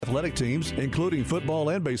athletic teams, including football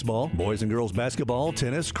and baseball, boys and girls basketball,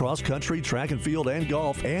 tennis, cross country, track and field, and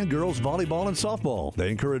golf, and girls volleyball and softball.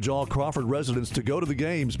 They encourage all Crawford residents to go to the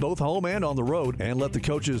games, both home and on the road, and let the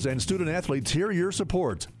coaches and student athletes hear your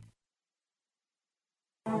support.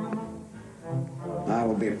 I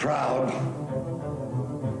will be proud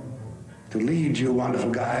to lead you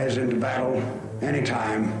wonderful guys into battle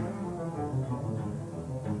anytime,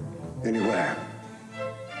 anywhere.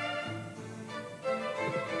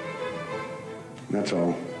 That's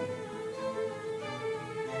all.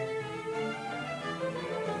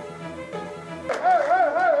 Hey!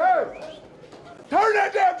 Turn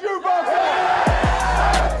that damn jukebox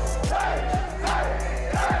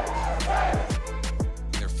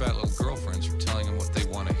on! Their fat little girlfriends are telling them what they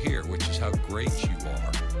want to hear, which is how great you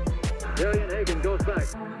are. Darian Hagan goes back.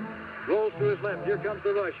 Rolls to his left. Here comes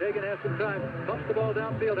the rush. Hagan has some time. Pumps the ball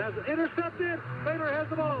downfield. Has it intercepted. Baylor has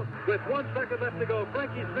the ball. With 1 second left to go,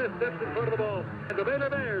 Frankie Smith steps in front of the ball. And the Baylor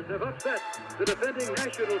Bears have upset the defending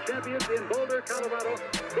national champions in Boulder, Colorado,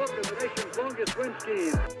 broken the nation's longest win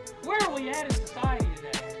scheme. Where are we at in society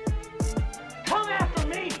today? Come after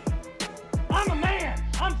me. I'm a man.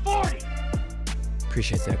 I'm 40.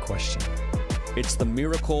 Appreciate that question. It's the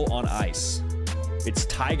Miracle on Ice. It's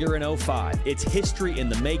Tiger in 05. It's history in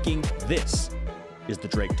the making. This is the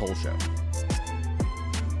Drake Toll Show.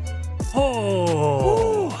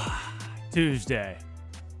 Oh, Tuesday.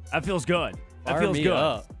 That feels good. That feels good.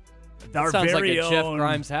 Up. Our sounds very like a Jeff own,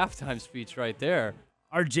 Grimes halftime speech right there.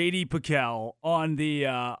 Our JD Piquel on the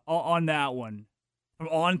on that one from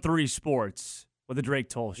On 3 Sports with the Drake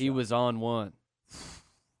Toll Show. He was on one.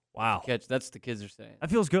 Wow. Catch. That's the kids are saying.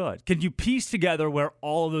 That feels good. Can you piece together where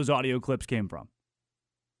all of those audio clips came from?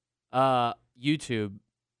 YouTube.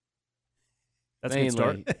 That's mainly, a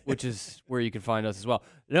good start. which is where you can find us as well.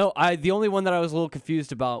 No, the only one that I was a little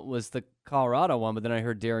confused about was the Colorado one, but then I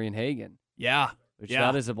heard Darian Hagan. Yeah.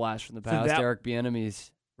 That is a blast from the past. Eric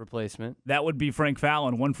Bieniemy's replacement. That would be Frank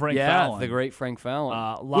Fallon. Fallon. The great Frank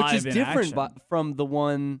Fallon. Live which is in different action. from the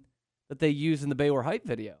one that they used in the Baylor Hype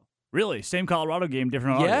video. Really? Same Colorado game,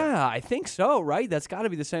 different audio? Yeah, I think so, right? That's got to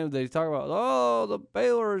be the same. They talk about, the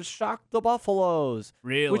Baylor shocked the Buffaloes.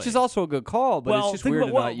 Really? Which is also a good call, but it's just weird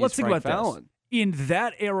to not use Frank Fallon. In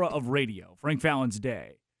that era of radio, Frank Fallon's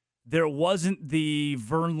day, there wasn't the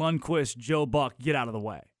Vern Lundquist, Joe Buck, get out of the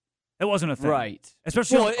way. It wasn't a thing. Right.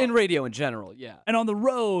 Especially in radio in general, yeah. And on the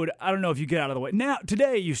road, I don't know if you get out of the way. Now,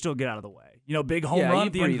 today, you still get out of the way. Big home run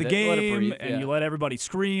at the end of the game, and you let everybody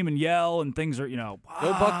scream and yell, and things are, Joe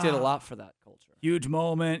Buck did a lot for that culture. Huge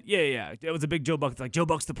moment. Yeah. It was a big Joe Buck. It's like, Joe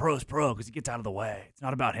Buck's the pro's pro because he gets out of the way. It's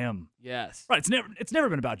not about him. Yes. Right. It's never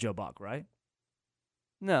been about Joe Buck, right?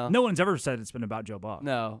 No. No one's ever said it's been about Joe Buck.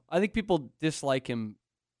 No. I think people dislike him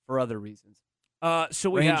for other reasons. So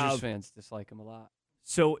we Rangers fans dislike him a lot.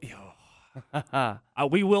 So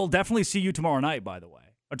we will definitely see you tomorrow night, by the way.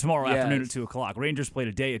 Or tomorrow afternoon at 2 o'clock. Rangers played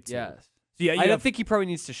a day at 2. Yes. So yeah, I think he probably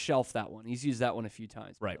needs to shelf that one. He's used that one a few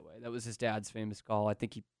times, by right. the way. That was his dad's famous call. I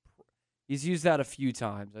think he's used that a few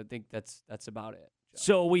times. I think that's about it. Joe.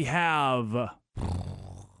 So we have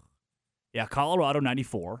Colorado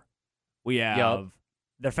 94. We have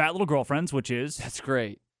their fat little girlfriends, which is that's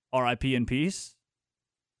great. R.I.P. in peace.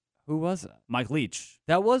 Who was that? Mike Leach.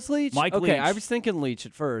 That was Leach? Mike okay, Leach. I was thinking Leach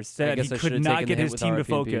at first. Said I guess he I could not get his team to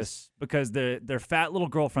focus because their fat little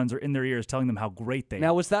girlfriends are in their ears telling them how great they are.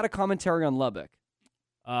 Now, was that a commentary on Lubbock?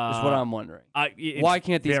 Is what I'm wondering. Why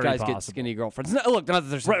can't these guys get skinny girlfriends? No, look, not that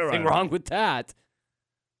there's anything wrong with that.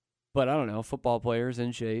 But I don't know. Football players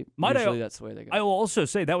in shape. Usually that's the way they go. I will also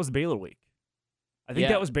say that was Baylor week. I think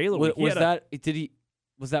that was Baylor week.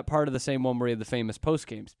 Was that part of the same one where he had the famous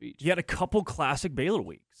post-game speech? He had a couple classic Baylor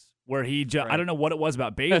weeks where he I don't know what it was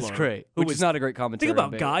about Baylor. That's great. Which is not a great commentary. Think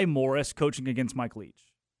about Guy Morris coaching against Mike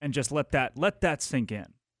Leach and just let that sink in.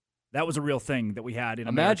 That was a real thing that we had in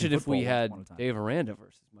American Imagine if we football had one time. Dave Aranda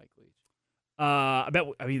versus Mike Leach. I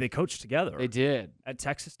mean, they coached together. They did at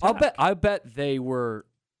Texas Tech. I bet they were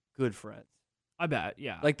good friends. I bet,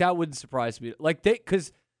 yeah. Like that wouldn't surprise me. Like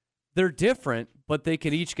because they're different, but they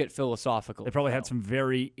can each get philosophical. They probably had some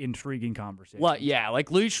very intriguing conversations. Well, yeah,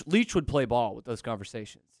 like Leach would play ball with those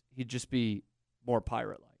conversations. He'd just be more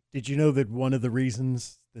pirate-like. Did you know that one of the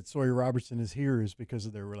reasons that Sawyer Robertson is here is because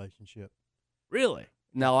of their relationship? Really?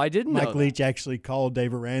 No, I didn't know Mike Leach actually called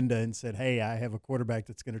Dave Aranda and said, hey, I have a quarterback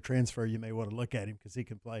that's going to transfer. You may want to look at him because he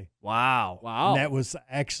can play. Wow. And that was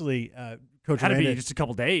actually Coach Had Aranda. to be just a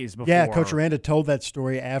couple days before. Yeah, Coach Aranda told that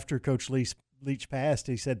story after Coach Leach Leach passed,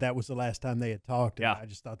 he said that was the last time they had talked. And yeah. I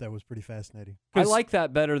just thought that was pretty fascinating. I like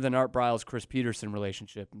that better than Art Briles' Chris Peterson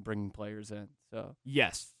relationship and bringing players in. So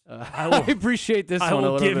yes, I appreciate this one a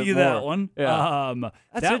little bit more. I will give you that one. Yeah.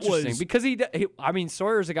 That's interesting because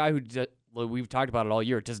Sawyer's a guy who we've talked about it all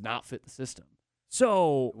year. It does not fit the system.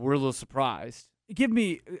 So we're a little surprised. Give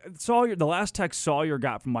me Sawyer. The last text Sawyer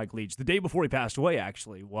got from Mike Leach the day before he passed away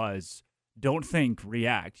actually was, "Don't think,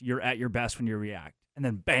 react. You're at your best when you react." And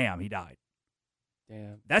then bam, he died.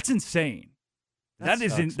 Damn. That's insane.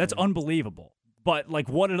 That's unbelievable. But like,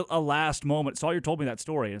 what a last moment. Sawyer told me that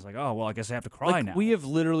story. And it's like, oh well, I guess I have to cry now. We have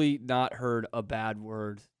literally not heard a bad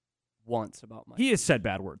word once about Mike. He has said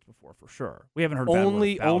bad words before, for sure. We haven't heard bad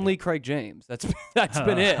words about only him. Craig James. That's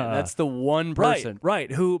been it. That's the one person,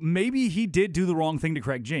 right? Who maybe he did do the wrong thing to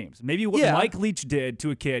Craig James. Maybe what Mike Leach did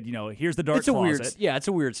to a kid. Here's the dark closet. It's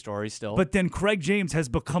a weird story still. But then Craig James has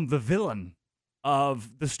become the villain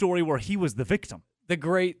of the story where he was the victim.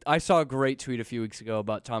 I saw a great tweet a few weeks ago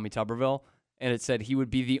about Tommy Tuberville, and it said he would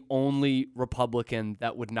be the only Republican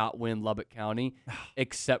that would not win Lubbock County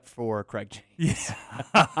except for Craig James.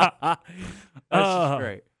 Yeah. That's just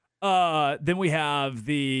great. Then we have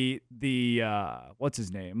the what's his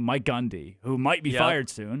name? Mike Gundy, who might be fired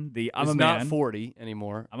soon. I'm not 40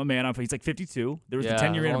 anymore. I'm a man. He's like 52. There was the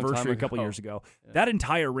 10-year anniversary a couple years ago. Yeah. That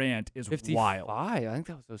entire rant is 55. wild. I think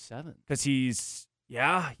that was 07. Because he's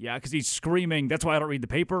screaming. That's why I don't read the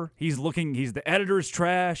paper. He's the editor's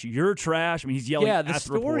trash. You're trash. I mean, he's yelling at the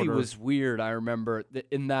reporter. Yeah, the story was weird. I remember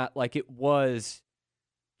in that, like, it was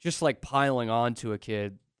just like piling on to a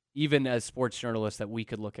kid, even as sports journalists, that we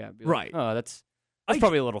could look at. And be like, oh, that's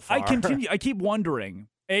probably a little far. I keep wondering,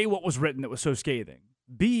 A, what was written that was so scathing?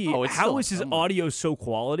 B, how is his audio so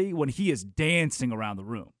quality when he is dancing around the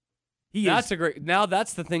room? That's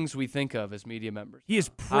the things we think of as media members. He is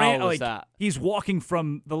he's walking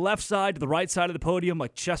from the left side to the right side of the podium,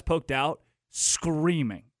 like chest poked out,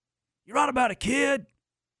 screaming. You're right about a kid,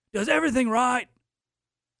 does everything right.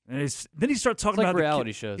 And then he starts talking about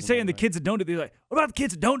reality shows. He's saying the kids that don't do things right. What about the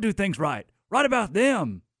kids that don't do things right? Right about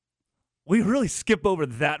them. We really skip over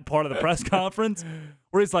that part of the press conference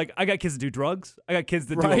where he's like, I got kids that do drugs. I got kids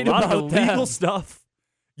that do a lot of illegal stuff.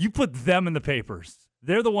 You put them in the papers.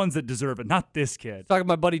 They're the ones that deserve it, not this kid. Talking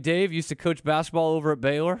about my buddy Dave, used to coach basketball over at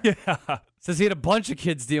Baylor. Yeah. Says he had a bunch of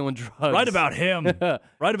kids dealing drugs. Right about him.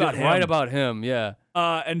 Right about him, yeah.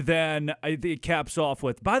 And then it caps off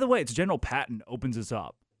with, by the way, it's General Patton opens us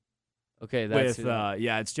up. Okay, that's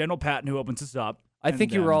it's General Patton who opens us up. I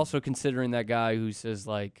think you were also considering that guy who says,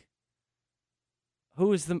 like,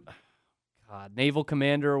 who is the naval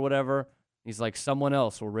commander or whatever? He's like, someone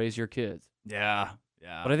else will raise your kids. Yeah.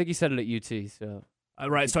 But I think he said it at UT, so.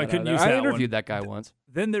 Right, so I couldn't use that one. I interviewed that guy once.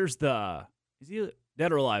 Then there's is he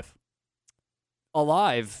dead or alive?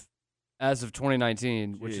 Alive as of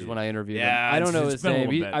 2019, which is when I interviewed him. I don't know his name.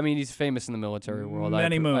 He's famous in the military world.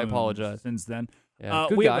 Many moons I apologize. Since then. Yeah,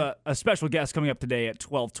 we have a special guest coming up today at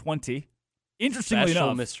 12:20. Interestingly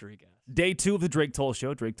enough, mystery guest. Day 2 of the Drake Toll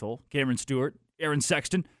Show. Drake Toll, Cameron Stewart, Aaron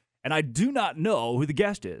Sexton. And I do not know who the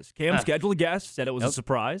guest is. Cam scheduled a guest, said it was a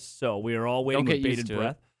surprise, so we are all waiting with bated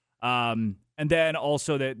breath. And then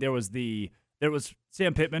also there was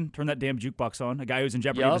Sam Pittman, turned that damn jukebox on, a guy who's in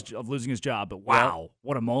jeopardy of losing his job. But wow,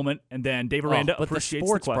 what a moment. And then Dave Aranda appreciates the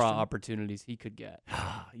sports question. bra opportunities he could get.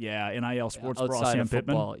 Yeah, NIL sports bra, outside Sam of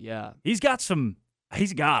football, Pittman. Yeah. He's got them.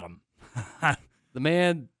 The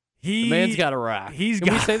man's got a rack.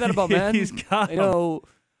 Can we say that about men? He's got them.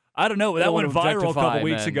 I don't know. That went viral a couple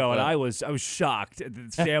weeks ago, and I was shocked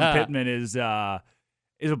that Sam Pittman is a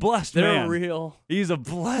blessed man. They're real. He's a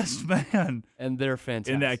blessed man. And they're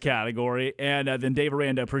fantastic. In that category. And then Dave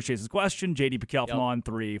Aranda appreciates his question. J.D. Piquel from On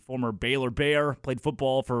 3, former Baylor Bear, played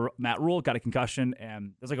football for Matt Rule, got a concussion,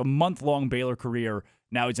 and there's like a month-long Baylor career.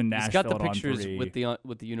 Now he's in Nashville. He's got the pictures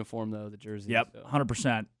with the uniform, though, the jersey. Yep,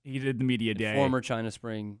 100%. He did the media day. Former China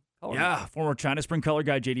Spring color guy. Former China Spring color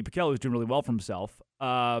guy, J.D. Piquel, who's doing really well for himself.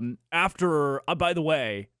 After, by the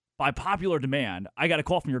way, by popular demand, I got a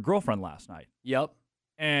call from your girlfriend last night. Yep.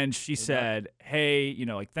 And she said, hey,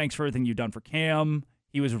 thanks for everything you've done for Cam.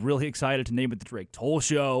 He was really excited to name it the Drake Toll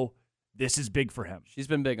Show. This is big for him. She's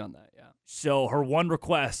been big on that, yeah. So her one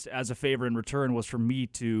request as a favor in return was for me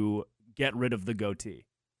to get rid of the goatee.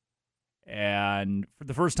 And for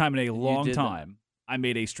the first time in a long time, I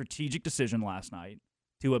made a strategic decision last night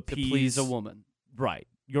to please a woman. Right.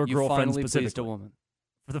 Your girlfriend specifically. Pleased a woman.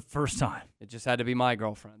 For the first time. It just had to be my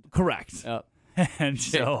girlfriend. Correct. Yep. And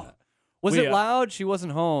so... Was it loud? She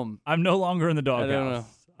wasn't home. I'm no longer in the doghouse. I don't know.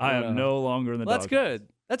 I am no longer in the doghouse. That's good.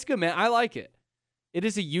 That's good, man. I like it. It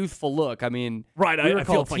is a youthful look. I mean, right, we were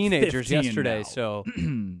called like teenagers yesterday, now. so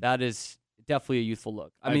that is definitely a youthful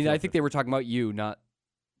look. I mean, I think they were talking about you, not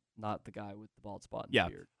the guy with the bald spot in the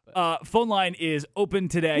beard. Phone line is open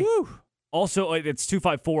today. Woo. Also, it's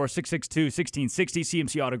 254-662-1660,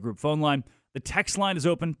 CMC Auto Group phone line. The text line is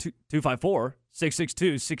open,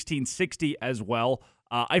 254-662-1660 as well.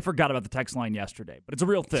 I forgot about the text line yesterday, but it's a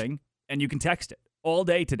real thing, and you can text it all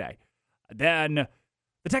day today. Then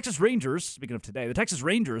the Texas Rangers, speaking of today, the Texas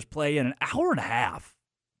Rangers play in an hour and a half.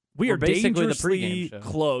 We're basically dangerously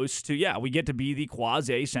close to, we get to be the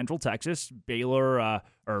quasi Central Texas Baylor,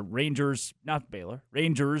 or Rangers, not Baylor,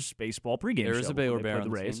 Rangers baseball pregame show. There is a Baylor Bear on the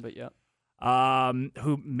Rays, but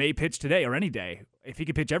who may pitch today or any day. If he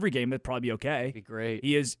could pitch every game, that'd probably be okay. Be great.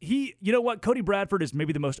 You know what? Cody Bradford is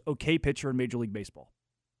maybe the most okay pitcher in Major League Baseball.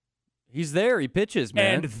 He's there. He pitches,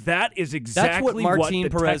 man. And that is exactly what Martin the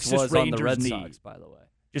Perez Texas was Rangers on the Red need. Sox, by the way.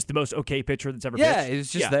 Just the most okay pitcher that's ever pitched. Yeah,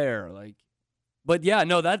 he's just there. But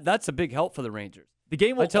that's a big help for the Rangers. The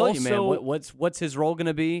game will you, man, what's his role going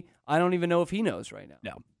to be? I don't even know if he knows right now.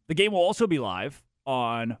 No. The game will also be live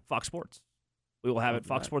on Fox Sports. We will have it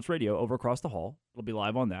Fox Sports Radio over across the hall. It'll be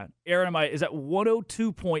live on that. Aaron, is that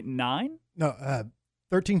 102.9? No,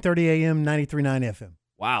 1330 AM, 93.9 FM.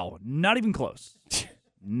 Wow, not even close.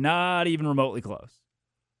 Not even remotely close.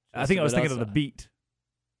 I think I was thinking of The Beat,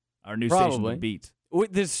 our new station, The Beat.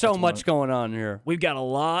 There's so much going on here. We've got a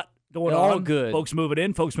lot going on. All good. Folks moving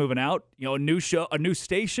in, folks moving out. A new show, a new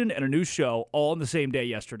station, and a new show all on the same day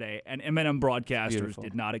yesterday. And M&M Broadcasters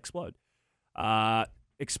did not explode.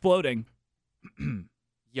 Exploding.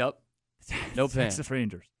 Yep. No pan. Texas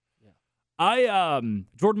Rangers. Yeah.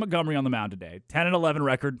 Jordan Montgomery on the mound today. 10-11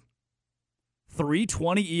 record.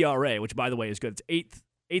 3.20 ERA, which by the way is good. It's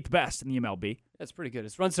eighth best in the MLB. That's pretty good.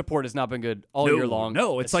 His run support has not been good all year long.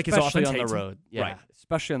 No, it's like his offense on the road. Yeah, right.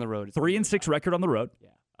 Especially on the road. 3-6 record on the road. Yeah.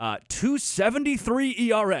 2.73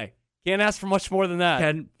 ERA. Can't ask for much more than that.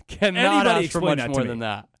 Cannot ask for much more than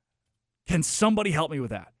that. Can somebody help me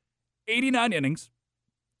with that? 89 innings,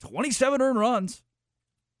 27 earned runs.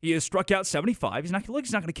 He has struck out 75. He's not going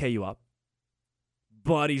to K you up,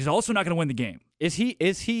 but he's also not going to win the game. Is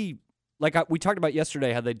he like we talked about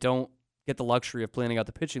yesterday? How they don't get the luxury of planning out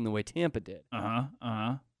the pitching the way Tampa did.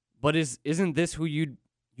 But isn't this who you'd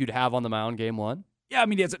have on the mound game one? Yeah, I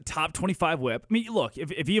mean he has a top 25 whip. I mean, look, if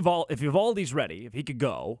Evaldi's ready, if he could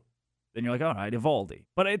go, then you're like, all right, Evaldi.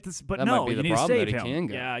 But no, you need to save him.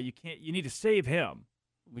 Yeah, you can't. You need to save him.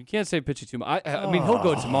 We can't save pitching too much. I mean, he'll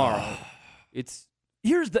go tomorrow. It's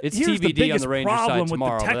TBD the biggest on the Rangers problem side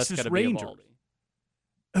tomorrow, with the Texas Rangers.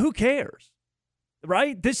 Who cares,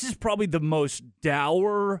 right? This is probably the most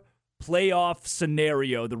dour playoff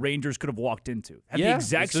scenario the Rangers could have walked into. Had the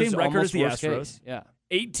exact same record as the Astros. Case. Yeah.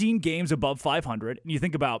 18 games above 500. And you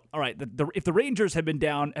think about, all right, if the Rangers had been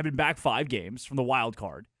back 5 games from the wild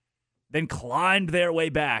card, then climbed their way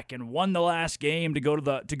back and won the last game to go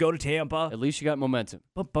to Tampa. At least you got momentum.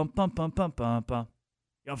 I'm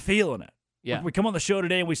feeling it. Yeah. We come on the show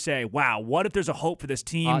today and we say, wow, what if there's a hope for this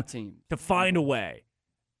team to find a way?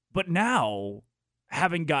 But now,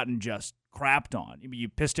 having gotten just crapped on, I mean, you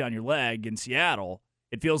pissed down your leg in Seattle,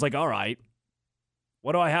 it feels like, all right,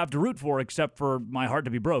 what do I have to root for except for my heart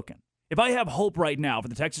to be broken? If I have hope right now for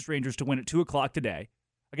the Texas Rangers to win at 2 o'clock today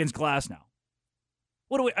against Glasnow,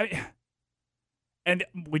 and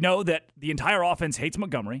we know that the entire offense hates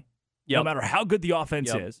Montgomery, no matter how good the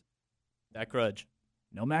offense is. That grudge.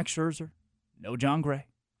 No Max Scherzer, no John Gray.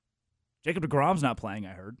 Jacob deGrom's not playing,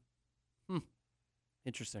 I heard.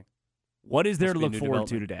 Interesting. What is there to look forward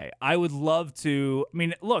to today? I would love to. I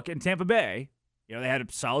mean, look, in Tampa Bay, they had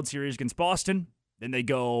a solid series against Boston. Then they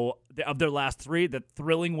go, of their last 3, the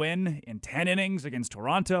thrilling win in 10 innings against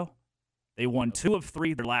Toronto. They won 2 of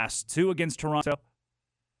 3, their last 2 against Toronto.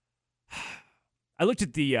 I looked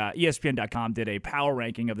at the ESPN.com, did a power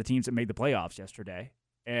ranking of the teams that made the playoffs yesterday,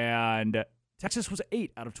 and Texas was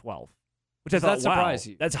 8 out of 12, which I thought, wow,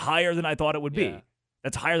 that's higher than I thought it would be.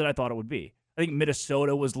 That's higher than I thought it would be. I think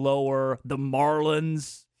Minnesota was lower. The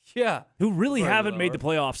Marlins, who really haven't made the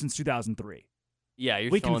playoffs since 2003. Yeah,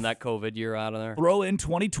 you're throwing that COVID year out of there. Throw in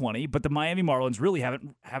 2020, but the Miami Marlins really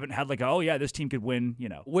haven't had like, this team could win,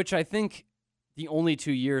 Which I think the only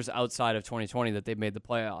 2 years outside of 2020 that they've made the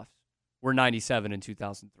playoffs were 97 and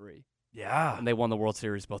 2003. Yeah. And they won the World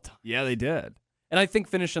Series both times. Yeah, they did. And I think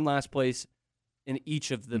finished in last place in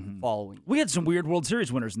each of the following. We had some weird World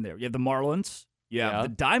Series winners in there. You have the Marlins. Yeah, the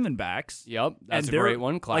Diamondbacks. Yep, that's a great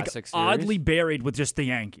one. Classic series. Oddly buried with just the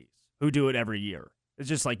Yankees, who do it every year. It's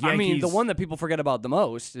just like Yankees. I mean, the one that people forget about the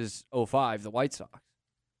most is 05, the White Sox.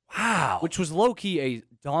 Wow. Which was low-key a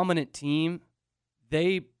dominant team.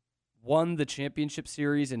 They won the championship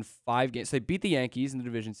series in 5 games. So they beat the Yankees in the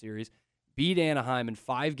division series, beat Anaheim in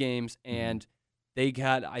 5 games, and they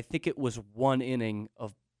had, I think it was 1 inning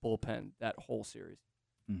of bullpen that whole series.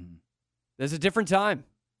 Mm-hmm. There's a different time.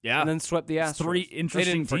 Yeah. And then swept the Astros. 3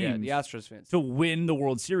 interesting teams the Astros fans to win the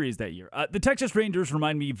World Series that year. The Texas Rangers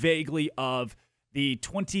remind me vaguely of the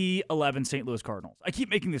 2011 St. Louis Cardinals. I keep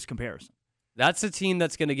making this comparison. That's a team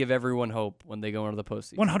that's going to give everyone hope when they go into the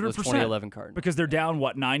postseason. 100%. Those 2011 Cardinals. Because they're down,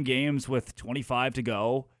 9 games with 25 to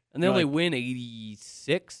go. And they only win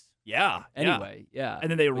 86? Yeah. Anyway, yeah. And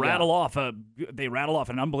then they rattle off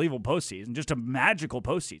an unbelievable postseason, just a magical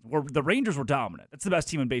postseason where the Rangers were dominant. That's the best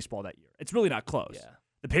team in baseball that year. It's really not close. Yeah.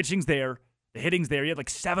 The pitching's there, the hitting's there. You had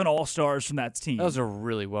 7 all-stars from that team. That was a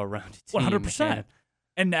really well-rounded team. 100%. Man.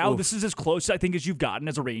 And now this is as close, I think, as you've gotten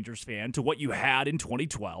as a Rangers fan to what you had in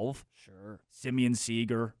 2012. Sure. Simeon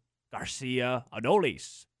Seager, Garcia,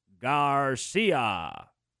 Adolis, Garcia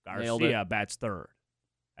bats third.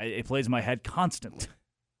 It plays in my head constantly.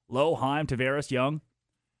 Loheim, Tavares, Young.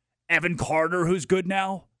 Evan Carter, who's good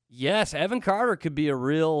now. Yes, Evan Carter could be a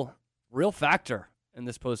real factor in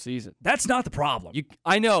this postseason. That's not the problem.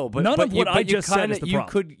 I know, but none of what I just said is the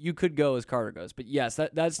problem. You could go as Carter goes, but yes,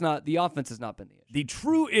 that's not the offense has not been the issue. The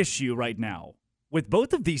true issue right now with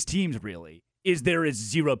both of these teams really is there is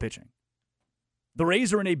zero pitching. The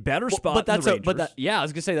Rays are in a better spot than the Rangers. I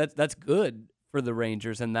was gonna say that's good for the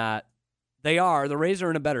Rangers in that the Rays are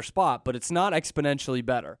in a better spot, but it's not exponentially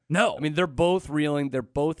better. No, I mean they're both reeling. They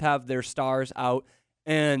both have their stars out,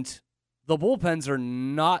 and the bullpens are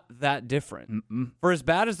not that different. Mm-mm. For as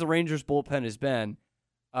bad as the Rangers' bullpen has been,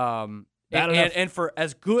 and for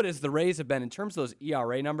as good as the Rays have been in terms of those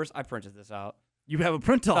ERA numbers, I printed this out. You have a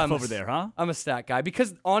print-off over there, huh? I'm a stat guy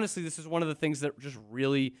because, honestly, this is one of the things that just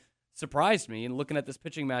really surprised me in looking at this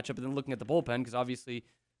pitching matchup and then looking at the bullpen because, obviously,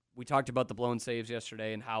 we talked about the blown saves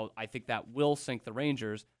yesterday and how I think that will sink the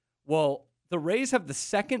Rangers. Well, the Rays have the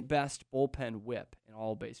second-best bullpen whip in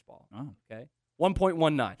all baseball. Oh. Okay?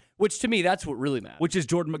 1.19, which to me, that's what really matters. Which is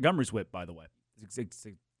Jordan Montgomery's whip, by the way. It's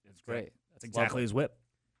great. That's exactly his whip.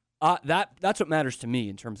 That's what matters to me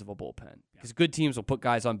in terms of a bullpen. Because good teams will put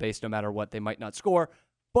guys on base no matter what. They might not score.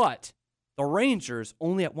 But the Rangers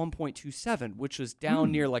only at 1.27, which was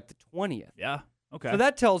down near the 20th. Yeah. Okay. So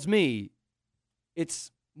that tells me it's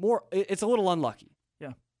a little unlucky.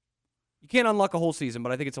 Yeah. You can't unluck a whole season,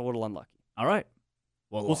 but I think it's a little unlucky. All right.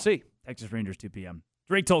 Well, we'll see. Texas Rangers, 2 p.m.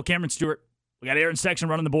 Drake Toll, Cameron Stewart. We got Aaron Sexton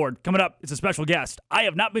running the board. Coming up, it's a special guest. I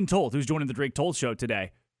have not been told who's joining the Drake Toll Show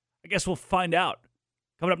today. I guess we'll find out.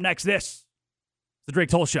 Coming up next, this is the Drake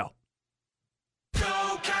Toll Show.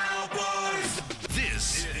 Go Cowboys!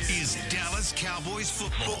 This is Dallas Cowboys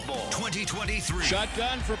football 2023.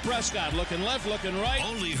 Shotgun for Prescott. Looking left, looking right.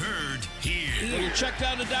 Only heard here. Little check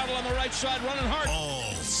down to Dowdle on the right side, running hard.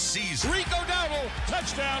 All season. Rico Dowdle,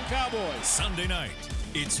 touchdown Cowboys. Sunday night.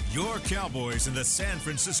 It's your Cowboys and the San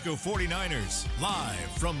Francisco 49ers,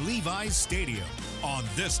 live from Levi's Stadium on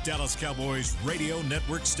this Dallas Cowboys radio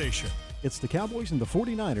network station. It's the Cowboys and the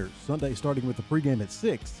 49ers, Sunday starting with the pregame at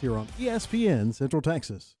 6 here on ESPN Central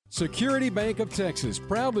Texas. Security Bank of Texas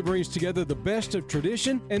proudly brings together the best of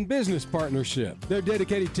tradition and business partnership. Their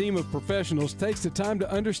dedicated team of professionals takes the time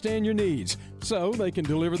to understand your needs so they can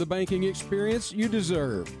deliver the banking experience you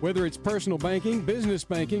deserve. Whether it's personal banking, business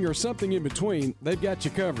banking, or something in between, they've got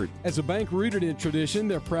you covered. As a bank rooted in tradition,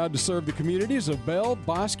 they're proud to serve the communities of Bell,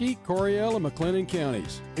 Bosque, Coryell, and McLennan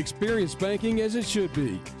counties. Experience banking as it should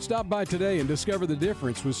be. Stop by today and discover the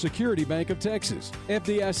difference with Security Bank of Texas,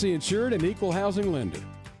 FDIC insured and equal housing lender.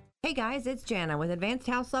 Hey guys, it's Jana with Advanced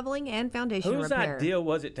House Leveling and Foundation Whose Repair. idea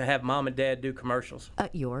was it to have Mom and Dad do commercials?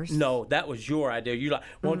 Yours. No, that was your idea. You why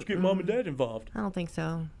don't you get Mom and Dad involved? I don't think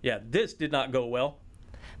so. Yeah, this did not go well.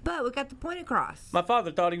 But we got the point across. My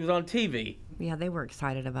father thought he was on TV. Yeah, they were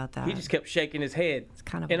excited about that. He just kept shaking his head. It's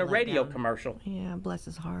kind of in a radio commercial. Yeah, bless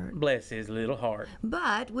his heart. Bless his little heart.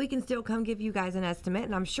 But we can still come give you guys an estimate,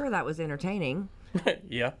 and I'm sure that was entertaining.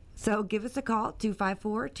 Yeah. So give us a call,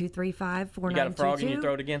 254-235-4922. You got a frog in your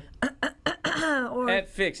throat again? Or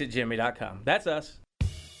at fixitjimmy.com. That's us.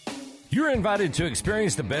 You're invited to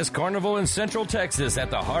experience the best carnival in Central Texas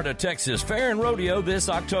at the Heart of Texas Fair and Rodeo this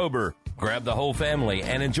October. Grab the whole family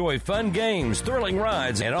and enjoy fun games, thrilling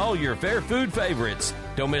rides, and all your fair food favorites.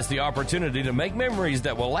 Don't miss the opportunity to make memories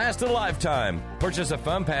that will last a lifetime. Purchase a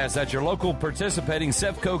fun pass at your local participating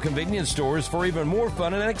CEFCO convenience stores for even more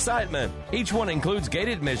fun and excitement. Each one includes gate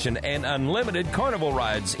admission and unlimited carnival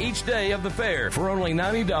rides each day of the fair for only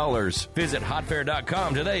 $90. Visit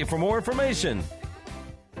hotfair.com today for more information.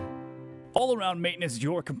 All Around Maintenance is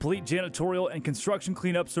your complete janitorial and construction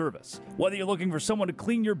cleanup service. Whether you're looking for someone to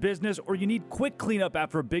clean your business or you need quick cleanup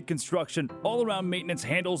after a big construction, All Around Maintenance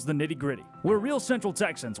handles the nitty-gritty. We're real Central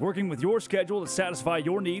Texans working with your schedule to satisfy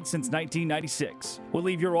your needs since 1996. We'll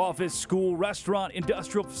leave your office, school, restaurant,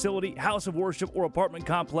 industrial facility, house of worship, or apartment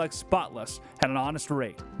complex spotless at an honest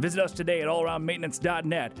rate. Visit us today at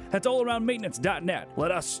allaroundmaintenance.net. That's allaroundmaintenance.net.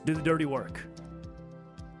 Let us do the dirty work.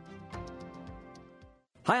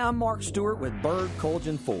 Hi, I'm Mark Stewart with Bird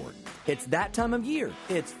Kultgen Ford. It's that time of year.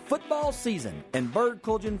 It's football season, and Bird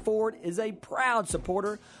Kultgen Ford is a proud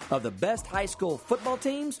supporter of the best high school football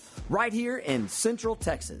teams right here in Central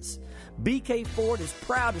Texas. BK Ford is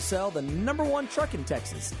proud to sell the #1 truck in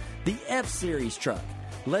Texas, the F-Series truck,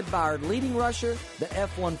 led by our leading rusher, the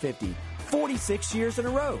F-150, 46 years in a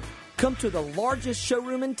row. Come to the largest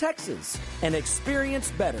showroom in Texas and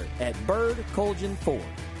experience better at Bird Kultgen Ford.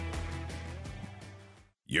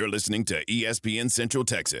 You're listening to ESPN Central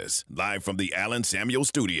Texas, live from the Allen Samuel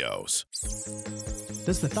Studios.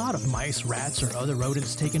 Does the thought of mice, rats, or other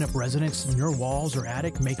rodents taking up residence in your walls or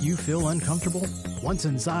attic make you feel uncomfortable? Once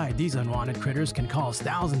inside, these unwanted critters can cause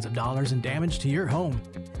thousands of dollars in damage to your home.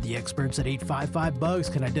 The experts at 855 Bugs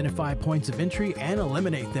can identify points of entry and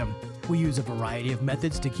eliminate them. We use a variety of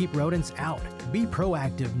methods to keep rodents out. Be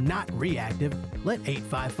proactive, not reactive. Let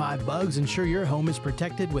 855 Bugs ensure your home is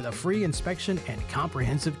protected with a free inspection and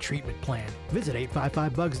comprehensive treatment plan. Visit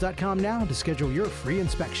 855bugs.com now to schedule your free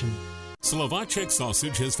inspection. Slovacek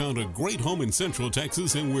Sausage has found a great home in Central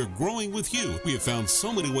Texas, and we're growing with you. We have found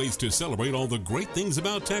so many ways to celebrate all the great things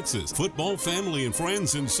about Texas. Football, family, and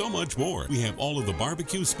friends, and so much more. We have all of the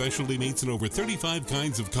barbecue specialty meats and over 35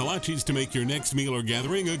 kinds of kolaches to make your next meal or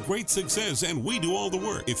gathering a great success, and we do all the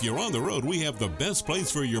work. If you're on the road, we have the best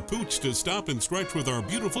place for your pooch to stop and stretch with our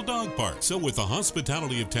beautiful dog park. So with the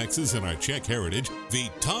hospitality of Texas and our Czech heritage,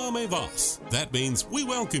 Vítame vás. That means we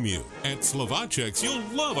welcome you. At Slovacek's, you'll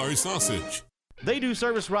love our sausage. They do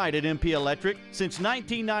service right at MP Electric. Since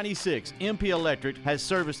 1996, MP Electric has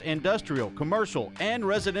serviced industrial, commercial, and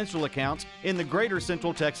residential accounts in the greater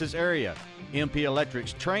Central Texas area. MP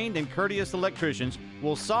Electric's trained and courteous electricians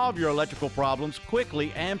will solve your electrical problems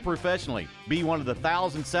quickly and professionally. Be one of the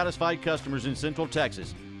 1,000 satisfied customers in Central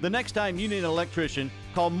Texas. The next time you need an electrician,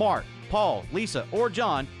 call Mark, Paul, Lisa, or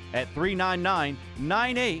John at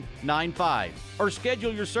 399-9895 or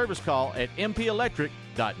schedule your service call at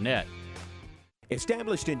mpelectric.net.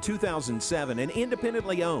 Established in 2007 and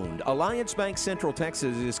independently owned, Alliance Bank Central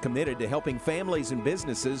Texas is committed to helping families and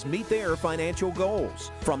businesses meet their financial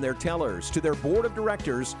goals. From their tellers to their board of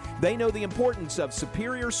directors, they know the importance of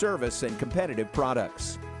superior service and competitive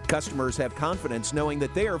products. Customers have confidence knowing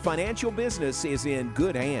that their financial business is in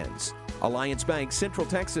good hands. Alliance Bank Central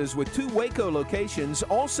Texas with 2 Waco locations,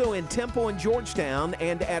 also in Temple and Georgetown,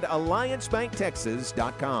 and at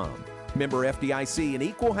alliancebanktexas.com. Member FDIC and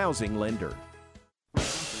equal housing lender.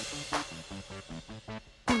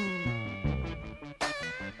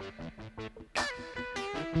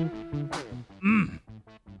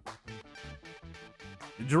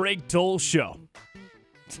 Drake Toll Show.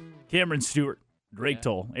 Cameron Stewart, Drake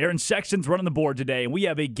Toll. Aaron Sexton's running the board today, and we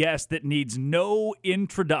have a guest that needs no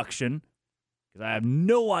introduction because I have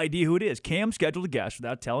no idea who it is. Cam scheduled a guest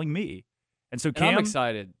without telling me. And so, Cam, I'm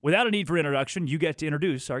excited. Without a need for introduction, you get to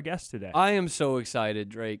introduce our guest today. I am so excited,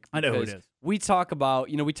 Drake. I know who it is. We talk about,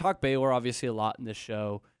 we talk Baylor obviously a lot in this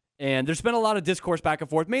show. And there's been a lot of discourse back and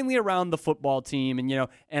forth, mainly around the football team and,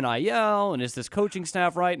 NIL, and is this coaching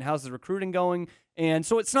staff right, and how's the recruiting going? And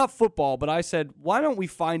so it's not football, but I said, why don't we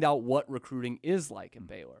find out what recruiting is like in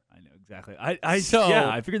Baylor? I know exactly. I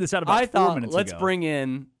figured this out about 4 minutes ago. Let's bring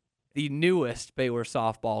in the newest Baylor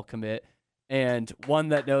softball commit and one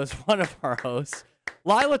that knows one of our hosts,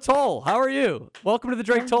 Lila Toll. How are you? Welcome to the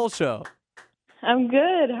Drake Toll Show. I'm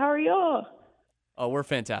good. How are y'all? Oh, we're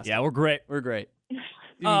fantastic. Yeah, we're great. We're great.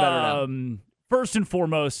 Even better now. First and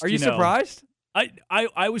foremost, are you surprised?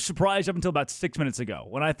 I was surprised up until about 6 minutes ago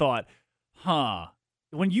when I thought,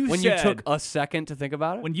 when you took a second to think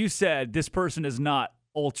about it? When you said this person is not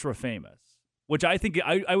ultra famous, which I think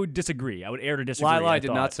I would disagree. I would err to disagree. Lila, I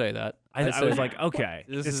did not say that. I was like, okay,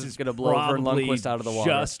 this is going to blow Vern Lundquist out of the water.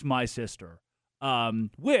 Just my sister.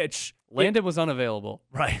 Which Landon was unavailable.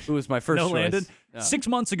 Right. Who was my first choice. Landon. Yeah. 6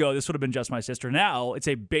 months ago, this would have been just my sister. Now it's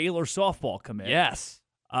a Baylor softball commit. Yes.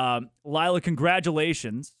 Lila,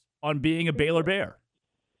 congratulations on being a Baylor Bear.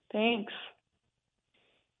 Thanks.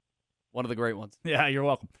 One of the great ones. Yeah, you're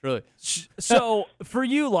welcome. Really. So for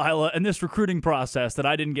you, Lila, and this recruiting process that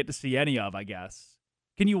I didn't get to see any of, I guess,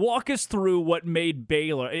 can you walk us through what made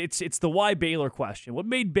Baylor? It's the why Baylor question. What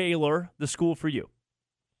made Baylor the school for you?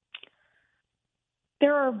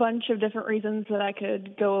 There are a bunch of different reasons that I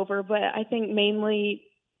could go over, but I think mainly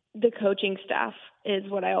the coaching staff is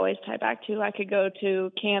what I always tie back to. I could go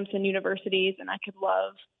to camps and universities and I could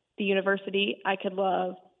love the university. I could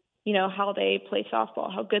love, how they play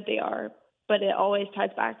softball, how good they are, but it always ties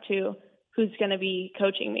back to who's going to be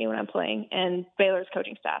coaching me when I'm playing. And Baylor's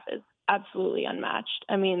coaching staff is absolutely unmatched.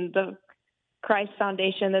 I mean, the Christ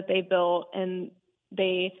Foundation that they built, and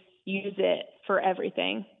they use it for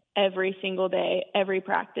everything, every single day, every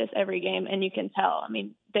practice, every game. And you can tell, I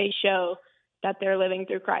mean, they show that they're living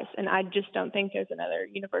through Christ. And I just don't think there's another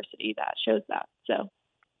university that shows that. So.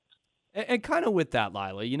 And kind of with that,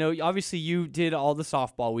 Lila, obviously you did all the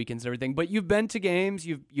softball weekends and everything, but you've been to games,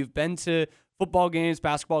 you've been to football games,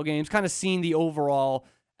 basketball games, kind of seen the overall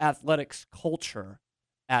athletics culture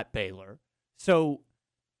at Baylor. So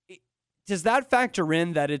does that factor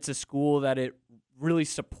in that it's a school that it really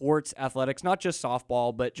supports athletics, not just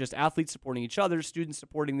softball, but just athletes supporting each other, students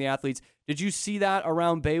supporting the athletes? Did you see that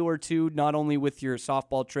around Baylor too, not only with your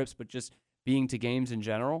softball trips, but just being to games in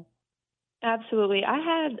general? Absolutely. I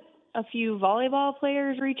had a few volleyball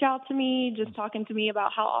players reach out to me, just talking to me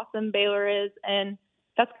about how awesome Baylor is. And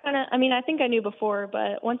that's I think I knew before,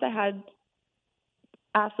 but once I had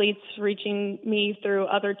athletes reaching me through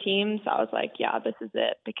other teams, I was like, yeah, this is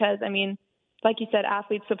it. Because, like you said,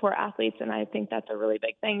 athletes support athletes. And I think that's a really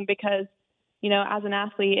big thing because, as an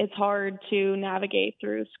athlete, it's hard to navigate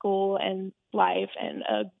through school and life and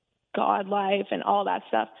a God life and all that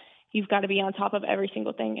stuff. You've got to be on top of every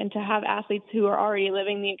single thing. And to have athletes who are already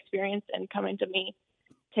living the experience and coming to me,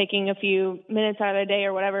 taking a few minutes out of the day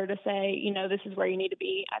or whatever to say, this is where you need to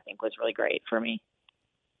be, I think was really great for me.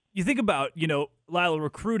 You think about, Lila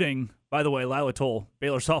recruiting. By the way, Lila Toll,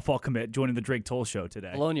 Baylor softball commit, joining the Drake Toll Show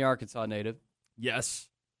today. Bologna, Arkansas native. Yes,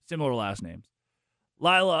 similar last names.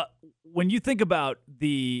 Lila, when you think about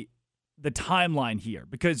the timeline here,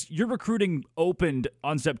 because your recruiting opened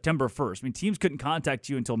on September 1st. Teams couldn't contact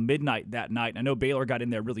you until midnight that night. I know Baylor got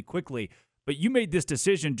in there really quickly, but you made this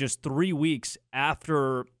decision just 3 weeks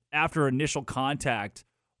after initial contact.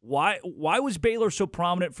 Why was Baylor so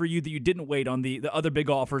prominent for you that you didn't wait on the other big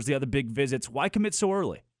offers, the other big visits? Why commit so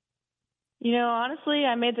early? Honestly,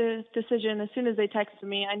 I made the decision as soon as they texted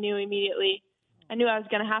me. I knew immediately. I knew I was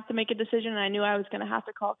going to have to make a decision, and I knew I was going to have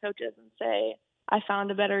to call coaches and say, I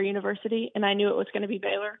found a better university, and I knew it was going to be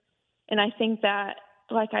Baylor. And I think that,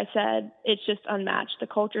 like I said, it's just unmatched. The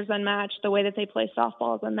culture's unmatched. The way that they play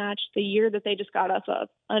softball is unmatched. The year that they just got us up,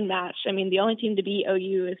 unmatched. The only team to beat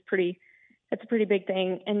OU is it's a pretty big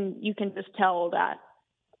thing. And you can just tell that,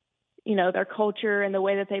 their culture and the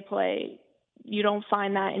way that they play, you don't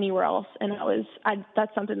find that anywhere else. And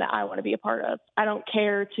that's something that I want to be a part of. I don't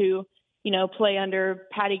care to, play under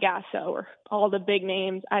Patty Gasso or all the big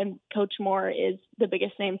names. Coach Moore is the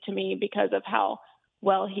biggest name to me because of how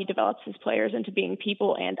well he develops his players into being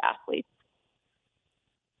people and athletes.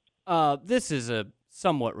 This is a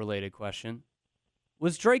somewhat related question.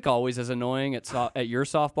 Was Drake always as annoying at your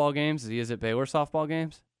softball games as he is at Baylor softball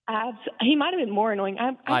games? He might have been more annoying.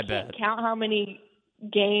 I bet. Can't count how many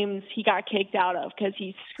games he got kicked out of because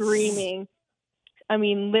he's screaming.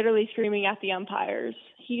 Literally screaming at the umpires.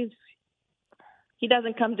 He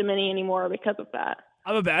doesn't come to many anymore because of that.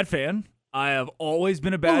 I'm a bad fan. I have always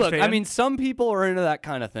been a bad fan. Some people are into that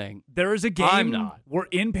kind of thing. There is a game. I'm not. We're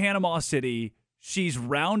in Panama City. She's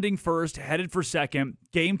rounding first, headed for second.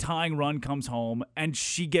 Game-tying run comes home, and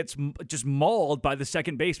she gets just mauled by the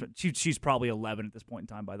second baseman. She's probably 11 at this point in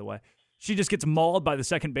time, by the way. She just gets mauled by the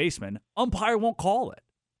second baseman. Umpire won't call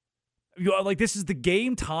it. This is the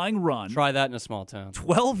game-tying run. Try that in a small town.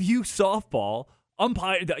 12U softball.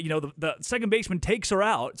 Umpire, the second baseman takes her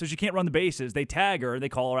out, so she can't run the bases. They tag her, they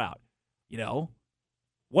call her out.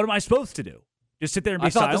 What am I supposed to do? Just sit there and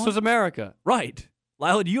be silent? I thought this was America. Right.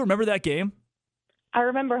 Lila, do you remember that game? I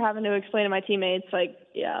remember having to explain to my teammates,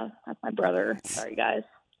 yeah, that's my brother. Sorry, guys.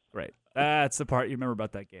 Great. That's the part you remember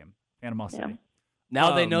about that game, Panama City. Yeah.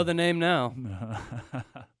 Now they know the name now.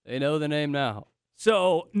 They know the name now.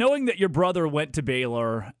 So knowing that your brother went to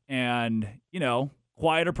Baylor and,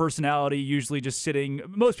 quieter personality, usually just sitting,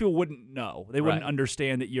 most people wouldn't know. They wouldn't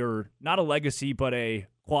understand that you're not a legacy, but a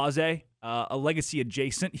quasi, a legacy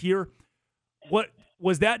adjacent here. What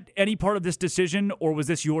was that any part of this decision, or was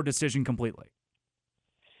this your decision completely?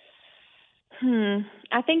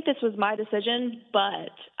 I think this was my decision,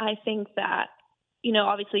 but I think that,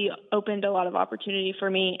 obviously opened a lot of opportunity for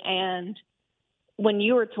me. And when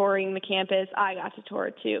you were touring the campus, I got to tour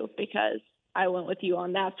it too, because I went with you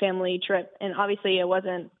on that family trip. And obviously it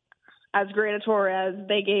wasn't as great a tour as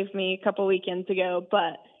they gave me a couple weekends ago,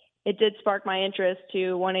 but it did spark my interest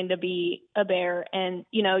to wanting to be a Bear. And,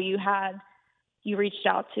 you had you reached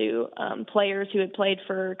out to players who had played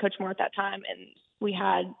for Coach Moore at that time, and we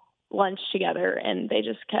had lunch together, and they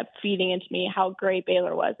just kept feeding into me how great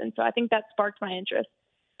Baylor was. And so I think that sparked my interest.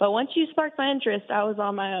 But once you sparked my interest, I was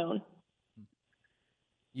on my own.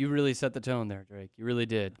 You really set the tone there, Drake. You really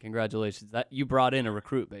did. Congratulations. That you brought in a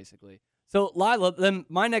recruit, basically. So, Lila, then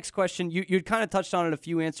my next question, you kind of touched on it a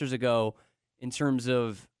few answers ago in terms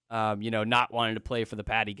of, not wanting to play for the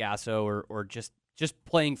Patty Gasso or just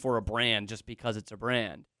playing for a brand just because it's a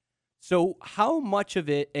brand. So how much of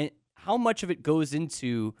it goes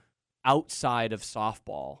into outside of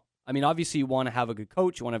softball? I mean, obviously you want to have a good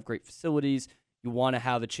coach, you want to have great facilities, you want to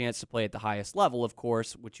have a chance to play at the highest level, of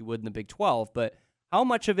course, which you would in the Big 12, but how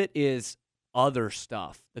much of it is other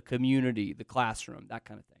stuff, the community, the classroom, that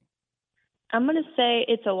kind of thing? I'm going to say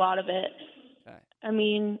it's a lot of it. Okay. I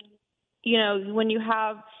mean, when you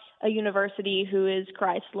have a university who is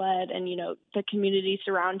Christ-led and, the community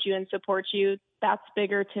surrounds you and supports you, that's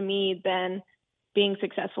bigger to me than being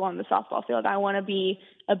successful on the softball field. I want to be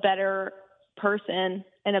a better person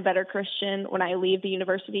and a better Christian when I leave the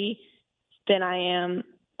university than I am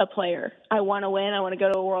a player. I want to win. I want to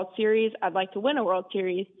go to a World Series. I'd like to win a World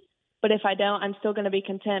Series. But if I don't, I'm still going to be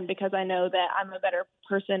content because I know that I'm a better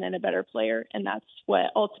person and a better player, and that's what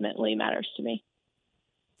ultimately matters to me.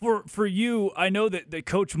 For you, I know that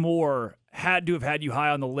Coach Moore had to have had you high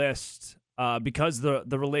on the list because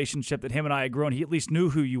the relationship that him and I had grown, he at least knew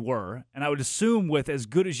who you were. And I would assume with as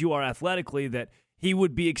good as you are athletically that he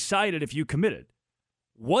would be excited if you committed.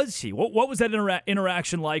 Was he? What was that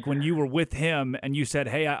interaction like when you were with him and you said,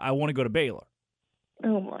 hey, I want to go to Baylor?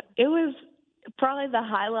 Oh, it was probably the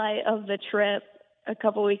highlight of the trip a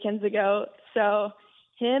couple weekends ago. So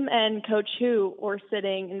him and Coach Hu were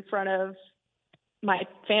sitting in front of my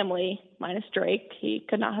family, minus Drake. He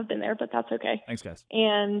could not have been there, but that's okay. Thanks, guys.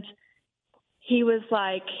 And he was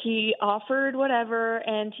like, he offered whatever,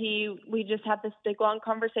 and we just had this big, long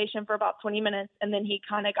conversation for about 20 minutes, and then he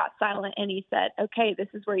kind of got silent, and he said, okay, this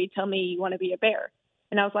is where you tell me you want to be a Bear.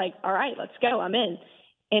 And I was like, all right, let's go. I'm in.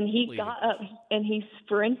 And he got up, and he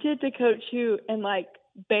sprinted to Coach Hu and,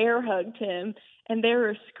 bear hugged him, and they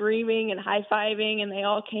were screaming and high-fiving, and they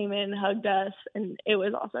all came in and hugged us, and it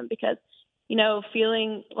was awesome because,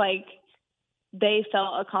 feeling like they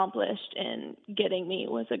felt accomplished in getting me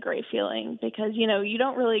was a great feeling because, you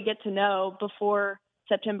don't really get to know before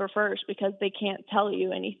September 1st because they can't tell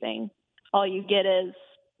you anything. All you get is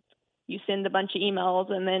you send a bunch of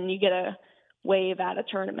emails and then you get a wave at a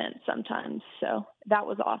tournament sometimes. So that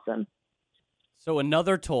was awesome. So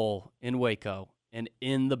another toll in Waco and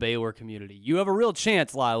in the Baylor community. You have a real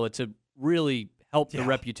chance, Lila, to really help the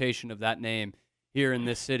reputation of that name here in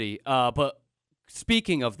this city. But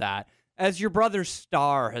speaking of that, as your brother's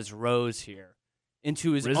star has rose here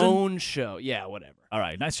into his own show. Yeah, whatever. All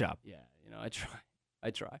right, nice job. Yeah, I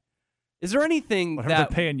try. Is there anything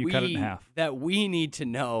that paying you cut it in half that we need to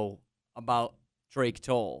know about Drake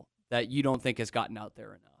Toll that you don't think has gotten out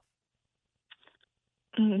there enough?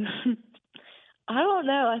 I don't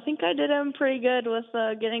know. I think I did him pretty good with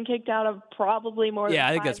getting kicked out of probably more than 5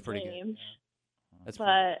 I think that's pretty games. Good.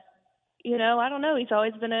 I don't know. He's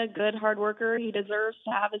always been a good hard worker. He deserves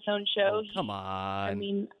to have his own show. Oh, come on. I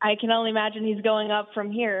mean, I can only imagine he's going up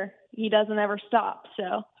from here. He doesn't ever stop.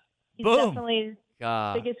 So he's definitely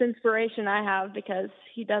the biggest inspiration I have because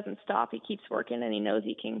he doesn't stop. He keeps working and he knows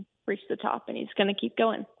he can reach the top and he's going to keep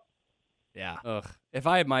going. Yeah. Ugh. If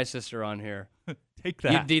I had my sister on here, take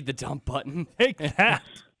that. You'd need the dump button. Take that.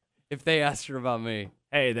 If they asked her about me.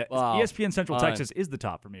 Hey, ESPN Central Texas is the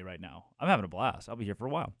top for me right now. I'm having a blast. I'll be here for a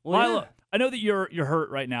while. Lila, I know that you're hurt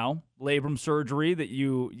right now, labrum surgery, that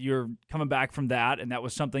you're coming back from that, and that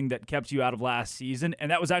was something that kept you out of last season,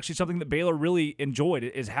 and that was actually something that Baylor really enjoyed,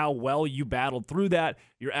 is how well you battled through that,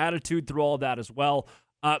 your attitude through all of that as well.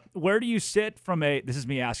 Where do you sit from this is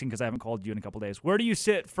me asking because I haven't called you in a couple days. Where do you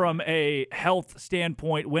sit from a health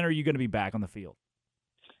standpoint? When are you going to be back on the field?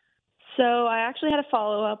 So I actually had a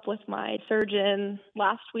follow-up with my surgeon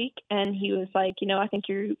last week, and he was like, I think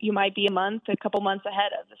you might be a couple months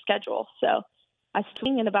ahead of the schedule. So I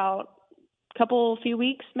swing in about few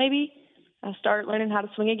weeks maybe. I'll start learning how to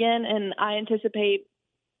swing again, and I anticipate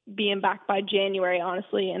being back by January,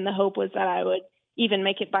 honestly, and the hope was that I would even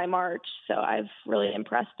make it by March. So I've really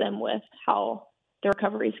impressed them with how the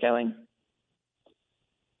recovery is going.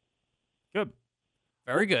 Good.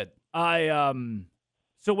 Very good.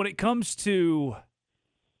 So when it comes to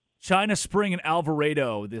China Spring and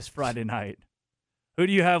Alvarado this Friday night, who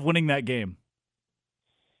do you have winning that game?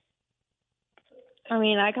 I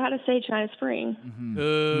mean, I got to say China Spring. Mm-hmm.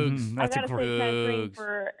 Mm-hmm. I got to say China Spring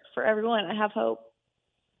for everyone. I have hope.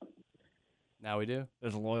 Now we do.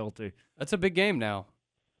 There's loyalty. That's a big game now.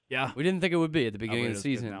 Yeah. We didn't think it would be at the beginning of the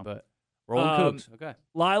season, but rolling Cougs. Okay.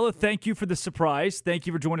 Lila, thank you for the surprise. Thank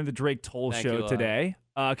you for joining the Drake Toll Show today.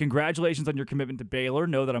 Congratulations on your commitment to Baylor.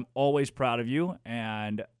 Know that I'm always proud of you.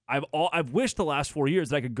 And I've wished the last 4 years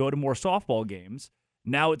that I could go to more softball games.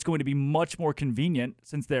 Now it's going to be much more convenient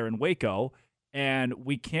since they're in Waco, and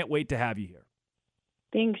we can't wait to have you here.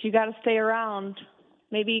 Thanks. You got to stay around.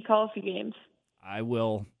 Maybe call a few games. I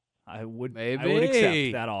will. I would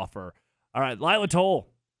accept that offer. All right, Lila Toll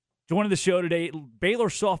joining the show today. Baylor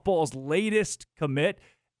softball's latest commit,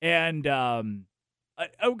 and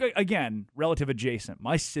again, relative adjacent.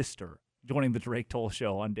 My sister joining the Drake Toll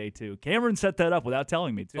Show on day 2. Cameron set that up without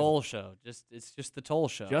telling me too. Toll Show. It's just the Toll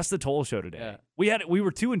Show. Just the Toll Show today. Yeah. We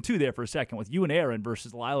were 2-2 there for a second with you and Aaron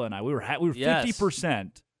versus Lila and I. We were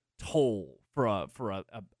 50% Toll for a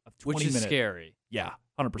 20 which is minute. Scary. Yeah,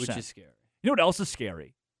 100%. Which is scary. You know what else is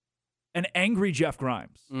scary? An angry Jeff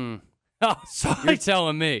Grimes. Oh, you're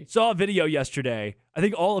telling me. Saw a video yesterday. I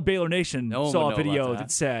think all of Baylor Nation saw a video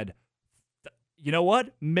that said, you know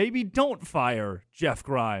what? Maybe don't fire Jeff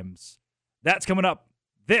Grimes. That's coming up.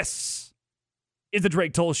 This is the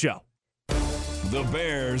Drake Toll Show. The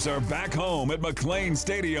Bears are back home at McLean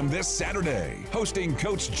Stadium this Saturday, hosting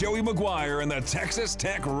Coach Joey McGuire and the Texas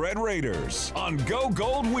Tech Red Raiders on Go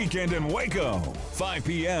Gold Weekend in Waco. 5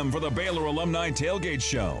 p.m. for the Baylor Alumni Tailgate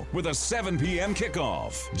Show with a 7 p.m.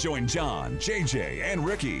 kickoff. Join John, JJ, and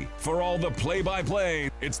Ricky for all the play-by-play.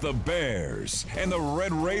 It's the Bears and the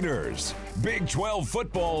Red Raiders. Big 12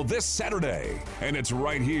 football this Saturday, and it's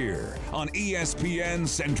right here on ESPN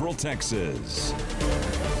Central Texas.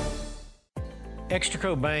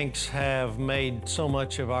 Extraco banks have made so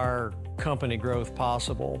much of our company growth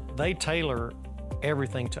possible. They tailor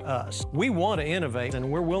everything to us. We want to innovate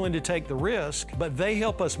and we're willing to take the risk, but they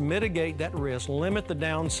help us mitigate that risk, limit the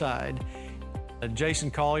downside.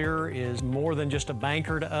 Jason Collier is more than just a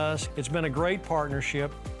banker to us. It's been a great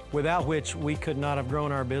partnership without which we could not have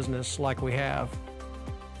grown our business like we have.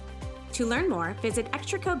 To learn more, visit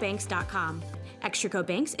extracobanks.com. Extraco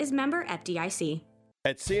Banks is member FDIC.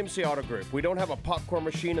 At CMC Auto Group, we don't have a popcorn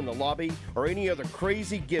machine in the lobby or any other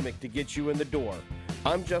crazy gimmick to get you in the door.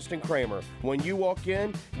 I'm Justin Kramer. When you walk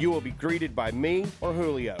in, you will be greeted by me or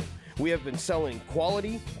Julio. We have been selling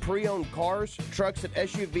quality, pre-owned cars, trucks, and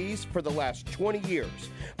SUVs for the last 20 years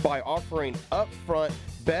by offering upfront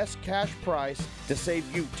best cash price to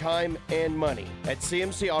save you time and money. At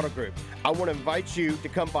CMC Auto Group, I want to invite you to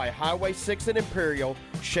come by Highway 6 in Imperial,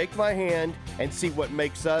 shake my hand, and see what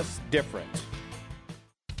makes us different.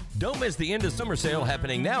 Don't miss the end of summer sale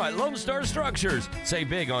happening now at Lone Star Structures.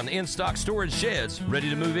 Save big on in-stock storage sheds,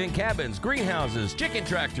 ready-to-move-in cabins, greenhouses, chicken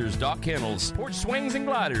tractors, dock kennels, porch swings, and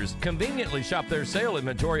gliders. Conveniently shop their sale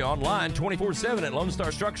inventory online 24/7 at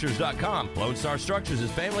LoneStarStructures.com. Lone Star Structures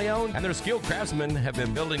is family-owned, and their skilled craftsmen have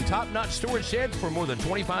been building top-notch storage sheds for more than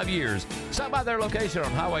 25 years. Stop by their location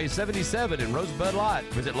on Highway 77 in Rosebud Lot.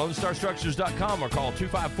 Visit LoneStarStructures.com or call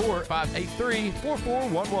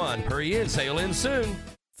 254-583-4411. Hurry in, sale ends soon.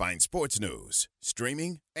 Find sports news,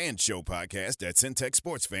 streaming, and show podcast at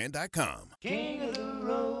CentexSportsFan.com. King of the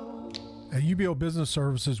road. At UBO Business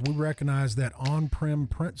Services, we recognize that on-prem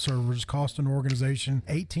print servers cost an organization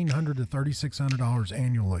 $1,800 to $3,600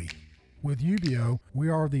 annually. With UBO, we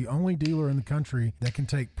are the only dealer in the country that can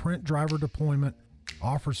take print driver deployment,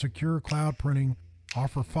 offer secure cloud printing,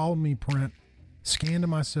 offer Follow Me Print, Scan to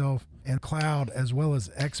Myself, and cloud, as well as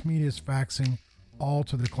Xmedia's faxing, all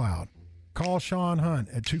to the cloud. Call Sean Hunt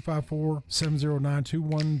at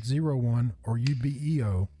 254-709-2101 or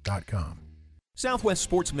ubeo.com. Southwest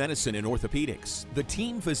Sports Medicine and Orthopedics, the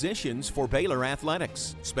team physicians for Baylor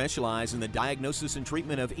Athletics, specialize in the diagnosis and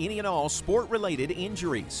treatment of any and all sport-related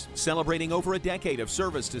injuries. Celebrating over a decade of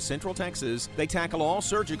service to Central Texas, they tackle all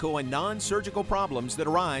surgical and non-surgical problems that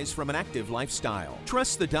arise from an active lifestyle.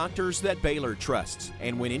 Trust the doctors that Baylor trusts,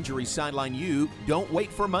 and when injuries sideline you, don't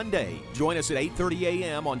wait for Monday. Join us at 8:30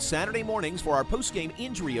 a.m. on Saturday mornings for our post-game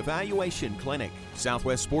injury evaluation clinic.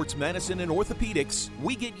 Southwest Sports Medicine and Orthopedics,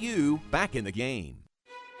 we get you back in the game.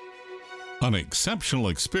 An exceptional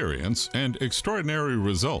experience and extraordinary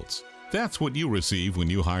results. That's what you receive when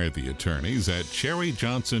you hire the attorneys at Cherry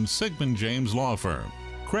Johnson Sigmund James Law Firm.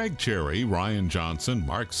 Craig Cherry, Ryan Johnson,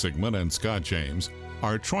 Mark Sigmund, and Scott James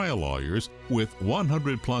are trial lawyers with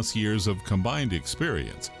 100-plus years of combined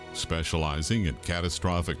experience, specializing in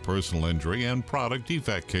catastrophic personal injury and product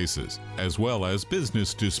defect cases, as well as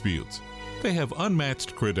business disputes. They have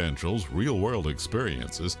unmatched credentials, real-world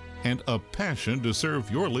experiences, and a passion to serve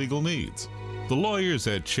your legal needs. The lawyers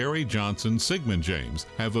at Cherry Johnson Sigmund James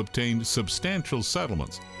have obtained substantial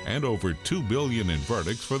settlements and over $2 billion in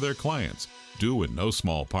verdicts for their clients. due in no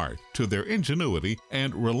small part to their ingenuity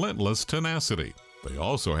and relentless tenacity. They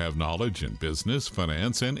also have knowledge in business,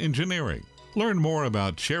 finance, and engineering. Learn more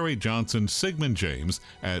about Cherry Johnson Sigmund James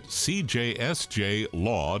at cjsjlaw.com.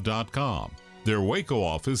 Their Waco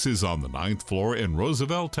office is on the 9th floor in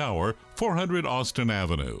Roosevelt Tower, 400 Austin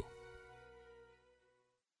Avenue.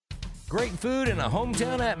 Great food and a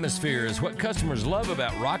hometown atmosphere is what customers love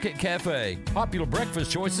about Rocket Cafe. Popular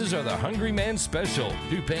breakfast choices are the Hungry Man Special,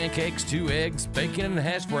 2 pancakes, 2 eggs, bacon, and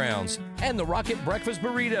hash browns, and the Rocket Breakfast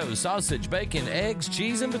Burrito, sausage, bacon, eggs,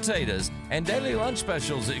 cheese, and potatoes. And daily lunch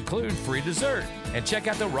specials include free dessert. And check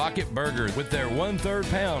out the Rocket Burger with their 1/3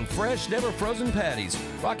 pound fresh, never frozen patties.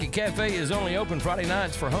 Rocket Cafe is only open Friday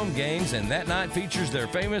nights for home games, and that night features their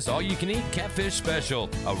famous all-you-can-eat catfish special,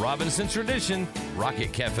 a Robinson tradition.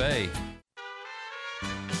 Rocket Cafe.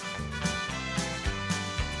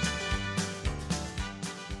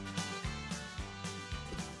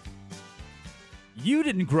 You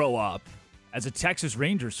didn't grow up as a Texas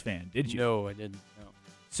Rangers fan, did you? No, I didn't. No.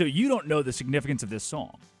 So you don't know the significance of this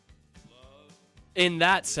song? In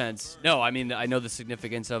that sense, no. I mean, I know the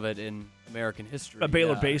significance of it in American history.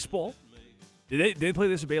 Baylor baseball? Did they play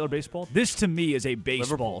this at Baylor baseball? This, to me, is a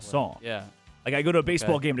baseball song. Yeah. Like, I go to a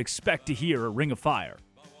baseball game and expect to hear Ring of Fire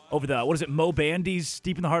over the, what is it, Mo Bandy's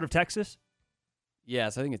Deep in the Heart of Texas?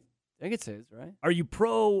 Yes, I think it's his, right? Are you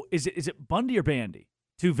pro, is it Bundy or Bandy?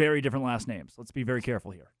 2 very different last names. Let's be very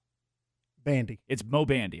careful here. Bandy. It's Mo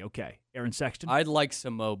Bandy. Okay. Aaron Sexton. I'd like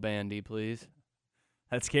some Mo Bandy, please.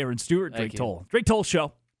 That's Cameron Stewart, Drake Toll. Drake Toll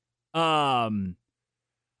Show. Mo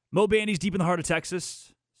Bandy's Deep in the Heart of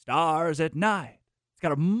Texas. Stars at Night. It's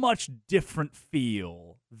got a much different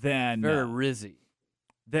feel than... Very Rizzy.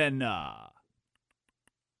 Than... the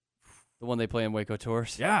one they play in Waco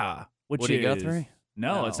Tours? Yeah. Woody Guthrie?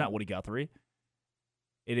 No, it's not Woody Guthrie.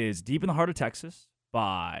 It is Deep in the Heart of Texas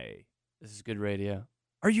by... This is good radio.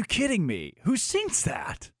 Are you kidding me? Who sings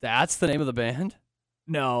that? That's the name of the band?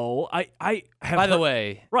 No, I have. By the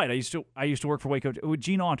way, right? I used to work for Waco.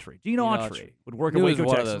 Gene Autry. Gene Autry would work at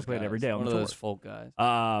Waco, Texas. Played every day on one the of tour. those folk guys.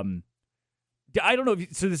 I don't know.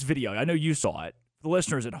 So this video, I know you saw it. For the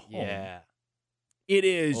listeners at home, yeah, it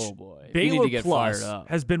is. Oh boy, Baylor Plus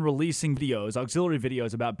has been releasing videos, auxiliary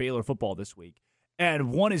videos about Baylor football this week,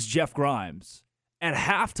 and one is Jeff Grimes at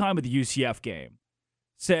halftime of the UCF game,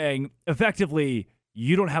 saying effectively,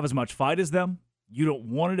 "You don't have as much fight as them. You don't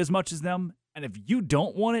want it as much as them." And if you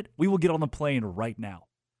don't want it, we will get on the plane right now.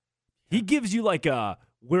 He gives you like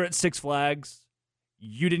we're at Six Flags.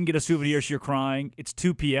 You didn't get a souvenir, so you're crying. It's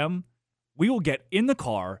 2 p.m. We will get in the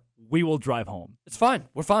car. We will drive home. It's fine.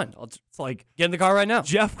 We're fine. It's like, get in the car right now.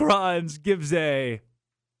 Jeff Grimes gives we're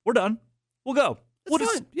done. We'll go.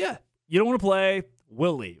 It's fine. Yeah. You don't want to play?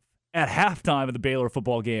 We'll leave. At halftime of the Baylor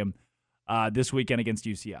football game this weekend against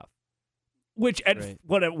UCF. Which at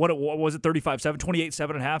what was it, 35-7,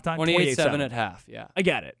 28-7 at halftime? 28-7 at half, yeah. I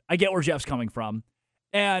get it. I get where Jeff's coming from.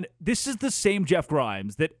 And this is the same Jeff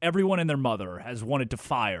Grimes that everyone and their mother has wanted to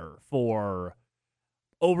fire for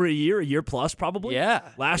over a year plus probably. Yeah.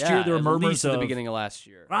 Last year there were murmurs at the beginning of last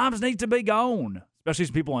year. Grimes needs to be gone. Especially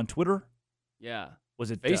some people on Twitter. Yeah.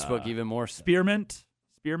 Was it Facebook even more so? Spearmint?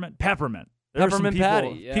 Peppermint. There Peppermint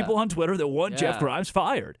Patty. People on Twitter that want Jeff Grimes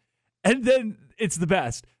fired. And then it's the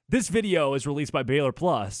best. This video is released by Baylor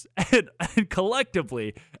Plus, and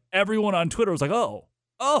collectively, everyone on Twitter was like,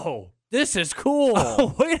 oh, this is cool.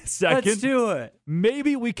 Oh, wait a second. Let's do it.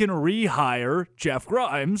 Maybe we can rehire Jeff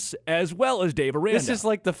Grimes as well as Dave Aranda. This is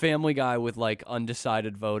like the Family Guy with like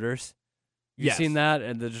undecided voters. You've seen that?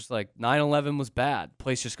 And they're just like, 9/11 was bad.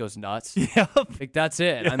 Place just goes nuts. Yep. Like, that's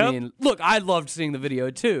it. Yep. I mean, look, I loved seeing the video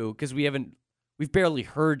too, because we've barely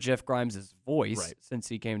heard Jeff Grimes' voice since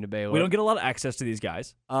he came to Baylor. We don't get a lot of access to these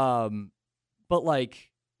guys. But like,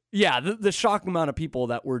 yeah, the shocking amount of people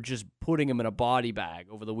that were just putting him in a body bag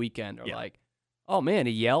over the weekend are like, oh man,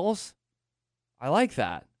 he yells? I like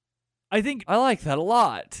that. I think I like that a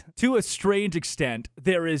lot. To a strange extent,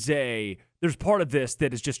 there's part of this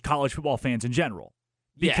that is just college football fans in general.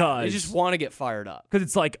 Because they just want to get fired up. Because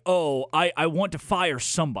it's like, I want to fire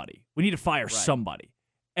somebody. We need to fire somebody.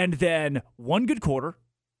 And then one good quarter,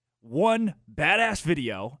 one badass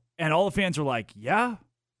video, and all the fans are like, yeah,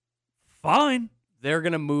 fine. They're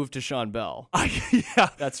going to move to Sean Bell. Yeah.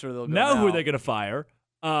 That's where they'll go now. Who are they going to fire?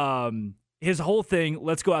 His whole thing,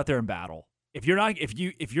 let's go out there and battle. If you don't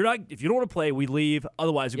want to play, we leave.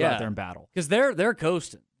 Otherwise, we go out there and battle. Because they're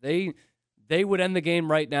coasting. They would end the game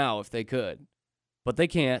right now if they could. But they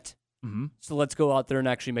can't. Mm-hmm. So let's go out there and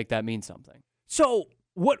actually make that mean something. So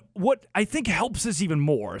what I think helps us even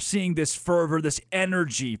more, seeing this fervor, this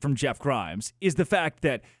energy from Jeff Grimes, is the fact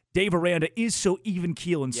that Dave Aranda is so even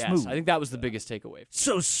keel and smooth. Yes, I think that was the biggest takeaway.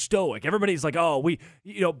 So stoic. Everybody's like, oh,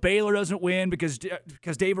 Baylor doesn't win because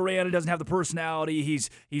Dave Aranda doesn't have the personality.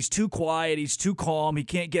 He's too quiet. He's too calm. He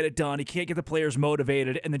can't get it done. He can't get the players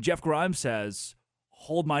motivated. And then Jeff Grimes says,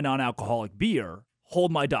 hold my non-alcoholic beer.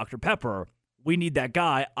 Hold my Dr. Pepper. We need that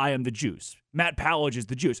guy. I am the juice. Matt Powledge is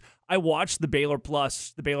the juice. I watched the Baylor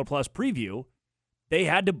Plus preview. They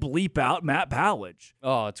had to bleep out Matt Powledge.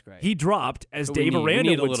 Oh, it's great. He dropped, as Dave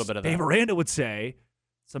Aranda would say,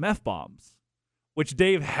 some F-bombs, which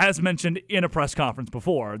Dave has mentioned in a press conference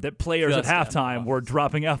before, that players at halftime were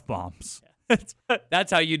dropping F-bombs. Yeah.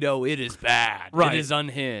 That's how you know it is bad. Right. It is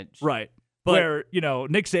unhinged. Right. But, where,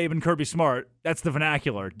 Nick Saban, Kirby Smart, that's the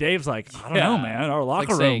vernacular. Dave's like, I don't know, man. Our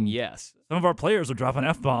locker room. Saying yes. Some of our players are dropping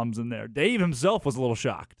F-bombs in there. Dave himself was a little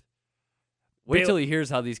shocked. Wait till he hears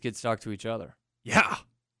how these kids talk to each other. Yeah.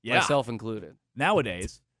 Myself included.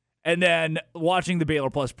 Nowadays. And then watching the Baylor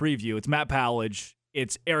Plus preview, it's Matt Powledge,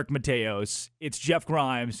 it's Eric Mateos, it's Jeff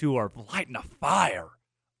Grimes, who are lighting a fire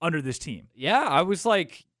under this team. Yeah, I was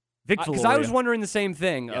like, because I was wondering the same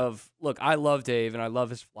thing of, look, I love Dave and I love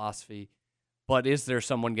his philosophy, but is there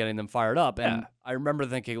someone getting them fired up? And I remember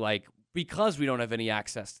thinking, like, because we don't have any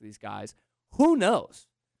access to these guys, who knows?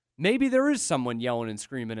 Maybe there is someone yelling and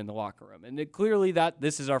screaming in the locker room. And clearly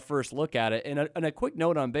this is our first look at it. And a quick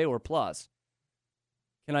note on Baylor Plus.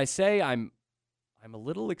 Can I say I'm a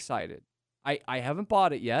little excited? I haven't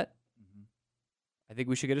bought it yet. Mm-hmm. I think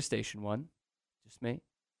we should get a station one. Just me.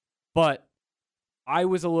 But I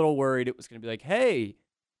was a little worried it was going to be like, hey,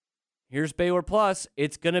 here's Baylor Plus.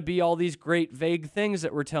 It's going to be all these great vague things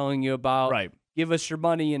that we're telling you about. Right. Give us your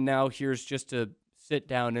money, and now here's just a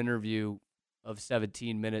sit-down interview of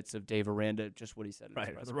 17 minutes of Dave Aranda, just what he said.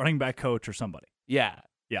 Right, as a running back coach or somebody. Yeah.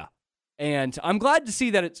 Yeah. And I'm glad to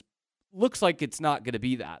see that it looks like it's not going to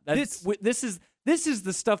be that. This is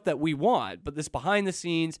the stuff that we want, but this behind the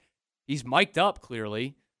scenes, he's mic'd up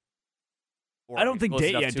clearly. I don't think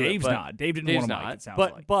Dave's not. Dave didn't want to mic, it sounds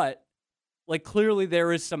like. But like clearly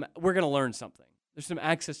there is we're going to learn something. There's some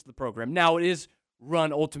access to the program. Now it is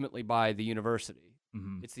run ultimately by the university.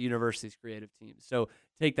 Mm-hmm. It's the university's creative team. So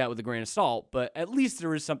take that with a grain of salt. But at least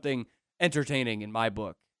there is something entertaining in my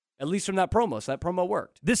book, at least from that promo. So that promo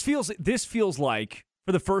worked. This feels like,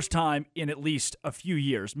 for the first time in at least a few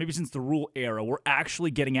years, maybe since the Rule era, we're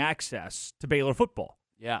actually getting access to Baylor football.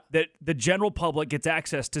 Yeah. That the general public gets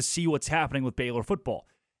access to see what's happening with Baylor football.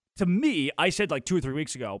 To me, I said like 2 or 3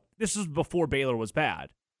 weeks ago, this is before Baylor was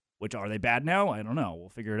bad. Which, are they bad now? I don't know. We'll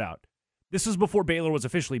figure it out. This is before Baylor was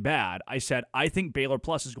officially bad. I said, I think Baylor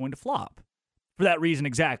Plus is going to flop. For that reason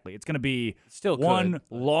exactly. It's going to be one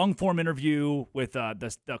long-form interview with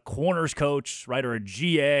the corners coach, right, or a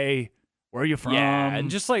GA. Where are you from? Yeah, and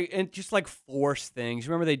just like force things.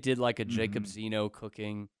 Remember they did like a Jacob Zeno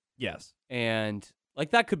cooking? Yes. And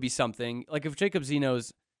like that could be something. Like if Jacob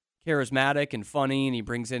Zeno's charismatic and funny and he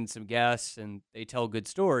brings in some guests and they tell good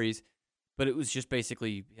stories, but it was just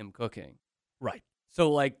basically him cooking. Right. So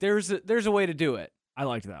like there's a way to do it. I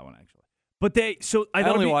liked that one actually. But I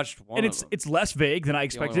only watched one, and of them. It's less vague than I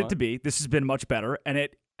expected it to be. This has been much better, and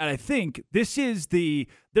I think this is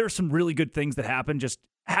there are some really good things that happen. Just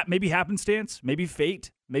maybe happenstance, maybe fate,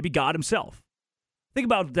 maybe God himself. Think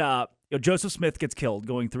about Joseph Smith gets killed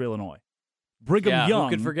going through Illinois. Brigham Young,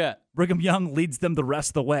 who could forget? Brigham Young leads them the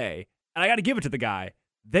rest of the way, and I got to give it to the guy.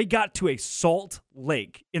 They got to a salt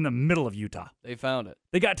lake in the middle of Utah. They found it.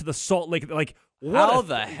 They got to the salt lake. Like, how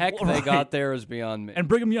the heck they got there is beyond me. And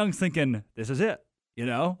Brigham Young's thinking, this is it.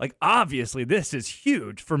 Like, obviously, this is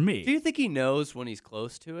huge for me. Do you think he knows when he's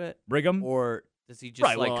close to it? Brigham? Or does he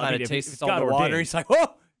just kind of taste all the ordained. water? He's like,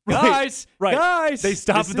 oh, guys, guys. They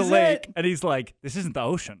stop at the lake, and he's like, this isn't the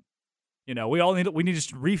ocean. We need to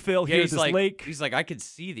just refill here at this lake. He's like, I could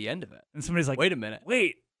see the end of it. And somebody's like, wait a minute.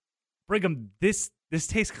 Wait, Brigham, this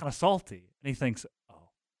tastes kind of salty. And he thinks, oh.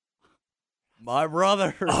 My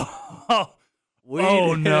brother.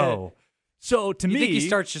 Oh, no. So to me, think he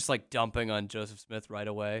starts just like dumping on Joseph Smith right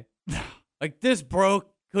away? Like, this bro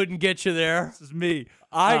couldn't get you there. This is me.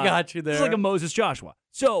 I got you there. It's like a Moses Joshua.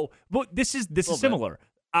 So, but this is similar.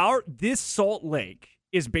 This Salt Lake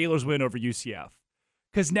is Baylor's win over UCF.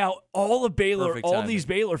 Because now all of Baylor, these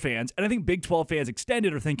Baylor fans, and I think Big 12 fans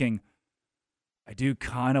extended, are thinking, I do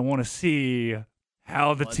kind of want to see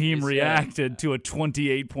how the team reacted to a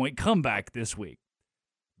 28-point comeback this week.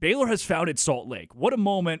 Baylor has found its Salt Lake. What a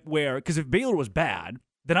moment where, because if Baylor was bad,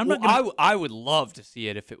 then I'm not going to. I would love to see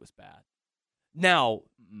it if it was bad. Now,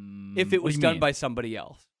 if it was done by somebody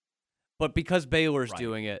else. But because Baylor's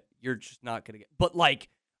doing it, you're just not going to get. But, like,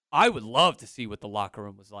 I would love to see what the locker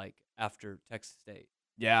room was like after Texas State.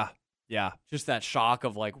 Yeah. Yeah. Just that shock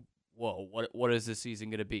of like, whoa, what is this season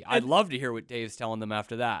going to be? I'd love to hear what Dave's telling them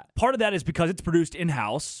after that. Part of that is because it's produced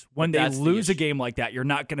in-house. When they lose a game like that, you're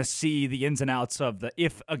not going to see the ins and outs of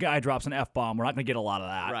if a guy drops an F-bomb, we're not going to get a lot of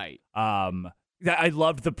that. Right. I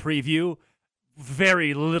loved the preview.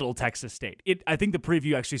 Very little Texas State. I think the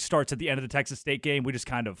preview actually starts at the end of the Texas State game. We just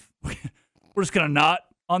kind of, we're just going to not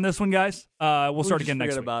on this one, guys. We'll start again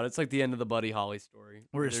next week. About it. It's like the end of the Buddy Holly story.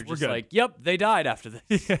 We're just good. Like, yep, they died after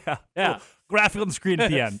this. Yeah. Yeah. Graphic on the screen at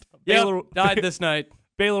the end. Baylor died this night.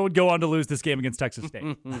 Baylor would go on to lose this game against Texas State.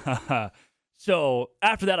 So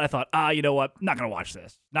after that, I thought, you know what? Not going to watch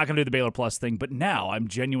this. Not going to do the Baylor Plus thing. But now I'm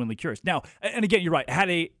genuinely curious. Now, and again, you're right.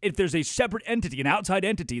 If there's a separate entity, an outside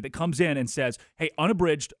entity that comes in and says, hey,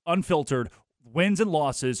 unabridged, unfiltered, wins and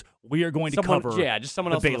losses, we are going to cover. Yeah, just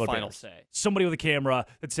someone else with the final say. Somebody with a camera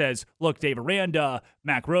that says, look, Dave Aranda,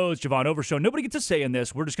 Mac Rose, Javon Overshow, nobody gets a say in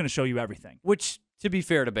this. We're just going to show you everything. Which, to be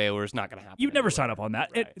fair to Baylor, is not going to happen. You'd never sign up on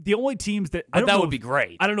that. Right. The only teams that... that would be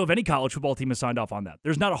great. I don't know if any college football team has signed off on that.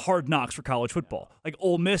 There's not a hard knocks for college football. Like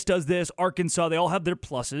Ole Miss does this, Arkansas, they all have their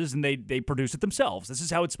pluses, and they produce it themselves. This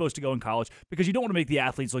is how it's supposed to go in college, because you don't want to make the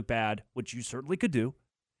athletes look bad, which you certainly could do.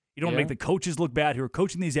 You don't want to make the coaches look bad who are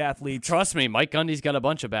coaching these athletes. Trust me, Mike Gundy's got a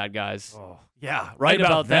bunch of bad guys. Oh, yeah, right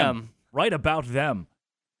about them. Right about them.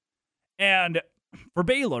 And for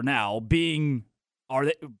Baylor now, are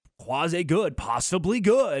they quasi good, possibly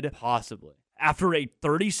good? Possibly. After a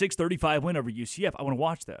 36-35 win over UCF, I want to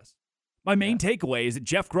watch this. My main takeaway is that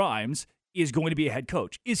Jeff Grimes is going to be a head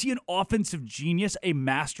coach. Is he an offensive genius, a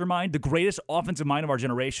mastermind, the greatest offensive mind of our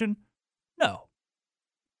generation? No.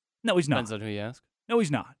 No, he's not. Depends on who you ask. No,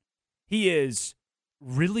 he's not. He is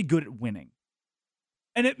really good at winning.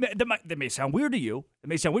 And that may sound weird to you. It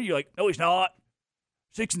may sound weird to you, like, no, he's not.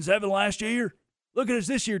 6-7 last year. Look at us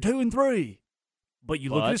this year, 2-3. But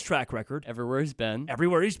look at his track record. Everywhere he's been,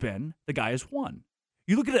 the guy has won.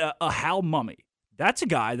 You look at a Hal Mumme. That's a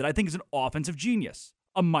guy that I think is an offensive genius.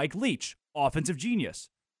 A Mike Leach, offensive genius.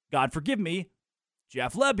 God forgive me,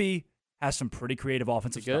 Jeff Lebby has some pretty creative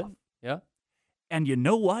offensive stuff. Yeah. And you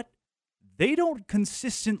know what? They don't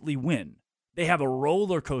consistently win. They have a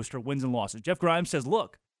roller coaster of wins and losses. Jeff Grimes says,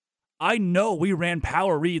 look, I know we ran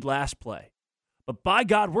power read last play, but by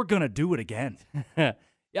God, we're going to do it again. Yeah,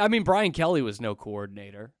 I mean, Brian Kelly was no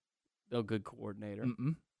coordinator. No good coordinator. I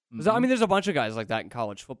mean, there's a bunch of guys like that in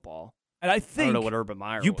college football. And I think don't know what Urban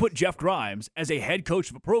Meyer you was. Put Jeff Grimes as a head coach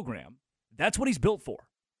of a program. That's what he's built for.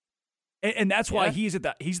 And that's why he's at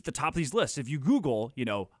the top of these lists. If you Google,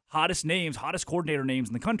 hottest coordinator names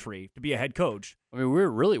in the country to be a head coach. I mean, we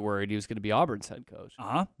were really worried he was going to be Auburn's head coach.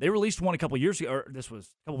 They released one a couple years ago, or this was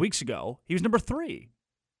a couple weeks ago. He was number 3.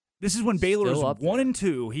 This is when Baylor is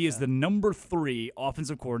 1-2. He is the number 3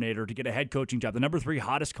 offensive coordinator to get a head coaching job, the number 3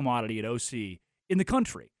 hottest commodity at OC in the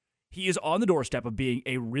country. He is on the doorstep of being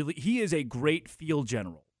he is a great field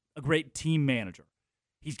general, a great team manager.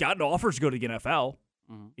 He's gotten offers to go to the NFL.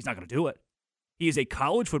 He's not going to do it. He is a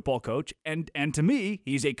college football coach, and to me,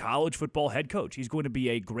 he's a college football head coach. He's going to be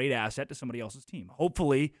a great asset to somebody else's team.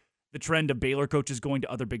 Hopefully, the trend of Baylor coaches going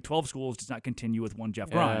to other Big 12 schools does not continue with one Jeff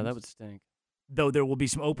Grimes. Yeah, that would stink. Though there will be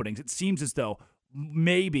some openings. It seems as though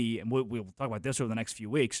maybe, and we'll talk about this over the next few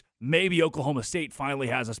weeks, maybe Oklahoma State finally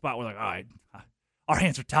has a spot where all right, our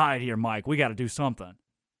hands are tied here, Mike. We got to do something.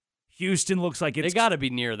 Houston looks like they got to be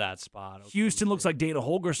near that spot. Houston looks like Dana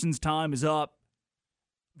Holgerson's time is up.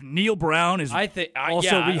 Neil Brown is also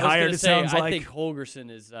rehired, it sounds like. I think Holgerson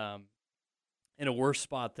is in a worse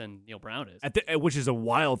spot than Neil Brown is. Which is a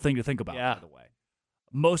wild thing to think about, by the way.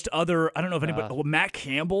 Most other, I don't know if anybody, Matt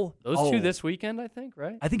Campbell. Those two this weekend, I think,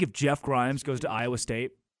 right? I think if Jeff Grimes goes to Iowa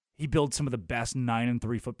State, he builds some of the best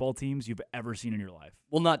 9-3 football teams you've ever seen in your life.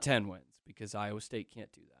 Well, not 10 wins, because Iowa State can't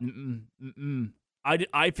do that.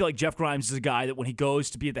 I feel like Jeff Grimes is a guy that when he goes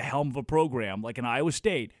to be at the helm of a program like an Iowa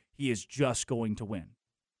State, he is just going to win.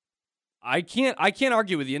 I can't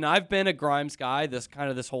argue with you. And I've been a Grimes guy this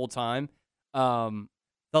whole time. The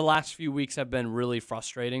last few weeks have been really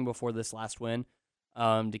frustrating before this last win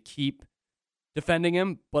to keep defending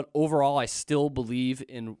him. But overall, I still believe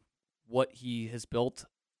in what he has built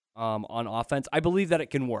on offense. I believe that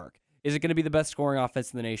it can work. Is it going to be the best scoring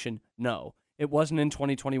offense in the nation? No. It wasn't in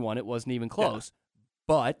 2021. It wasn't even close. Yeah.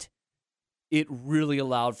 But it really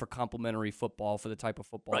allowed for complementary football for the type of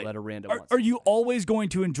football that Aranda wants. Are you always going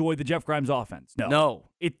to enjoy the Jeff Grimes offense? No.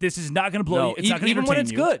 This is not going to blow you. It's not going to entertain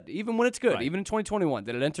you. Even when it's good. Right. Even in 2021.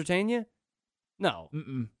 Did it entertain you? No.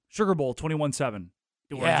 Sugar Bowl 21-7.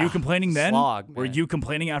 Were you complaining then? Slog, Were you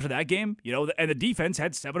complaining after that game? And the defense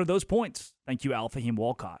had 7 of those points. Thank you, Al Fahim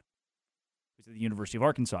Walcott, who's at the University of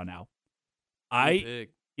Arkansas now. You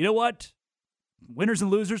know what? winners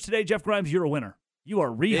and losers today. Jeff Grimes, you're a winner. You are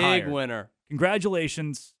rehired. Big winner.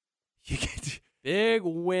 Congratulations. You Big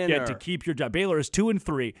winner. Get to keep your job. Baylor is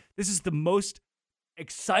 2-3. This is the most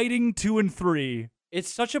exciting 2-3.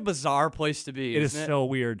 It's such a bizarre place to be. It is so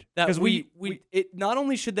weird. Because it not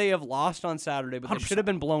only should they have lost on Saturday, but 100%. They should have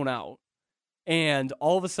been blown out. And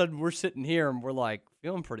all of a sudden, we're sitting here and we're like,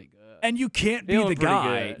 feeling pretty good. And you can't be the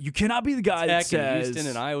guy. You cannot be the guy that says Houston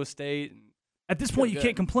and Iowa State. At this point, you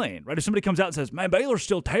can't complain, right? If somebody comes out and says, "Man, Baylor's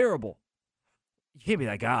still terrible," you can't be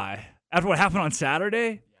that guy. After what happened on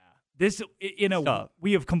Saturday,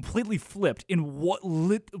 we have completely flipped in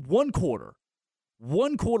one quarter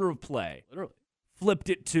of play. Literally flipped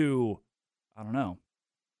it to, I don't know.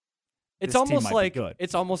 It's almost like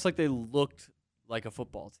they looked like a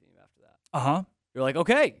football team after that. You're like,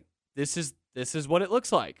 okay, this is what it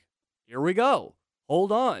looks like. Here we go.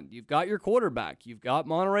 Hold on. You've got your quarterback. You've got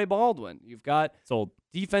Monterey Baldwin. You've got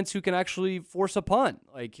defense who can actually force a punt.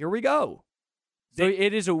 Like, here we go. So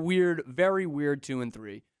it is a weird, very weird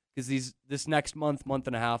 2-3 because this next month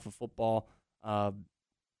and a half of football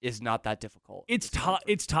is not that difficult. It's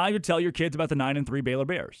time to tell your kids about the 9-3 Baylor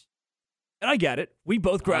Bears. And I get it. We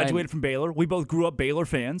both graduated from Baylor. We both grew up Baylor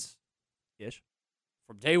fans-ish.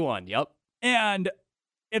 From day one, yep. And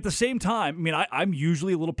at the same time, I mean, I'm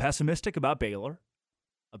usually a little pessimistic about Baylor,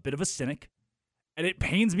 a bit of a cynic, and it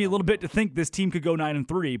pains me a little bit to think this team could go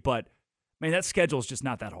 9-3, but, man, that schedule is just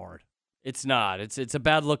not that hard. It's not. It's a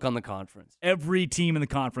bad look on the conference. Every team in the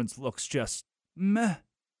conference looks just meh,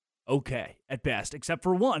 okay at best, except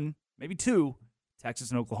for one, maybe two,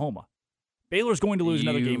 Texas and Oklahoma. Baylor's going to lose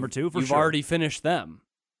another game or two for sure. You've already finished them.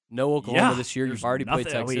 No Oklahoma this year. You've already played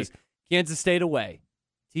Texas. Kansas State away.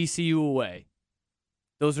 TCU away.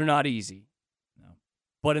 Those are not easy. No.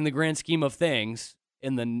 But in the grand scheme of things,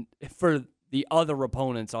 for the other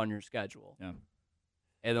opponents on your schedule,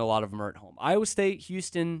 and a lot of them are at home. Iowa State,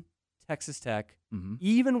 Houston, Texas Tech,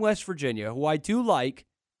 even West Virginia, who I do like,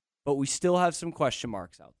 but we still have some question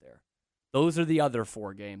marks out there. Those are the other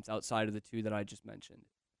 4 games outside of the 2 that I just mentioned.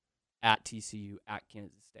 At TCU, at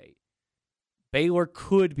Kansas State. Baylor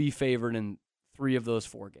could be favored in 3 of those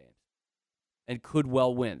 4 games. And could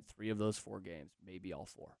well win 3 of those 4 games, maybe all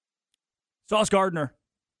 4. Sauce Gardner.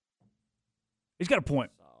 He's got a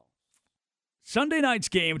point. Sunday night's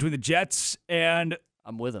game between the Jets and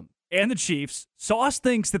I'm with him. And the Chiefs. Sauce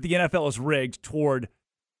thinks that the NFL is rigged toward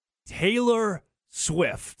Taylor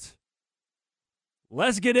Swift.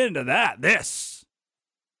 Let's get into that. This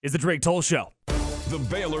is the Drake Toll Show. The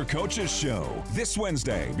Baylor Coaches Show, this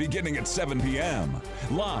Wednesday, beginning at 7 p.m.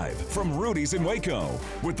 Live from Rudy's in Waco,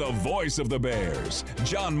 with the voice of the Bears,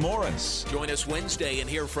 John Morris. Join us Wednesday and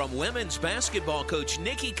hear from women's basketball coach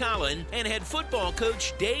Nikki Collin and head football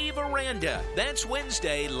coach Dave Aranda. That's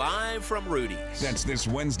Wednesday, live from Rudy's. That's this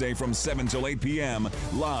Wednesday from 7 till 8 p.m.,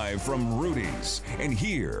 live from Rudy's. And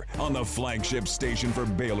here on the flagship station for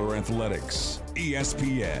Baylor Athletics,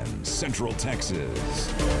 ESPN Central Texas.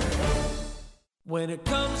 When it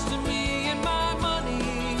comes to me and my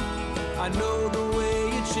money, I know the way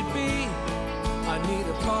it should be. I need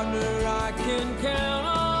a partner I can count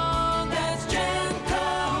on. That's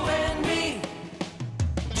Genco and me.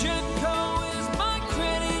 Genco is my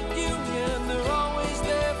credit union. They're always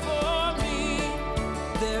there for me.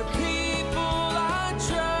 They're people I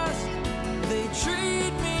trust. They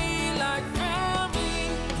treat me like family.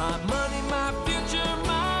 My money, my future,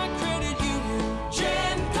 my credit union.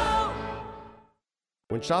 Genco.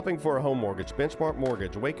 When shopping for a home mortgage, Benchmark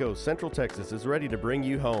Mortgage, Waco, Central Texas is ready to bring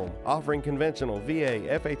you home, offering conventional VA,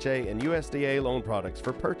 FHA, and USDA loan products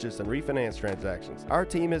for purchase and refinance transactions. Our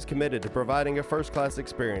team is committed to providing a first-class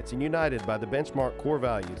experience and united by the Benchmark core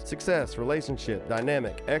values: success, relationship,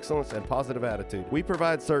 dynamic, excellence, and positive attitude. We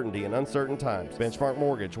provide certainty in uncertain times. Benchmark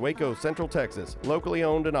Mortgage, Waco, Central Texas, locally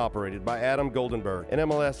owned and operated by Adam Goldenberg,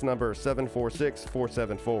 NMLS number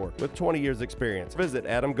 746474, with 20 years experience. Visit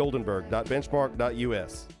adamgoldenberg.benchmark.us.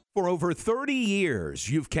 For over 30 years,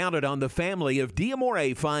 you've counted on the family of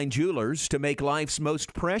D'Amore Fine Jewelers to make life's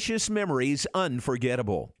most precious memories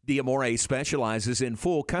unforgettable. D'Amore specializes in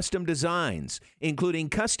full custom designs, including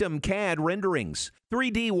custom CAD renderings,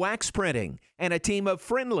 3D wax printing, and a team of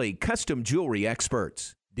friendly custom jewelry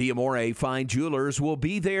experts. D'Amore Fine Jewelers will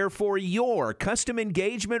be there for your custom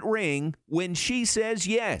engagement ring when she says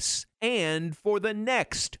yes, and for the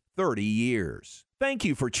next 30 years. Thank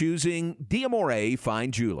you for choosing D'Amore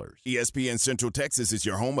Fine Jewelers. ESPN Central Texas is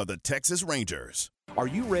your home of the Texas Rangers. Are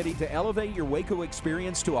you ready to elevate your Waco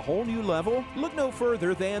experience to a whole new level? Look no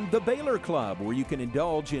further than the Baylor Club, where you can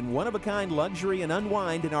indulge in one-of-a-kind luxury and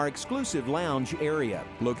unwind in our exclusive lounge area.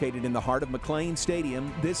 Located in the heart of McLean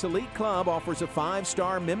Stadium, this elite club offers a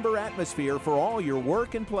 5-star member atmosphere for all your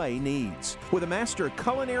work and play needs. With a master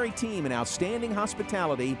culinary team and outstanding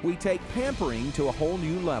hospitality, we take pampering to a whole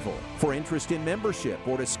new level. For interest in membership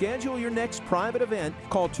or to schedule your next private event,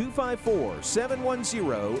 call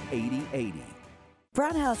 254-710-8080.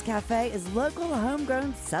 Brown House Cafe is local,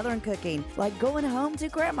 homegrown Southern cooking, like going home to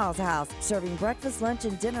Grandma's house, serving breakfast, lunch,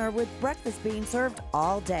 and dinner with breakfast being served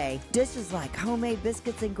all day. Dishes like homemade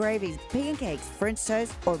biscuits and gravies, pancakes, French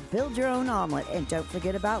toast, or build your own omelet. And don't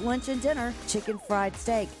forget about lunch and dinner, chicken fried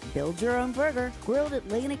steak, build your own burger, grilled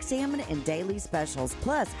Atlantic salmon, and daily specials,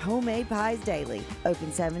 plus homemade pies daily.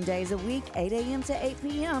 Open 7 days a week, 8 a.m. to 8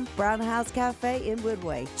 p.m. Brown House Cafe in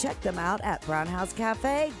Woodway. Check them out at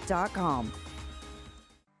brownhousecafe.com.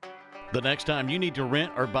 The next time you need to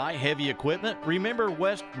rent or buy heavy equipment, remember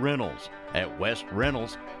West Rentals. At West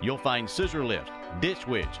Rentals, you'll find scissor lift, ditch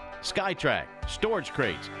witch, SkyTrack, storage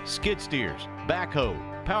crates, skid steers, backhoe,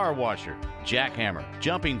 power washer, jackhammer,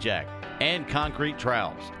 jumping jack, and concrete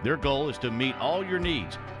trowels. Their goal is to meet all your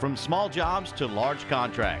needs, from small jobs to large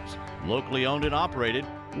contracts. Locally owned and operated,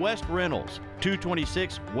 West Rentals,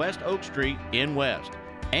 226 West Oak Street in West,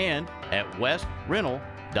 and at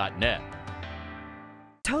westrental.net.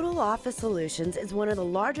 Total Office Solutions is one of the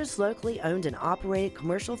largest locally owned and operated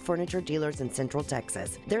commercial furniture dealers in Central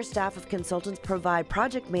Texas. Their staff of consultants provide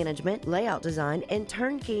project management, layout design, and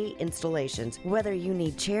turnkey installations. Whether you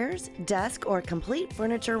need chairs, desk, or complete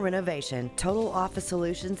furniture renovation, Total Office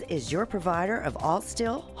Solutions is your provider of all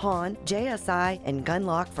steel, HON, JSI, and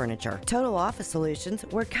Gunlock furniture. Total Office Solutions,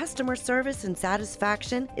 where customer service and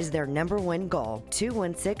satisfaction is their #1 goal.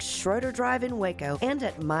 216 Schroeder Drive in Waco and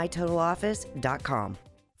at mytotaloffice.com.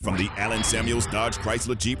 From the Allen Samuels Dodge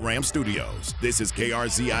Chrysler Jeep Ram Studios, this is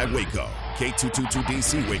KRZI Waco,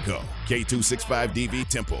 K222DC Waco, K265DV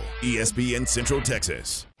Temple, ESPN Central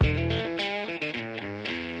Texas.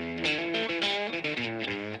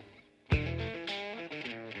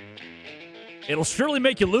 It'll surely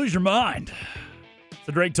make you lose your mind. It's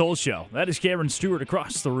the Drake Toll Show. That is Cameron Stewart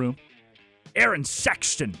across the room. Aaron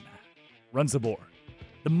Sexton runs the board.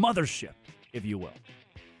 The mothership, if you will.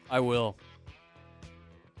 I will.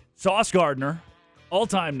 Sauce Gardner,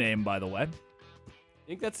 all-time name, by the way.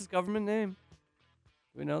 Think that's his government name?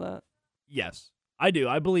 Do we know that? Yes, I do.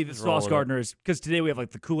 I believe that Sauce Gardner is, because today we have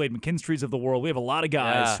like the Kool-Aid McKinstries of the world. We have a lot of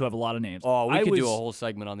guys who have a lot of names. Oh, we could do a whole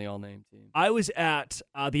segment on the all-name team. I was at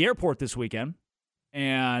the airport this weekend,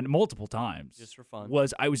 and multiple times. Just for fun.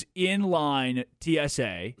 I was in line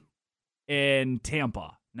TSA in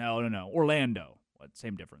Tampa. No, Orlando. What?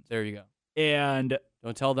 Same difference. There you go. And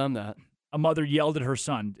don't tell them that. A mother yelled at her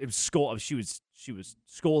son. It was she was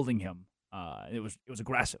scolding him. It was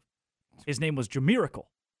aggressive. His name was Jamiracle,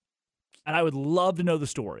 and I would love to know the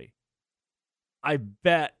story. I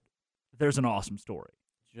bet there's an awesome story.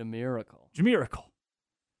 Jamiracle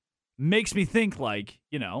makes me think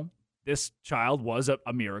this child was a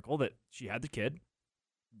miracle that she had the kid.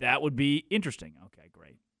 That would be interesting. Okay,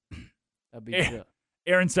 great. That'd be good.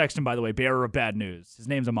 Aaron Sexton, by the way, bearer of bad news. His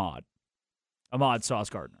name's Ahmad Sauce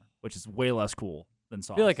Gardner, which is way less cool than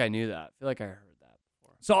Sauce. I feel like I knew that. I feel like I heard that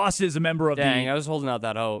before. Sauce is a member of I was holding out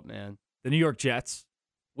that hope, man. The New York Jets.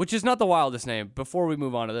 Which is not the wildest name. Before we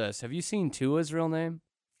move on to this, have you seen Tua's real name?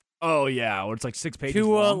 Oh, yeah, where it's like 6 pages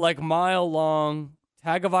Tua, long. like mile long.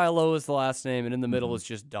 Tagovailoa is the last name, and in the middle is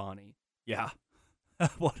just Donnie. Yeah.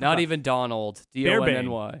 Not even Donald.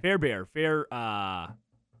 D-O-N-N-Y. Fair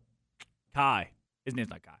Kai. His name's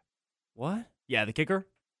not Kai. What? Yeah, the kicker.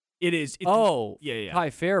 It is. Yeah.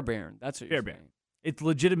 Kai Fairbairn. That's what you're saying. It's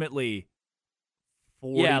legitimately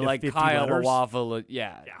 40 to like 50 Kyle letters. Waffle.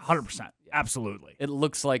 Yeah, 100%. Absolutely. It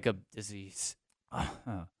looks like a disease.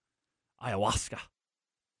 Ayahuasca.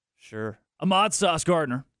 Sure. Ahmad Sauce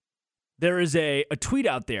Gardner. There is a tweet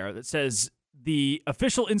out there that says the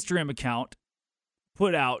official Instagram account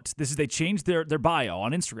put out, they changed their bio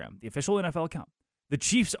on Instagram, the official NFL account. The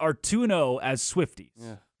Chiefs are 2-0 as Swifties.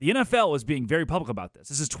 Yeah. The NFL is being very public about this.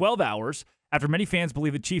 This is 12 hours after many fans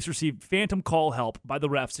believe the Chiefs received phantom call help by the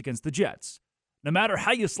refs against the Jets. No matter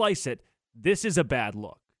how you slice it, this is a bad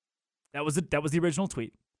look. That was the original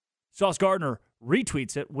tweet. Sauce Gardner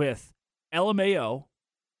retweets it with LMAO.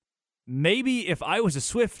 Maybe if I was a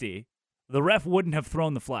Swiftie, the ref wouldn't have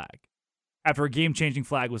thrown the flag after a game-changing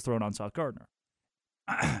flag was thrown on Sauce Gardner.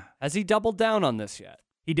 Has he doubled down on this yet?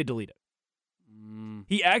 He did delete it.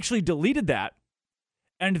 He actually deleted that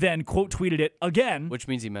and then quote tweeted it again. Which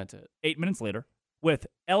means he meant it. 8 minutes later. with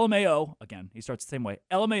LMAO. Again, he starts the same way.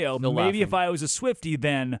 LMAO, Still maybe laughing. if I was a Swiftie,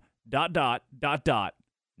 then ...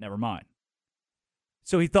 Never mind.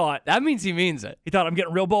 So he thought. That means he means it. He thought, I'm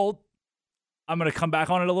getting real bold. I'm going to come back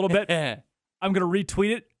on it a little bit. I'm going to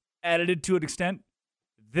retweet it, edit it to an extent.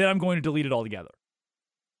 Then I'm going to delete it altogether.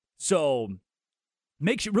 So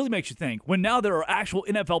really makes you think. When now there are actual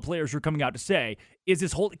NFL players who are coming out to say, is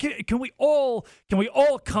this whole can we all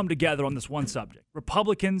come together on this one subject?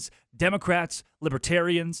 Republicans, Democrats,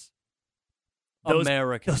 Libertarians,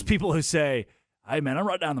 those people who say, hey man, I'm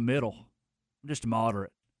right down the middle. I'm just a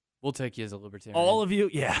moderate. We'll take you as a libertarian. All of you,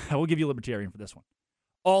 yeah, we'll give you libertarian for this one.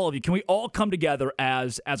 All of you, can we all come together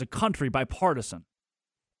as a country, bipartisan,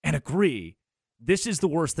 and agree this is the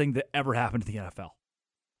worst thing that ever happened to the NFL?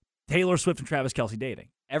 Taylor Swift and Travis Kelce dating.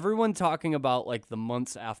 Everyone talking about like the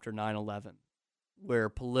months after 9/11, where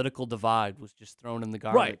political divide was just thrown in the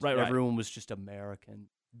garbage. Right. Everyone was just American.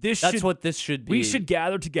 That's what this should be. We should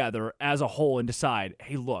gather together as a whole and decide,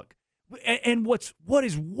 hey, look, and what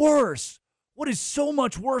is worse, what is so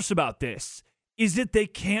much worse about this is that they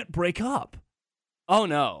can't break up. Oh,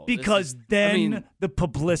 no. Because then the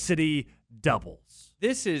publicity doubles.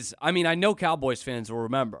 I know Cowboys fans will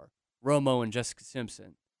remember Romo and Jessica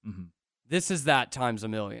Simpson. Mm-hmm. This is that times a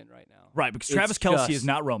million right now. Right, because Travis Kelce is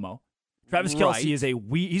not Romo. Travis Kelce is he's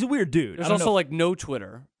a weird dude. There's also like no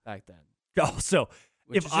Twitter back then. Also,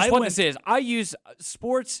 I use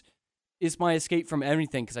sports is my escape from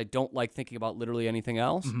everything because I don't like thinking about literally anything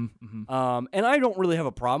else. Mm-hmm, mm-hmm. And I don't really have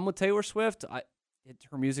a problem with Taylor Swift.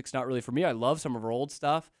 Her music's not really for me. I love some of her old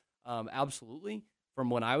stuff, absolutely, from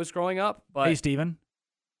when I was growing up. But hey, Steven?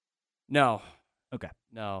 No. Okay.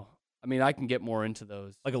 No. I mean, I can get more into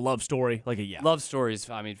those. Like a love story? Love stories,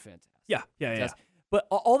 fantastic. Yeah. But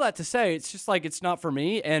all that to say, it's just like it's not for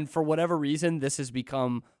me. And for whatever reason, this has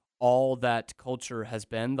become all that culture has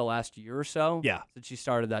been the last year or so. Yeah. Since she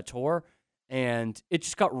started that tour. And it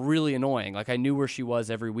just got really annoying. Like, I knew where she was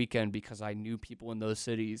every weekend because I knew people in those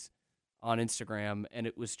cities on Instagram. And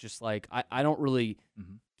it was just like, I don't really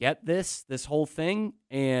get this whole thing.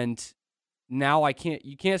 And now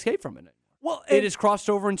you can't escape from it. Well, it has crossed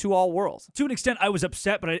over into all worlds. To an extent, I was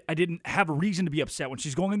upset, but I didn't have a reason to be upset. When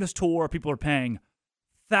she's going on this tour, people are paying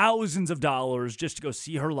thousands of dollars just to go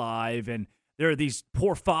see her live, and there are these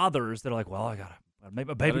poor fathers that are like, well, I gotta make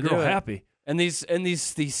my baby girl happy. And these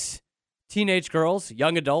teenage girls,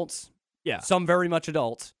 young adults, some very much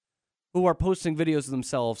adults, who are posting videos of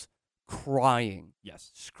themselves crying,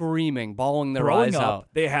 screaming, bawling their eyes out.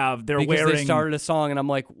 They're because wearing. They started a song, and I'm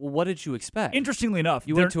like, well, what did you expect? Interestingly enough,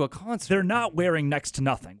 you went to a concert. They're not wearing next to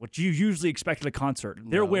nothing, which you usually expect at a concert.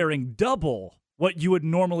 They're wearing double what you would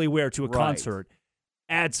normally wear to a concert.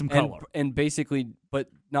 Add some color, and basically, but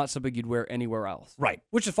not something you'd wear anywhere else. Right,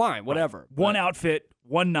 which is fine, whatever. Right. One outfit,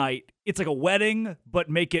 one night. It's like a wedding, but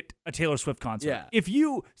make it a Taylor Swift concert. Yeah. If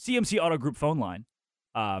you CMC Auto Group phone line,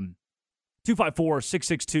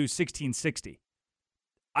 254-662-1660.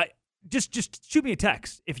 Just shoot me a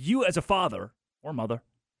text. If you, as a father or mother,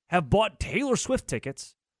 have bought Taylor Swift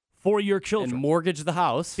tickets for your children and mortgage the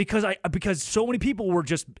house because so many people were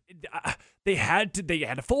just they had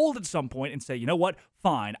to fold at some point and say, you know what,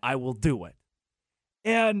 fine, I will do it.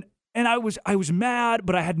 And I was mad,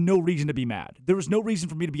 but I had no reason to be mad. There was no reason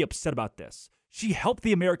for me to be upset about this. She helped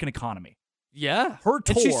the American economy. Yeah. Her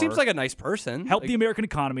tour. And she seems like a nice person. Helped the American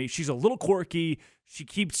economy. She's a little quirky. She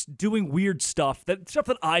keeps doing weird stuff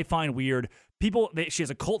that I find weird. She has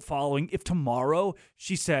a cult following. If tomorrow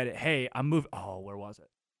she said, hey, I'm moving. Oh, where was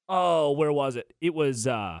it? It was,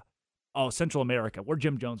 Central America. Where'd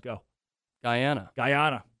Jim Jones go?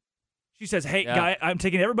 Guyana. She says, hey, I'm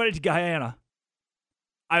taking everybody to Guyana.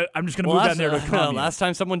 I'm just going to move down there to come. Last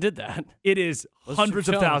time someone did that. It is hundreds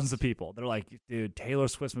of thousands of people. They're like, dude, Taylor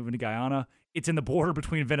Swift's moving to Guyana. It's in the border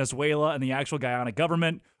between Venezuela and the actual Guyana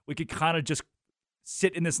government. We could kind of just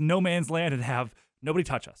sit in this no man's land and have nobody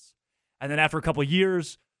touch us. And then after a couple of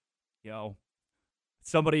years,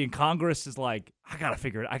 somebody in Congress is like, I got to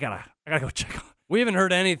figure it. I got to go check on. We haven't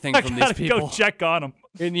heard anything from these people. Go check on them.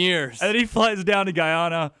 In years. And then he flies down to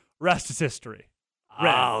Guyana. Rest is history.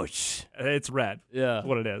 Red. Ouch. It's red. Yeah. That's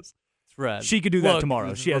what it is. It's red. She could do that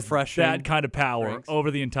tomorrow. She has refreshing that kind of power drinks.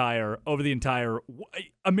 over the entire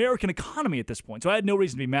American economy at this point. So I had no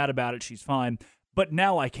reason to be mad about it. She's fine. But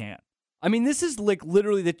now I can't. I mean, this is like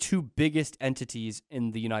literally the two biggest entities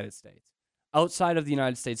in the United States. Outside of the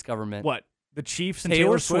United States government. What? The Chiefs and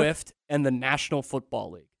Taylor Swift and the National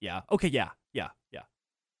Football League. Yeah. Okay, yeah.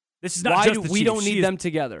 This is not Why just do the we Chiefs. don't need them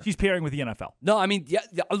together? She's pairing with the NFL. No, I mean,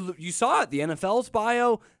 you saw it. The NFL's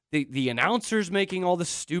bio, the announcers making all the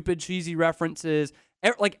stupid, cheesy references,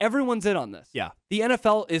 Like, everyone's in on this. Yeah. The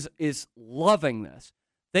NFL is loving this.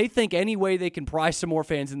 They think any way they can pry some more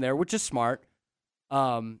fans in there, which is smart.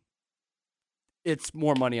 It's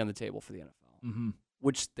more money on the table for the NFL,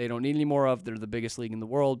 which they don't need any more of. They're the biggest league in the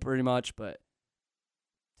world, pretty much. But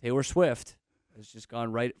Taylor Swift has just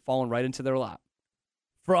fallen right into their lap.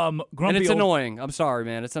 From Grumpy, and it's annoying. I'm sorry,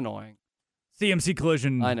 man. It's annoying. CMC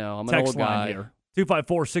Collision. I know. I'm an old guy here.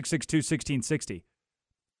 254-662-1660.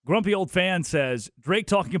 Grumpy old fan says, Drake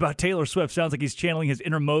talking about Taylor Swift sounds like he's channeling his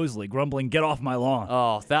inner Mosley, grumbling, get off my lawn.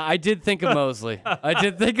 Oh, I did think of Mosley.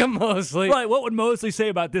 Right, what would Mosley say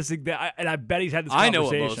about this? And I bet he's had this conversation. I know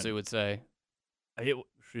what Mosley would say.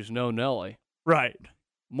 She's no Nelly. Right.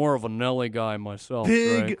 More of a Nelly guy myself.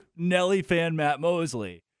 Big Drake. Nelly fan Matt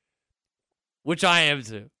Mosley. Which I am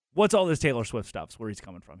too. What's all this Taylor Swift stuff? Where he's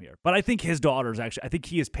coming from here. But I think his daughter's I think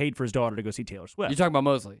he has paid for his daughter to go see Taylor Swift. You're talking about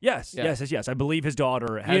Mosley? Yes. I believe his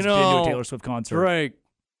daughter has been to a Taylor Swift concert. Drake,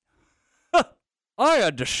 I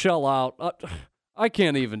had to shell out. I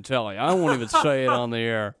can't even tell you. I won't even say it on the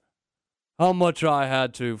air. How much I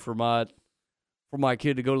had to for my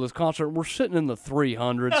kid to go to this concert. We're sitting in the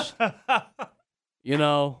 300s.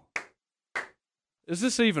 Is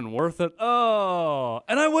this even worth it? Oh,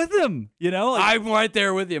 and I'm with him. I'm right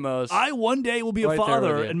there with you, Mose. I one day will be a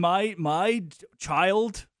father, and my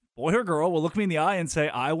child, boy or girl, will look me in the eye and say,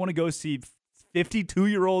 I want to go see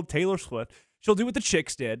 52-year-old Taylor Swift. She'll do what the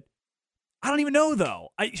chicks did. I don't even know, though.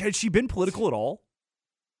 Has she been political at all?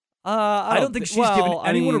 I don't think she's given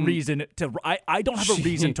anyone a reason to. I don't have a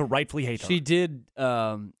reason to rightfully hate her. She did.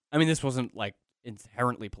 This wasn't like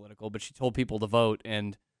inherently political, but she told people to vote,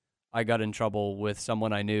 and I got in trouble with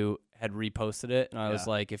someone I knew had reposted it, and I was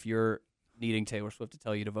like, if you're needing Taylor Swift to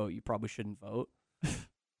tell you to vote, you probably shouldn't vote.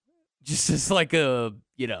 Just as like a,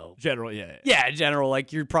 general, general,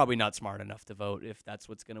 like you're probably not smart enough to vote if that's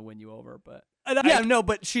what's going to win you over. But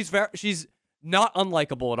but she's not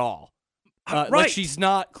unlikable at all. Right. Like she's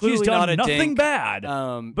clearly she's done not a nothing dink. bad,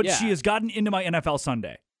 but she has gotten into my NFL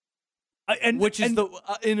Sunday. Which is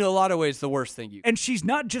in a lot of ways the worst thing you can. And she's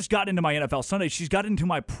not just got into my NFL Sunday, she's got into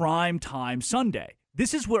my prime time Sunday.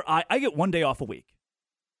 This is where I get one day off a week.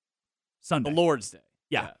 Sunday. The Lord's Day.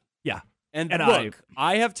 Yeah. And look,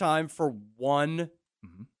 I have time for one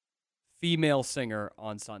female singer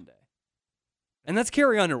on Sunday. And that's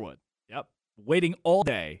Carrie Underwood. Yep. Waiting all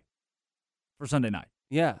day for Sunday night.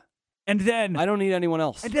 Yeah. And then I don't need anyone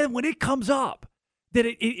else. And then when it comes up that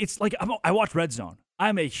it's like I watch Red Zone.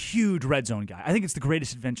 I'm a huge Red Zone guy. I think it's the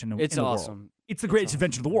greatest invention in the awesome. world. It's the greatest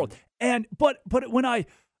invention in the world. And but when I'm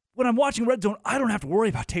watching Red Zone, I don't have to worry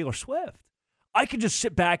about Taylor Swift. I can just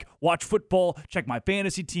sit back, watch football, check my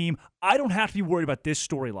fantasy team. I don't have to be worried about this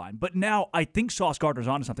storyline. But now I think Sauce Gardner's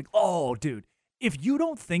onto something. Oh, dude, if you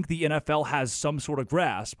don't think the NFL has some sort of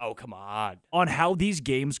grasp, come on how these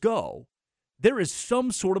games go, there is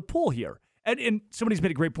some sort of pull here. And somebody's made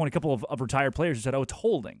a great point. A couple of retired players who said, it's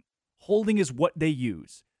holding. Holding is what they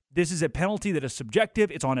use. This is a penalty that is subjective.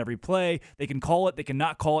 It's on every play. They can call it. They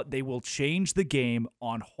cannot call it. They will change the game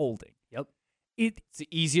on holding. Yep. It's the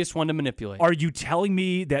easiest one to manipulate. Are you telling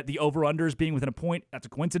me that the over-unders being within a point, that's a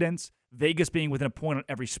coincidence? Vegas being within a point on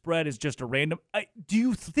every spread is just a random? Do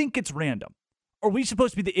you think it's random? Are we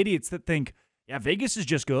supposed to be the idiots that think, Vegas is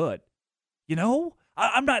just good?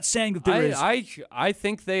 I'm not saying that there is. I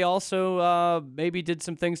think they also maybe did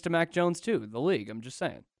some things to Mac Jones, too, the league. I'm just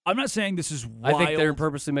saying. I'm not saying this is wild. I think they're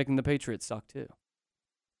purposely making the Patriots suck, too.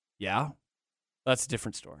 Yeah? That's a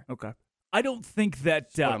different story. Okay. I don't think that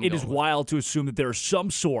it is wild to assume that there's some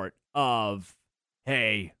sort of,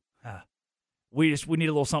 hey, we need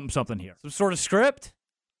a little something here. Some sort of script?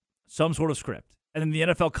 Some sort of script. And then the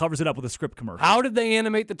NFL covers it up with a script commercial. How did they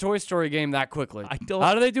animate the Toy Story game that quickly?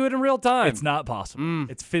 How do they do it in real time? It's not possible.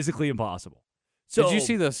 It's physically impossible. So, did you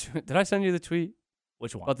see this? Did I send you the tweet?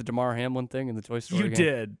 Which one? About the Damar Hamlin thing in the Toy Story game? You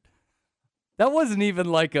did. That wasn't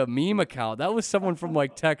even like a meme account. That was someone from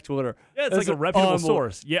like Tech Twitter. Yeah, it's like a reputable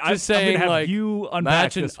source. Yeah, just saying, I'm gonna have you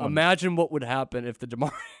unpack this one. Imagine what would happen if the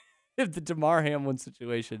Damar Hamlin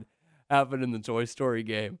situation happened in the Toy Story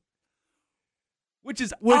game. Which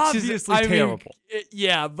is obviously terrible.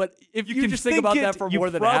 But if you just think about that for more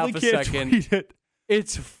than half a second,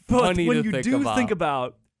 it's funny when to you think do about. Think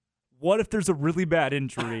about what if there's a really bad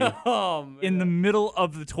injury in the middle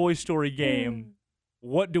of the Toy Story game,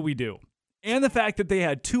 what do we do? And the fact that they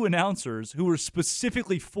had two announcers who were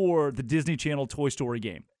specifically for the Disney Channel Toy Story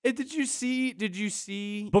game. Did you see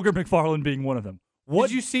Booger McFarlane being one of them?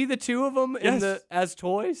 Did you see the two of them as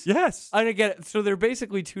toys? Yes. I didn't get it. So they're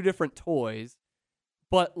basically two different toys,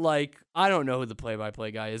 But, like, I don't know who the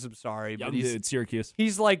play-by-play guy is. I'm sorry. Young but he's dude, Syracuse.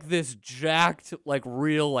 He's like this jacked, like,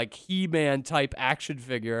 real, like, He-Man type action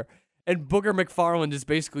figure. And Booger McFarland is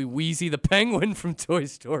basically Wheezy the Penguin from Toy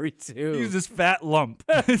Story 2. He's this fat lump.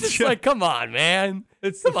 It's like, come on, man.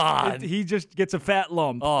 Come on. He just gets a fat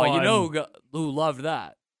lump. Oh, you know who loved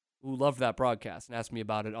that? Who loved that broadcast and asked me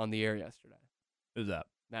about it on the air yesterday? Who's that?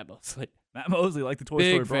 Matt Mosley. Matt Mosley, like the Toy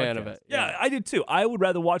Story broadcast. Big fan of it. Yeah, I did too. I would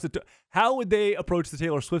rather watch how would they approach the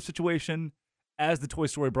Taylor Swift situation as the Toy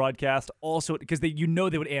Story broadcast? Also, because they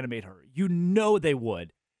would animate her. You know they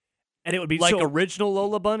would. And it would be like original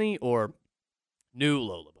Lola Bunny or new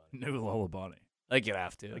Lola Bunny? New Lola Bunny. Like you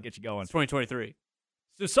have to. Like get you going. It's 2023.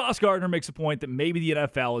 So Sauce Gardner makes a point that maybe the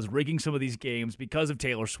NFL is rigging some of these games because of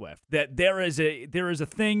Taylor Swift. That there is a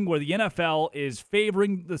thing where the NFL is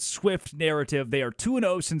favoring the Swift narrative. They are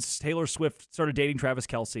 2-0 since Taylor Swift started dating Travis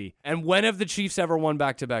Kelce. And when have the Chiefs ever won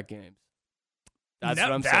back-to-back games? That's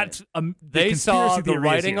what I'm saying. The they saw the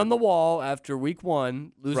writing here. on the wall after week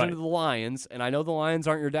 1, losing to the Lions. And I know the Lions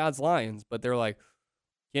aren't your dad's Lions, but they're like,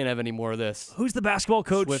 can't have any more of this. Who's the basketball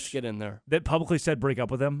coach Swift, get in there. that publicly said break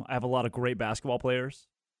up with him? I have a lot of great basketball players.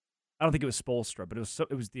 I don't think it was Spoelstra, but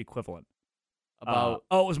it was the equivalent. It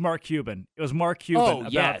was Mark Cuban. It was Mark Cuban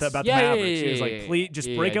about the Mavericks. He was like, please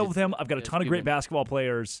just break up with him. I've got a ton of great basketball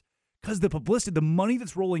players. Because the publicity, the money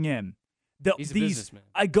that's rolling in. He's a businessman.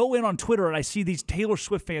 I go in on Twitter and I see these Taylor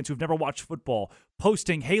Swift fans who've never watched football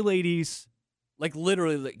posting, hey, ladies. Like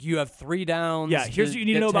literally, like you have 3 downs. Yeah, here's what you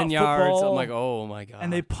need to know about yards. football. I'm like, oh my God.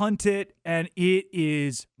 And they punt it, and it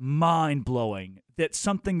is mind-blowing that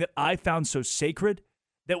something that I found so sacred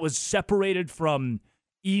that was separated from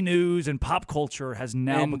e-news and pop culture has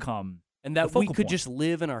now become and that the we could point. just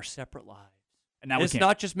live in our separate lives. And now it's we can't.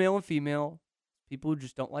 not just male and female. People who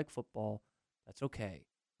just don't like football. That's okay.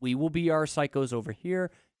 We will be our psychos over here.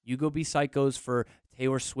 You go be psychos for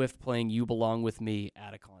Taylor Swift playing You Belong With Me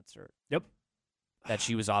at a concert. Yep. That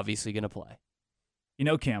she was obviously going to play. You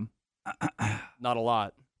know, Cam. Not a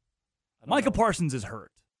lot. Micah Parsons is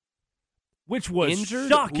hurt, which was Injured?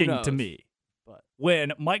 shocking to me. But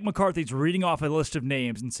when Mike McCarthy's reading off a list of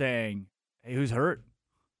names and saying, hey, who's hurt?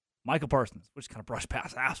 Micah Parsons. We'll just kind of brush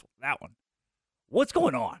past that one. What's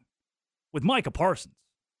going on with Micah Parsons?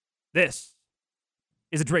 This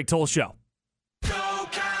is a Drake Toll Show. Go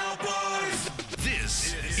Cowboys!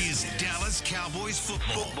 This is Dallas Cowboys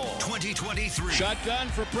football 2023. Shotgun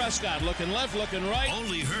for Prescott. Looking left, looking right.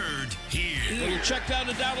 Only heard here. Little check down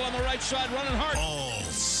to Dowdle on the right side, running hard. All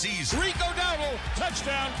season. Rico Dowdle,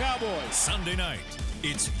 touchdown Cowboys. Sunday night,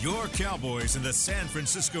 it's your Cowboys and the San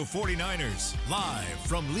Francisco 49ers. Live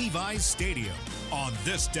from Levi's Stadium on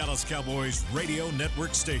this Dallas Cowboys radio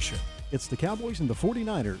network station. It's the Cowboys and the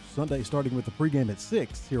 49ers, Sunday starting with the pregame at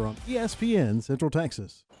 6 here on ESPN Central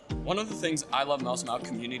Texas. One of the things I love most about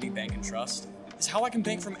Community Bank and Trust is how I can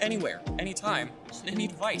bank from anywhere, anytime, on any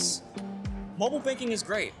device. Mobile banking is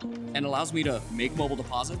great and allows me to make mobile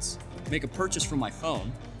deposits, make a purchase from my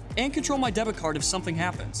phone, and control my debit card if something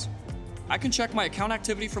happens. I can check my account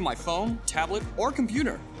activity from my phone, tablet, or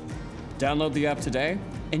computer. Download the app today,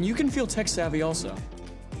 and you can feel tech savvy also.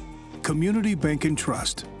 Community Bank and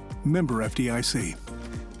Trust. Member FDIC.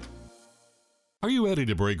 Are you ready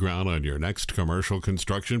to break ground on your next commercial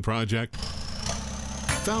construction project?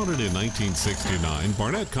 Founded in 1969,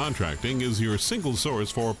 Barnett Contracting is your single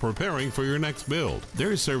source for preparing for your next build.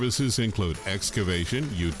 Their services include excavation,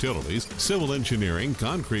 utilities, civil engineering,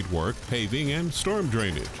 concrete work, paving, and storm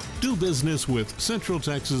drainage. Do business with Central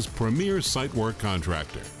Texas' premier site work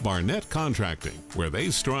contractor, Barnett Contracting, where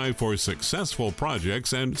they strive for successful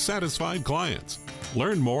projects and satisfied clients.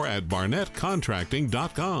 Learn more at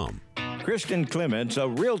barnettcontracting.com. Kristen Clements, a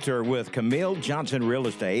realtor with Camille Johnson Real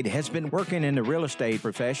Estate, has been working in the real estate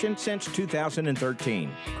profession since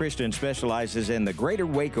 2013. Kristen specializes in the greater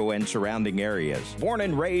Waco and surrounding areas. Born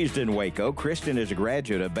and raised in Waco, Kristen is a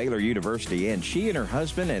graduate of Baylor University, and she and her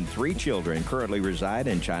husband and 3 children currently reside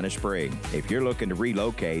in China Spring. If you're looking to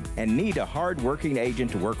relocate and need a hard-working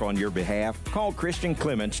agent to work on your behalf, call Kristen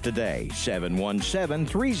Clements today,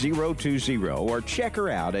 717-3020, or check her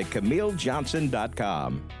out at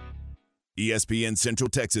CamilleJohnson.com. ESPN Central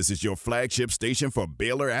Texas is your flagship station for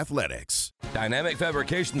Baylor Athletics. Dynamic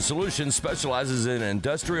Fabrication Solutions specializes in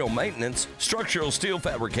industrial maintenance, structural steel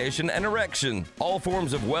fabrication, and erection, all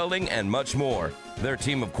forms of welding, and much more. Their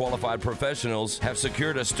team of qualified professionals have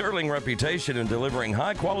secured a sterling reputation in delivering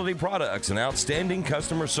high-quality products and outstanding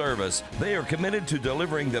customer service. They are committed to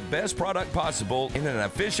delivering the best product possible in an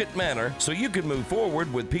efficient manner so you can move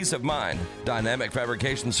forward with peace of mind. Dynamic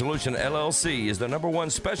Fabrication Solution LLC is the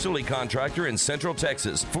 #1 specialty contractor in Central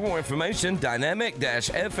Texas. For more information,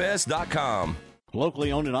 dynamic-fs.com.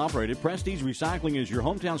 Locally owned and operated, Prestige Recycling is your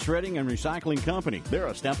hometown shredding and recycling company. They're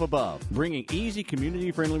a step above, bringing easy,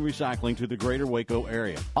 community-friendly recycling to the greater Waco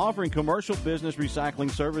area. Offering commercial business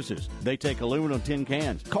recycling services. They take aluminum tin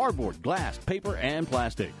cans, cardboard, glass, paper, and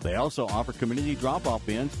plastic. They also offer community drop-off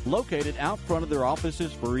bins located out front of their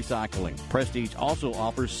offices for recycling. Prestige also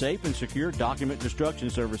offers safe and secure document destruction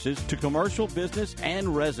services to commercial, business,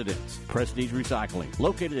 and residents. Prestige Recycling,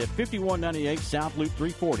 located at 5198 South Loop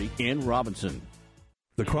 340 in Robinson.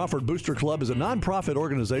 The Crawford Booster Club is a nonprofit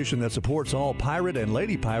organization that supports all Pirate and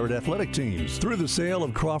Lady Pirate athletic teams. Through the sale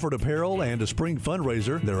of Crawford apparel and a spring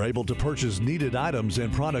fundraiser, they're able to purchase needed items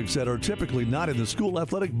and products that are typically not in the school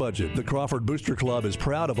athletic budget. The Crawford Booster Club is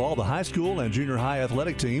proud of all the high school and junior high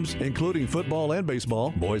athletic teams, including football and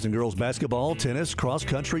baseball, boys and girls basketball, tennis, cross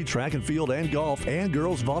country, track and field, and golf, and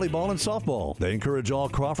girls volleyball and softball. They encourage all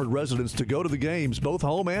Crawford residents to go to the games, both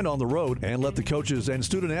home and on the road, and let the coaches and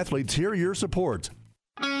student athletes hear your support.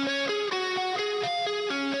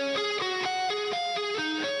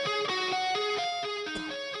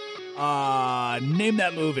 Name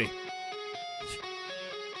that movie.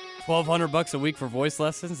 $1,200 a week for voice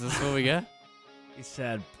lessons. Is this what we get? He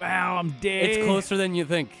said, "Wow, I'm Derek." It's closer than you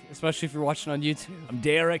think, especially if you're watching on YouTube. I'm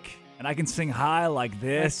Derek, and I can sing high like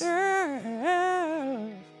this. The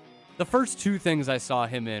first two things I saw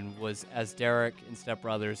him in was as Derek in Step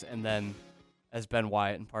Brothers, and then as Ben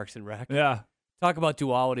Wyatt in Parks and Rec. Yeah. Talk about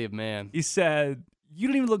duality of man. He said, "You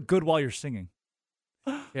don't even look good while you're singing."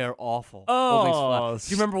 They're awful. Oh. Do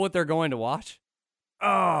you remember what they're going to watch?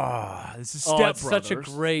 Oh, this is Step Brothers. Such a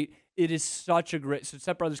great. It is such a great. So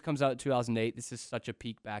Step Brothers comes out in 2008. This is such a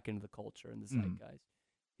peek back into the culture and the zeitgeist.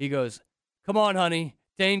 He goes, "Come on, honey,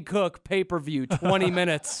 Dane Cook pay-per-view, 20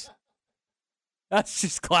 minutes." That's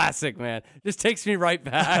just classic, man. Just takes me right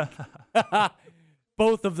back.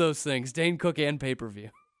 Both of those things, Dane Cook and pay-per-view.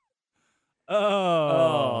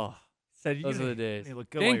 Oh. Said, those are the days.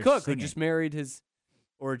 Dane Cook, who just married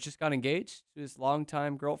or just got engaged to his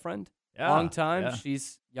longtime girlfriend. Yeah. Long time. Yeah.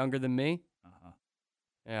 She's younger than me.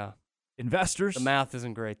 Yeah. Investors. The math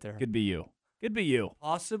isn't great there. Could be you. Could be you.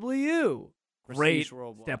 Possibly you. Great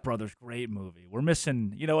Step Brothers, great movie. We're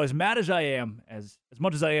missing, as mad as I am, as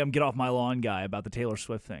much as I am get off my lawn guy about the Taylor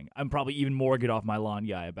Swift thing, I'm probably even more get off my lawn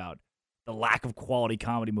guy about the lack of quality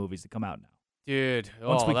comedy movies that come out now. Dude,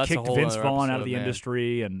 once we that's kicked Vince Vaughn out of the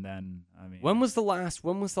industry, and then when was the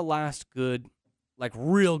last good, like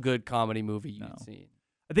real good comedy movie you've seen?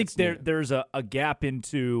 I think there's a gap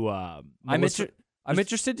into. I'm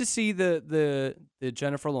interested to see the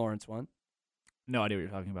Jennifer Lawrence one. No idea what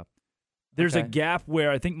you're talking about. There's a gap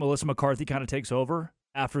where I think Melissa McCarthy kind of takes over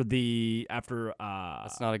after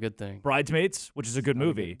that's not a good thing. Bridesmaids, which is a good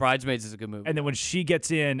movie. Bridesmaids is a good movie. And then when she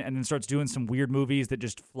gets in and then starts doing some weird movies that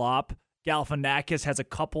just flop. Galifianakis has a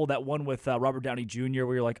couple, that one with Robert Downey Jr.,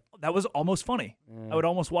 where you're like, oh, that was almost funny. I would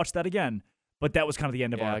almost watch that again. But that was kind of the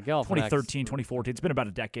end of our 2013, 2014. It's been about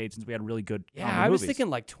a decade since we had really good comedy I was movies.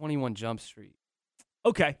 thinking like 21 Jump Street.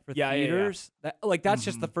 Okay. For theaters. Yeah. That's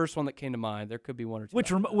just the first one that came to mind. There could be one or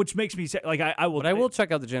two. Which makes me say, like, I will. But I will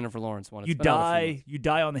check out the Jennifer Lawrence one. You die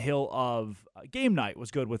on the hill of Game Night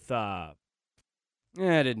was good with. Yeah,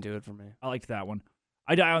 it didn't do it for me. I liked that one.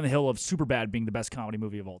 I die on the hill of Superbad being the best comedy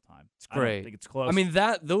movie of all time. It's great. I don't think it's close. I mean,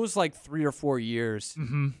 those like 3 or 4 years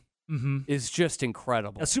is just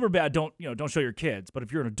incredible. Now, Superbad, don't show your kids, but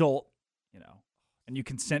if you're an adult, and you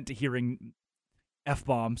consent to hearing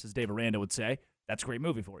F-bombs, as Dave Aranda would say, that's a great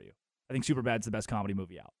movie for you. I think Superbad's the best comedy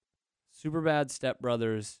movie out. Superbad, Step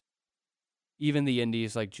Brothers, even the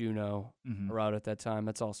indies like Juno are out at that time.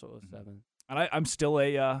 That's also 07. And I'm still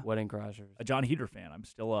a Wedding Crashers, a John Heder fan. I'm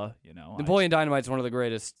still Napoleon Dynamite's one of the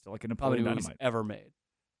greatest comedy movies ever made.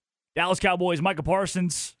 Dallas Cowboys Micah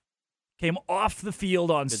Parsons came off the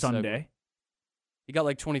field on Sunday. Segue. He got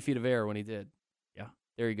like 20 feet of air when he did. Yeah.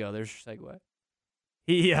 There you go. There's your segue.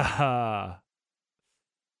 He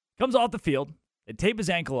comes off the field. They tape his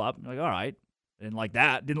ankle up. I'm like, all right. Didn't like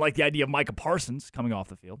that. Didn't like the idea of Micah Parsons coming off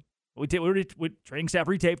the field. We training staff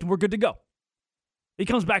retaped, and we're good to go. He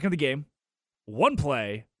comes back in the game. One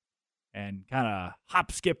play, and kind of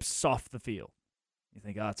hop skips off the field. You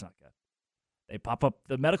think, oh, that's not good. They pop up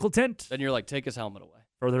the medical tent. Then you're like, take his helmet away.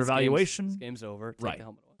 Further evaluation. This game's over. Take the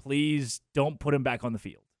helmet away. Please don't put him back on the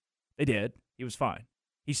field. They did. He was fine.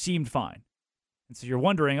 He seemed fine. And so you're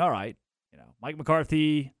wondering, all right, Mike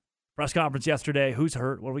McCarthy, press conference yesterday, who's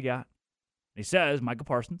hurt? What do we got? And he says, Micah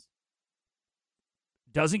Parsons.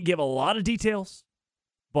 Doesn't give a lot of details,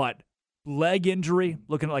 but leg injury,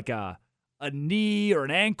 looking like a knee or an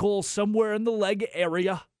ankle somewhere in the leg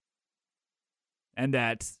area. And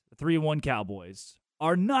that the 3-1 Cowboys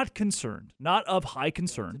are not concerned, not of high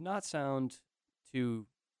concern. Did not sound too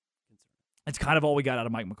concerned. It's kind of all we got out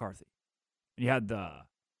of Mike McCarthy. And you had the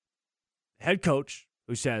head coach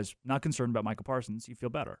who says, not concerned about Micah Parsons. You feel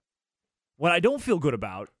better. What I don't feel good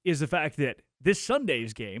about is the fact that this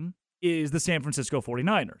Sunday's game is the San Francisco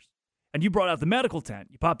 49ers. And you brought out the medical tent.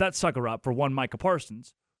 You pop that sucker up for one Micah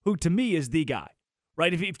Parsons, who to me is the guy,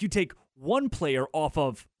 right? If you take one player off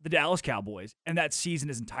of the Dallas Cowboys and that season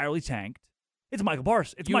is entirely tanked, it's Micah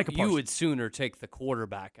Parsons. It's Micah Parsons. You would sooner take the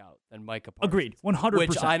quarterback out than Micah Parsons. Agreed, 100%.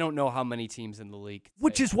 Which I don't know how many teams in the league.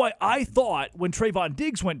 Which is why I thought when Trayvon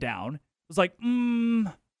Diggs went down, it was like,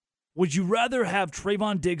 would you rather have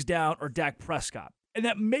Trayvon Diggs down or Dak Prescott? And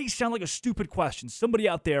that may sound like a stupid question. Somebody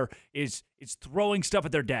out there is throwing stuff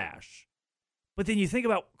at their dash. But then you think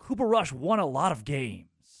about Cooper Rush won a lot of games.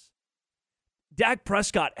 Dak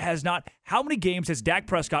Prescott has not. How many games has Dak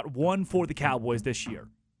Prescott won for the Cowboys this year?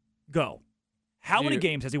 Go. How many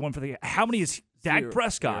games has he won for the? How many is Dak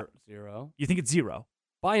Prescott? Zero. You think it's zero?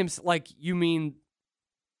 By him, you mean?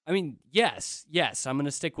 I mean, yes. I'm going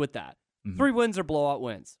to stick with that. 3 wins or blowout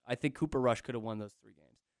wins. I think Cooper Rush could have won those 3 games.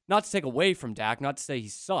 Not to take away from Dak, not to say he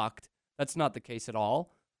sucked. That's not the case at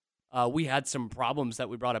all. We had some problems that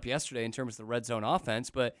we brought up yesterday in terms of the red zone offense,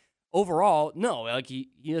 but overall, no. Like he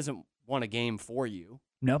hasn't won a game for you.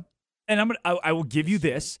 No, and I will give you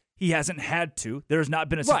this: he hasn't had to. There has not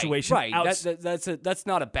been a situation. Right. That's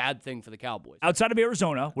not a bad thing for the Cowboys. Outside of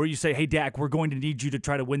Arizona, where you say, "Hey, Dak, we're going to need you to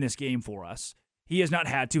try to win this game for us." He has not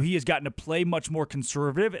had to. He has gotten to play much more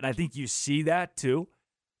conservative, and I think you see that too.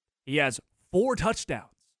 He has 4 touchdowns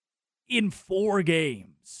in 4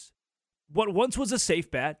 games. What once was a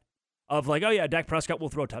safe bet of like, oh yeah, Dak Prescott will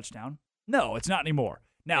throw a touchdown. No, it's not anymore.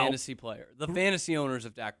 Now, fantasy player. The fantasy owners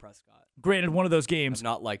of Dak Prescott. Granted, one of those games. Have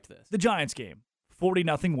not liked this. The Giants game,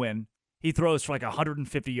 40-0 win. He throws for like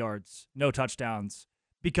 150 yards, no touchdowns.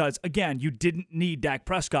 Because, again, you didn't need Dak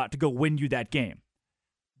Prescott to go win you that game.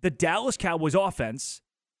 The Dallas Cowboys offense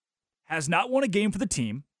has not won a game for the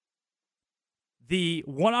team. The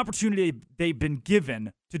one opportunity they've been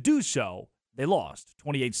given to do so, they lost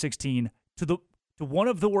 28-16 to one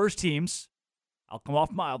of the worst teams. I'll come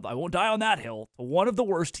off mild. I won't die on that hill. To one of the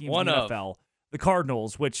worst teams in the NFL, the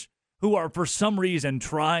Cardinals, who are for some reason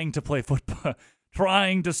trying to play football,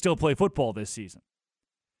 trying to still play football this season.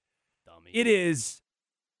 Dummy. It is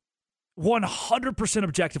 100%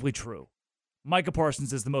 objectively true. Micah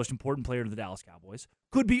Parsons is the most important player to the Dallas Cowboys.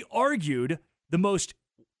 Could be argued the most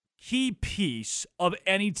key piece of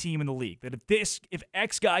any team in the league. That if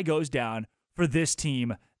X guy goes down for this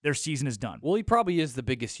team, their season is done. Well, he probably is the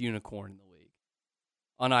biggest unicorn in the league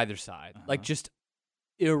on either side. Like just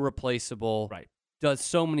irreplaceable. Right. Does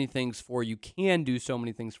so many things for you, can do so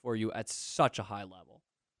many things for you at such a high level.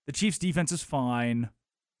 The Chiefs' defense is fine.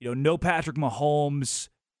 No Patrick Mahomes.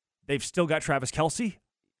 They've still got Travis Kelce.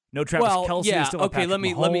 No Travis Kelce. Yeah, still okay, let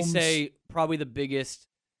me Mahomes. say probably the biggest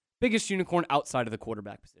unicorn outside of the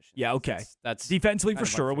quarterback position. Yeah, okay. That's defensively for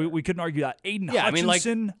sure. We couldn't argue that. Aiden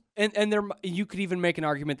Hutchinson. And there you could even make an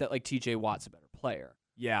argument that like TJ Watt's a better player.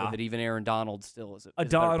 Yeah. Or that even Aaron Donald still is a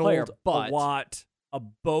Donald, better player. But a Watt, a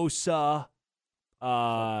Bosa.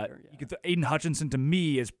 You could Aiden Hutchinson to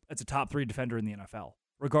me is a top 3 defender in the NFL,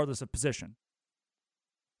 regardless of position.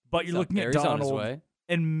 But you're looking at Donald,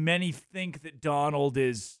 and many think that Donald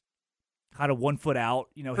is kind of 1 foot out.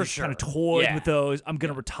 He's kind of toyed with those. I'm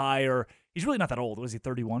going to retire. He's really not that old. Was he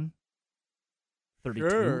 31? 32?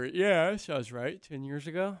 Sure, yeah, that sounds right. 10 years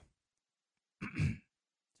ago. So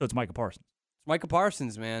it's Micah Parsons. It's Micah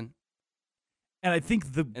Parsons, man. And I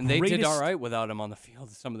think they did all right without him on the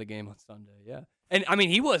field some of the game on Sunday, yeah. And, I mean,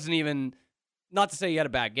 he wasn't even, not to say he had a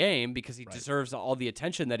bad game because he deserves all the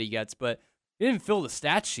attention that he gets, but he didn't fill the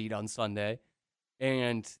stat sheet on Sunday.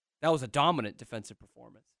 And that was a dominant defensive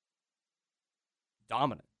performance.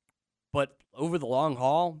 Dominant. But over the long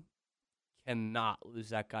haul, cannot lose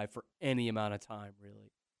that guy for any amount of time,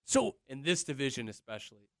 really. So in this division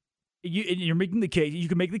especially. You're making the case. You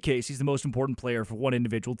can make the case he's the most important player for one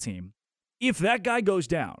individual team. If that guy goes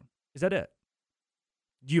down, is that it?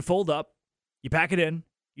 Do you fold up? You pack it in?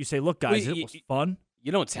 You say, look, guys, it was fun?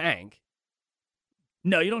 You don't tank.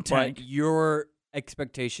 No, you don't tank. But your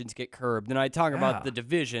expectations get curbed. And I talk about the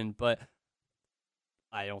division, but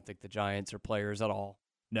I don't think the Giants are players at all.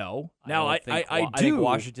 No. I think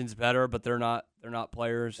Washington's better, but they're not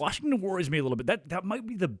players. Washington worries me a little bit. That might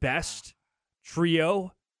be the best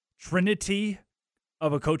trinity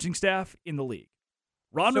of a coaching staff in the league.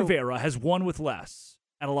 Ron Rivera has won with less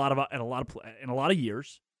in a lot of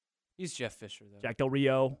years. He's Jeff Fisher, though. Jack Del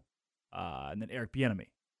Rio, and then Eric Bieniemy,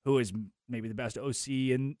 who is maybe the best OC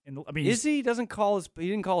in the. I mean, is he? He didn't call his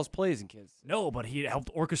plays in Kansas City. No, but he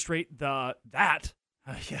helped orchestrate that.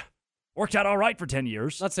 Yeah. Worked out all right for 10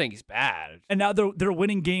 years. Not saying he's bad. And now they're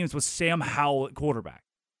winning games with Sam Howell at quarterback.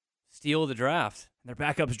 Steal of the draft. And their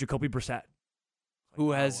backup is Jacoby Brissett.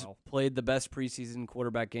 Who has played the best preseason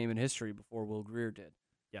quarterback game in history before Will Grier did.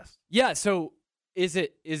 Yes. Yeah, so is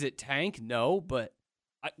it tank? No, but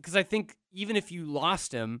because I think even if you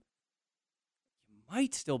lost him, you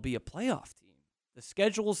might still be a playoff team. The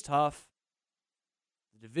schedule's tough.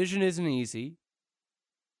 The division isn't easy.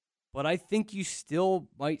 But I think you still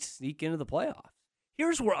might sneak into the playoffs.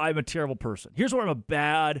 Here's where I'm a terrible person. Here's where I'm a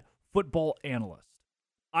bad football analyst.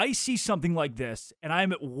 I see something like this, and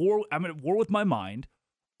I'm at war with my mind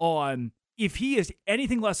on if he is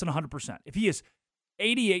anything less than 100%, if he is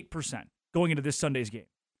 88% going into this Sunday's game,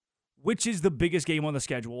 which is the biggest game on the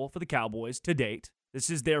schedule for the Cowboys to date. This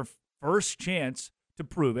is their first chance to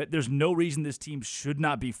prove it. There's no reason this team should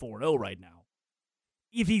not be 4-0 right now.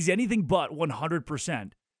 If he's anything but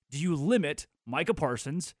 100%, do you limit Micah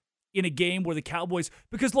Parsons in a game where the Cowboys...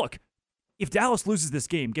 Because, look, if Dallas loses this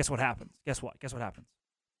game, guess what happens? Guess what happens?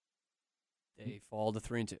 They fall to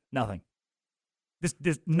 3-2. Nothing. This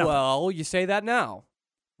nothing. Well, you say that now.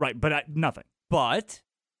 Right, but nothing. But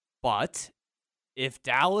if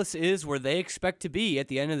Dallas is where they expect to be at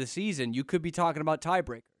the end of the season, you could be talking about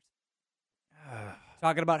tiebreakers.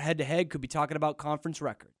 Talking about head-to-head, could be talking about conference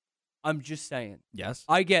record. I'm just saying. Yes.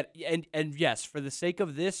 I get, and yes, for the sake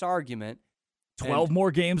of this argument. 12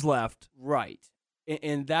 more games left. Right.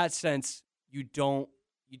 In that sense, you don't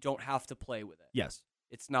have to play with it. Yes.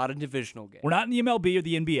 It's not a divisional game. We're not in the MLB or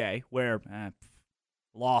the NBA where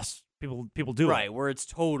loss people do right, it. where it's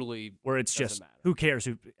totally where it's just matter. Who cares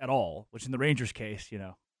at all, which in the Rangers case,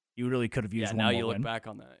 you really could have used one now more you look win. back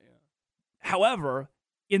on that. Yeah. However,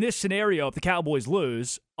 in this scenario, if the Cowboys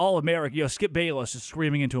lose, all America, Skip Bayless is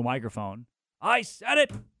screaming into a microphone, I said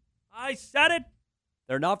it.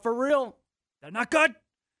 They're not for real. They're not good.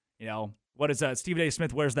 What is that? Stephen A.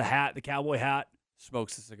 Smith wears the hat, the cowboy hat.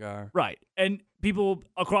 Smokes a cigar. Right. And people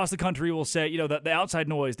across the country will say, the outside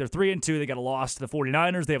noise, they're 3-2. They got a loss to the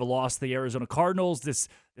 49ers. They have a loss to the Arizona Cardinals. This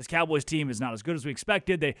Cowboys team is not as good as we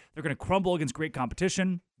expected. They're going to crumble against great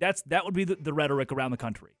competition. That would be the rhetoric around the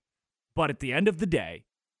country. But at the end of the day,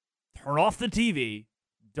 turn off the TV,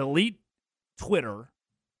 delete Twitter.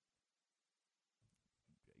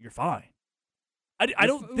 You're fine.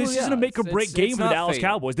 This isn't a make or break game for the Dallas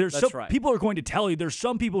Cowboys. People are going to tell you. There's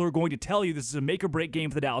some people who are going to tell you this is a make or break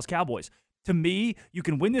game for the Dallas Cowboys. To me, you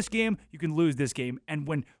can win this game, you can lose this game, and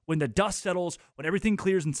when the dust settles, when everything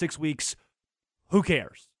clears in 6 weeks, who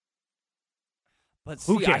cares? But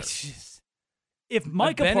who cares? If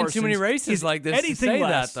Micah Parsons Parsons in too many races is like this anything to say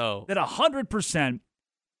less that, though. than 100%,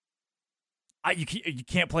 you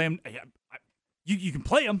can't play him. You can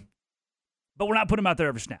play him, but we're not putting him out there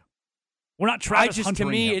every snap. We're not Travis Hunter. To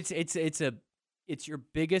me, him. it's your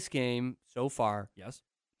biggest game so far. Yes.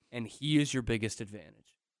 And he is your biggest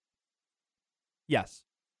advantage. Yes.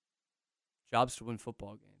 Jobs to win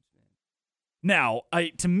football games, man. Now,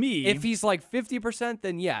 to me, if he's like 50%,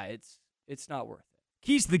 then yeah, it's not worth it.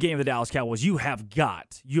 Keys to the game of the Dallas Cowboys, you have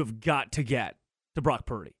got to get to Brock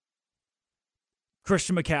Purdy.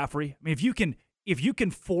 Christian McCaffrey. I mean, if you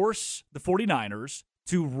can force the 49ers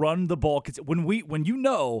to run the ball, when you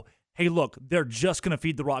know, hey, look, they're just going to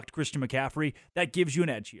feed the rock to Christian McCaffrey, that gives you an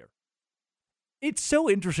edge here. It's so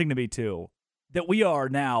interesting to me, too, that we are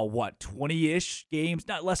now, 20-ish games?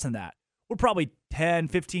 Not less than that. We're probably 10,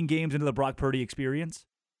 15 games into the Brock Purdy experience.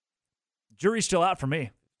 Jury's still out for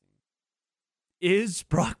me. Is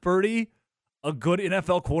Brock Purdy a good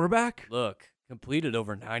NFL quarterback? Look, completed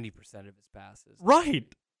over 90% of his passes. Right.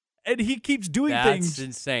 And he keeps doing things. That's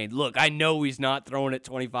insane. Look, I know he's not throwing it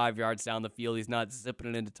 25 yards down the field. He's not zipping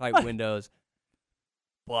it into tight windows.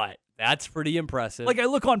 But that's pretty impressive. Like, I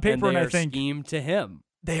look on paper and I think, schemed to him.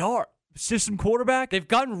 They are. System quarterback? They've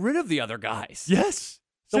gotten rid of the other guys. Yes.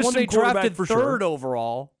 The one they drafted for third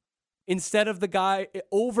overall instead of the guy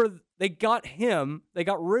they got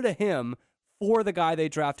rid of him for the guy they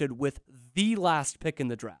drafted with the last pick in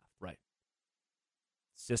the draft. Right.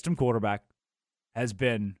 System quarterback has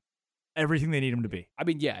been everything they need him to be. I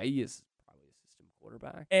mean, yeah, he is probably a system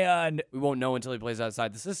quarterback. And we won't know until he plays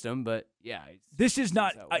outside the system, but yeah. This is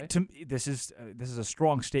not this is a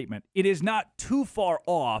strong statement. It is not too far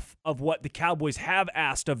off of what the Cowboys have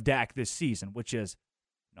asked of Dak this season, which is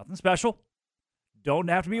nothing special. Don't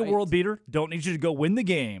have to be a world beater. Don't need you to go win the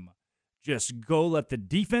game. Just go let the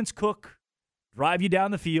defense cook, drive you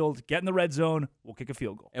down the field, get in the red zone, we'll kick a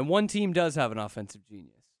field goal. And one team does have an offensive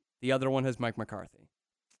genius. The other one has Mike McCarthy.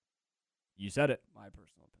 You said it. My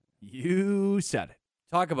personal opinion. You said it.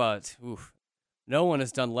 Talk about, no one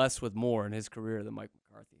has done less with more in his career than Mike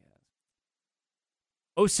McCarthy has.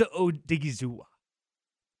 Osa Odigizua.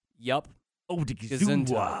 Yup.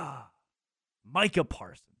 Odigizua. Micah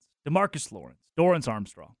Parsons. DeMarcus Lawrence. Dorrance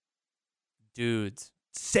Armstrong. Dudes.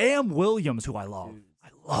 Sam Williams, who I love. Dudes. I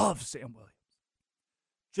love Sam Williams.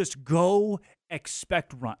 Just go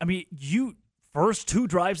expect run. I mean, you first 2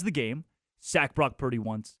 drives of the game, sack Brock Purdy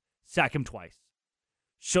once, sack him twice.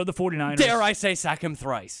 Show the 49ers. Dare I say sack him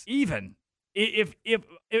thrice. Even. If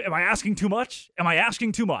am I asking too much? Am I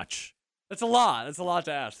asking too much? That's a lot. That's a lot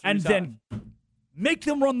to ask. And then make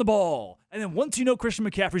them run the ball. And then once you know Christian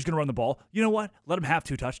McCaffrey's going to run the ball, you know what? Let him have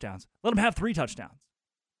 2 touchdowns. Let him have 3 touchdowns.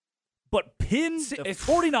 But pin the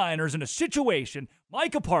 49ers in a situation,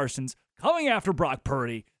 Micah Parsons coming after Brock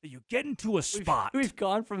Purdy, that you get into a spot. We've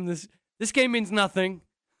gone from this. This game means nothing.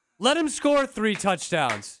 Let him score 3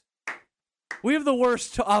 touchdowns. We have the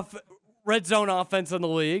worst red zone offense in the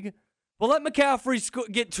league. Well, let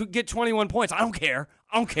McCaffrey get 21 points. I don't care.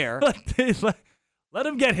 Let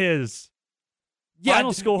him get his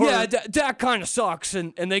final score. Yeah, Dak kind of sucks,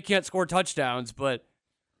 and they can't score touchdowns, but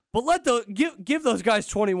give those guys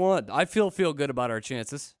 21. I feel good about our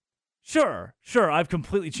chances. Sure. I've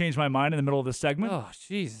completely changed my mind in the middle of this segment. Oh,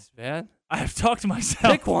 Jesus, man. I've talked to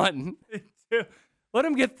myself. Pick one. Let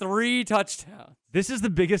him get 3 touchdowns. This is the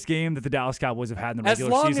biggest game that the Dallas Cowboys have had in the regular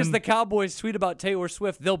season. As long as the Cowboys tweet about Taylor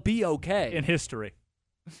Swift, they'll be okay. In history.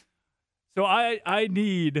 So I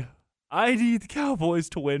need the Cowboys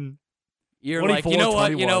to win. You're like, you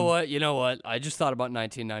know what? I just thought about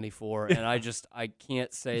 1994, and I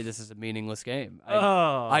can't say this is a meaningless game.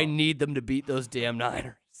 I need them to beat those damn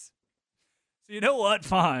Niners. So you know what?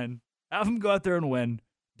 Fine. Have them go out there and win.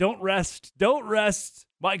 Don't rest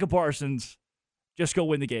Micah Parsons. Just go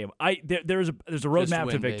win the game. There's a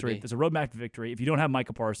roadmap to victory. Baby. There's a roadmap to victory. If you don't have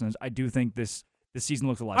Micah Parsons, I do think this season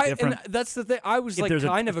looks a lot different. And that's the thing. I was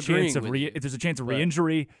kind of agreeing with you. If there's a chance of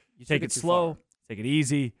re-injury, take it slow, take it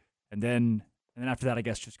easy, and then after that, I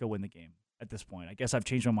guess just go win the game. At this point, I guess I've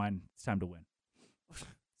changed my mind. It's time to win.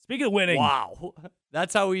 Speaking of winning, wow,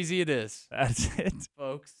 that's how easy it is. That's it,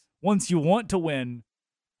 folks. Once you want to win,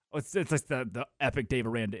 it's like the epic Dave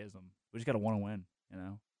Aranda-ism. We just got to want to win.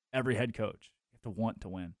 Every head coach. To want to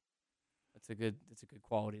win. That's a good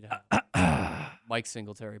quality to have. Mike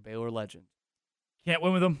Singletary, Baylor legend. Can't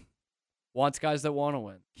win with him. Wants guys that want to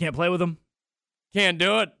win. Can't play with him. Can't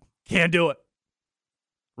do it. Can't do it.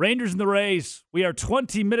 Rangers and the Rays. We are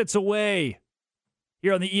 20 minutes away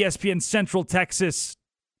here on the ESPN Central Texas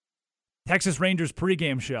Rangers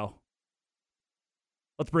pregame show.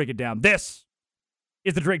 Let's break it down. This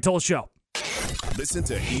is the Drake Toll Show. Listen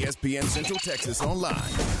to ESPN Central Texas online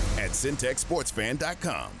at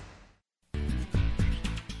CentexSportsFan.com.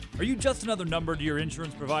 Are you just another number to your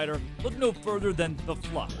insurance provider? Look no further than The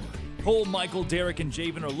Flock. Cole, Michael, Derek, and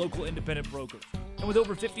Javen are local independent brokers. And with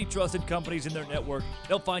over 50 trusted companies in their network,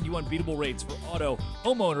 they'll find you unbeatable rates for auto,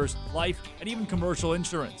 homeowners, life, and even commercial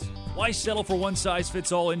insurance. Why settle for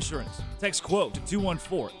one-size-fits-all insurance? Text QUOTE to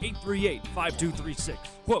 214-838-5236.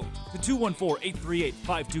 QUOTE to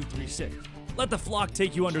 214-838-5236. Let The Flock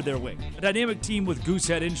take you under their wing. A dynamic team with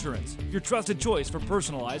Goosehead Insurance, your trusted choice for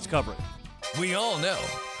personalized coverage. We all know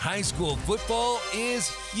high school football is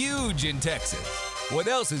huge in Texas. What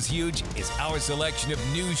else is huge is our selection of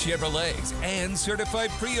new Chevrolets and certified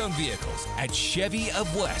pre-owned vehicles at Chevy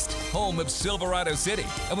of West, home of Silverado City.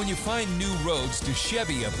 And when you find new roads to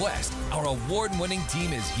Chevy of West, our award-winning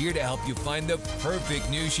team is here to help you find the perfect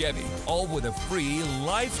new Chevy, all with a free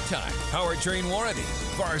lifetime powertrain warranty.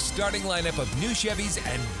 For our starting lineup of new Chevys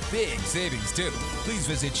and big savings too, please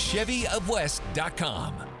visit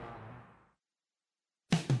ChevyofWest.com.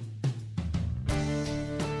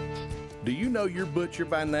 Do you know your butcher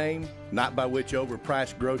by name, not by which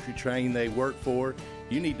overpriced grocery chain they work for?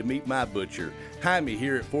 You need to meet my butcher, Jaime,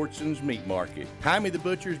 here at Fortson's Meat Market. Jaime the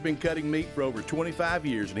butcher has been cutting meat for over 25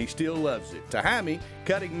 years and he still loves it. To Jaime,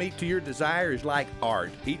 cutting meat to your desire is like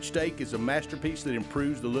art. Each steak is a masterpiece that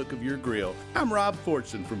improves the look of your grill. I'm Rob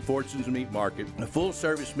Fortson from Fortson's Meat Market, a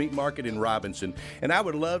full-service meat market in Robinson, and I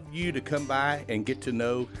would love you to come by and get to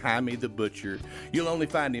know Jaime the butcher. You'll only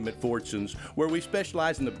find him at Fortson's, where we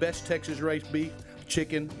specialize in the best Texas-raised beef,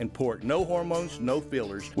 chicken, and pork. No hormones, no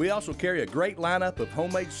fillers. We also carry a great lineup of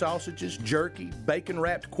homemade sausages, jerky,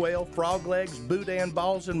 bacon-wrapped quail, frog legs, boudin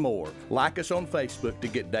balls, and more. Like us on Facebook to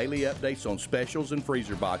get daily updates on specials and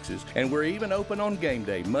freezer boxes. And we're even open on game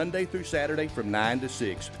day, Monday through Saturday from 9 to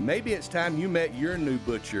 6. Maybe it's time you met your new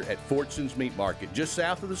butcher at Fortson's Meat Market, just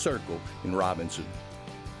south of the Circle in Robinson.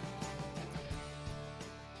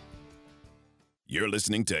 You're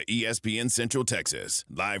listening to ESPN Central Texas,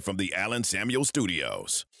 live from the Allen Samuel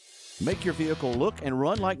Studios. Make your vehicle look and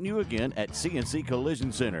run like new again at CNC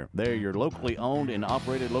Collision Center. They're your locally owned and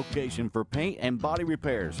operated location for paint and body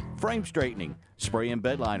repairs, frame straightening, spray and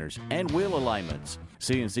bed liners, and wheel alignments.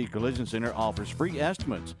 CNC Collision Center offers free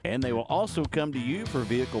estimates, and they will also come to you for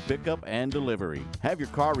vehicle pickup and delivery. Have your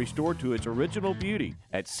car restored to its original beauty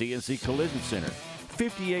at CNC Collision Center.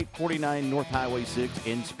 5849 North Highway 6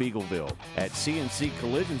 in Spiegelville at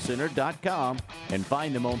cnccollisioncenter.com and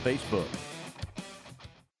find them on Facebook.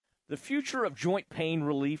 The future of joint pain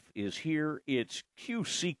relief is here. It's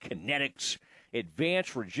QC Kinetics,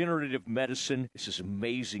 advanced regenerative medicine. This is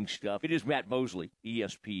amazing stuff. It is Matt Mosley,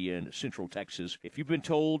 ESPN Central Texas. If you've been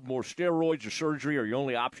told more steroids or surgery are your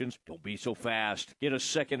only options, don't be so fast. Get a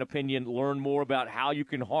second opinion. Learn more about how you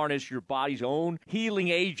can harness your body's own healing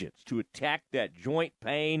agents to attack that joint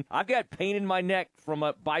pain. I've got pain in my neck from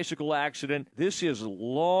a bicycle accident. This is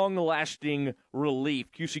long-lasting relief.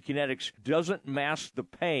 QC Kinetics doesn't mask the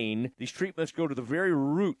pain. These treatments go to the very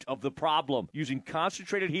root of the problem, using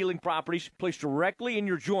concentrated healing properties placed directly in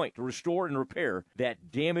your joint to restore and repair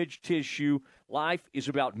that damaged tissue. Life is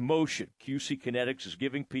about motion. QC Kinetics is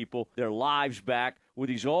giving people their lives back with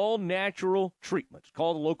these all-natural treatments.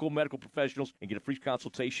 Call the local medical professionals and get a free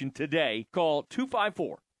consultation today. Call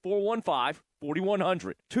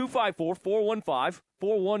 254-415-4100.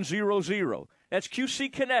 254-415-4100. That's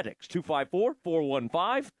QC Kinetics,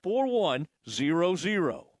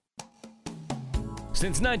 254-415-4100.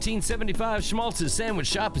 Since 1975, Schmaltz's Sandwich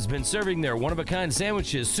Shop has been serving their one-of-a-kind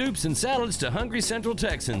sandwiches, soups, and salads to hungry Central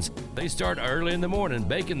Texans. They start early in the morning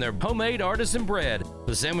baking their homemade artisan bread.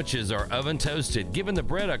 The sandwiches are oven-toasted, giving the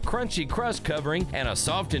bread a crunchy crust covering and a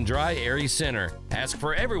soft and dry, airy center. Ask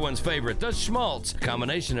for everyone's favorite, the Schmaltz, a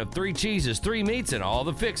combination of 3 cheeses, 3 meats, and all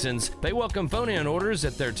the fixins. They welcome phone-in orders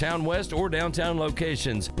at their Town West or downtown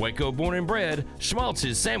locations. Waco born and bred,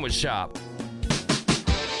 Schmaltz's Sandwich Shop.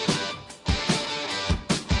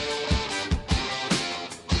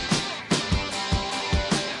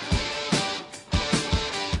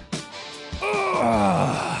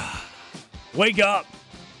 Wake up.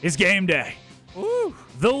 It's game day. Woo.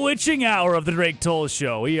 The witching hour of the Drake Toll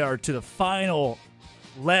Show. We are to the final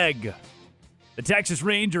leg. The Texas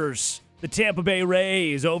Rangers, the Tampa Bay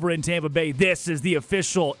Rays over in Tampa Bay. This is the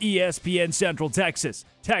official ESPN Central Texas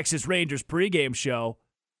Rangers pregame show.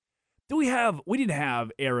 We didn't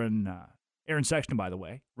have Aaron Sexton, by the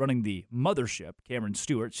way, running the mothership. Cameron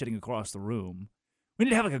Stewart sitting across the room. We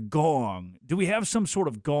didn't have like a gong. Do we have some sort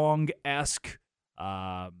of gong-esque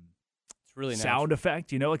really sound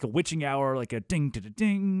effect, like a witching hour, like a ding to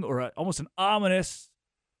ding, or almost an ominous?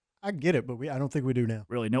 I get it, but I don't think we do now.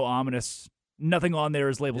 Really, no ominous. Nothing on there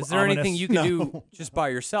is labeled. Is there ominous. anything you can do just by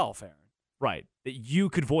yourself, Aaron? Right, that you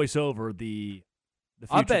could voice over the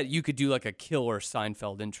future. I bet you could do like a killer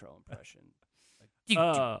Seinfeld intro impression.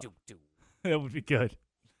 That would be good.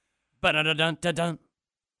 Something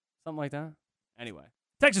like that. Anyway,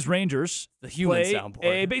 Texas Rangers the human play soundboard.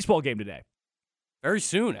 A baseball game today. Very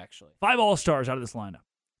soon, actually. 5 All-Stars out of this lineup.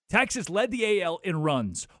 Texas led the AL in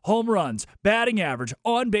runs, home runs, batting average,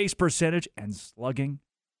 on-base percentage, and slugging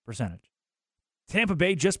percentage. Tampa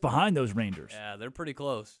Bay just behind those Rangers. Yeah, they're pretty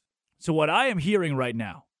close. So what I am hearing right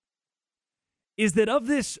now is that of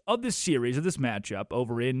this series, of this matchup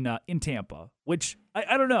over in Tampa, which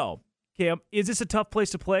I don't know, Cam, is this a tough place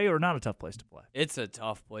to play or not a tough place to play? It's a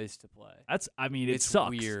tough place to play. It sucks.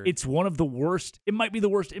 Weird. It's one of the worst. It might be the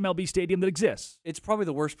worst MLB stadium that exists. It's probably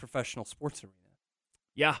the worst professional sports arena.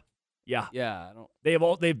 Yeah. Yeah, I don't. They've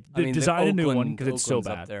designed a new one because it's so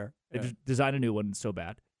Oakland's bad. Up there. They've designed a new one. It's so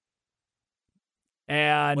bad.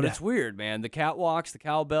 But it's weird, man. The catwalks, the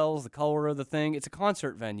cowbells, the color of the thing. It's a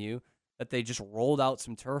concert venue that they just rolled out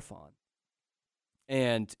some turf on.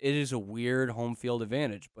 And it is a weird home field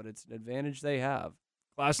advantage, but it's an advantage they have.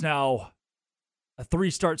 Glass now, a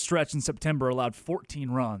 3-start stretch in September allowed 14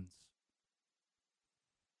 runs.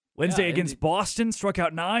 Wednesday against Boston, struck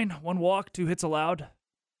out 9, 1 walk, 2 hits allowed.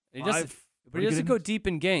 He doesn't go deep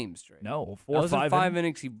in games, Drake. No, 4 or 5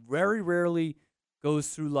 innings. He very rarely goes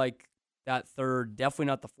through like that third, definitely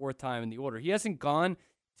not the 4th time in the order. He hasn't gone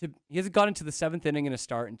into the 7th inning in a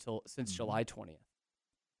start since July 20th.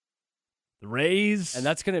 The Rays. And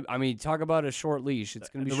that's going to, talk about a short leash. It's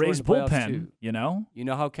going to be the short Rays in the playoffs bullpen, too. You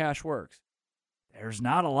know how Cash works. There's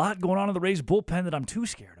not a lot going on in the Rays bullpen that I'm too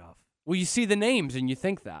scared of. Well, you see the names and you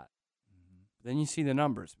think that. Then you see the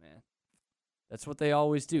numbers, man. That's what they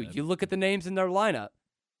always do. You look at the names in their lineup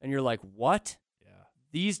and you're like, what? Yeah.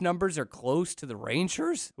 These numbers are close to the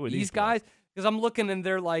Rangers? Who are these guys? Because I'm looking and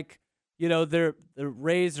they're like, the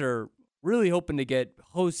Rays are really hoping to get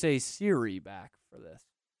Jose Siri back for this.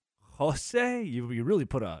 Jose? You really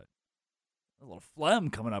put a a little phlegm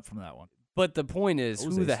coming up from that one. But the point is,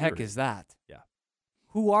 who the heck is that? Yeah.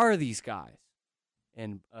 Who are these guys?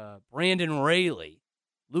 And Brandon Rayleigh,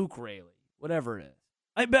 Luke Rayleigh, whatever it is.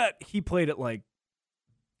 I bet he played at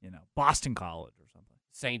Boston College or something.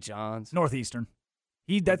 St. John's. Northeastern.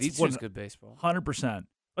 That's Northeastern's good baseball. 100%.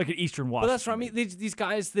 Like at Eastern Washington. But that's what I mean. These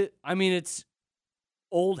guys it's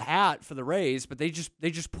old hat for the Rays, but they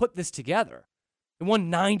just put this together. They won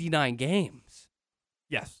 99 games.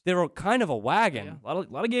 Yes. They were kind of a wagon. Yeah, a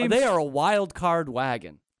lot of games. They are a wild card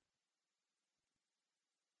wagon.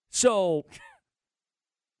 So,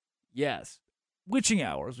 yes. Witching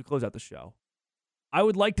hours, we close out the show. I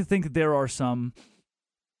would like to think that there are some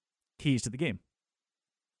keys to the game.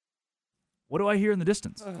 What do I hear in the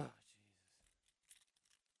distance? Can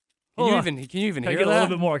you even hear that? Can I get a little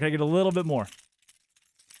bit more? Can I get a little bit more?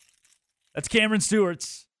 That's Cameron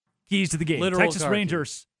Stewart's keys to the game. Literal Texas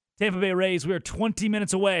Rangers, Tampa Bay Rays. We are 20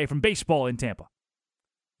 minutes away from baseball in Tampa.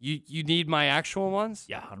 You need my actual ones?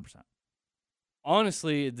 Yeah, 100%.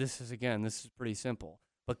 Honestly, this is pretty simple.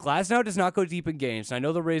 But Glasnow does not go deep in games. I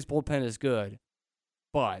know the Rays bullpen is good,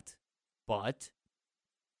 but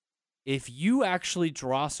if you actually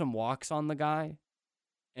draw some walks on the guy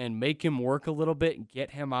and make him work a little bit and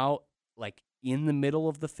get him out like in the middle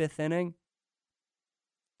of the 5th inning,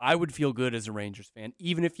 I would feel good as a Rangers fan,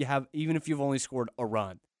 even if you've only scored a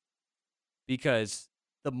run. Because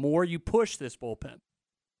the more you push this bullpen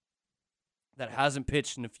that hasn't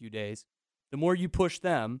pitched in a few days, the more you push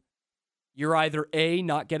them, you're either A,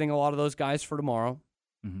 not getting a lot of those guys for tomorrow,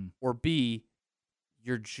 or B,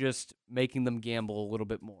 you're just making them gamble a little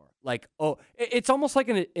bit more. Like, it's almost like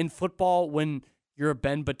in football when you're a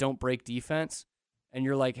bend but don't break defense, and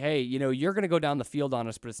you're like, hey, you're going to go down the field on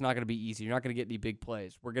us, but it's not going to be easy. You're not going to get any big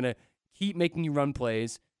plays. We're going to keep making you run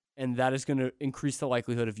plays, and that is going to increase the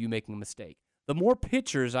likelihood of you making a mistake. The more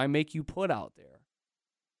pitchers I make you put out there,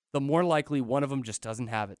 the more likely one of them just doesn't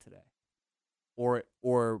have it today. Or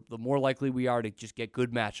the more likely we are to just get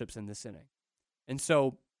good matchups in this inning. And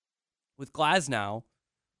so with Glasnow,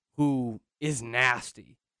 who is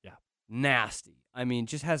nasty. Yeah. Nasty. I mean,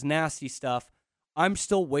 just has nasty stuff. I'm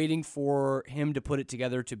still waiting for him to put it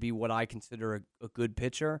together to be what I consider a good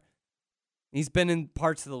pitcher. He's been in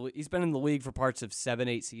the league for parts of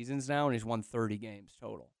 7-8 seasons now, and he's won 30 games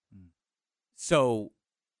total. So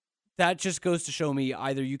that just goes to show me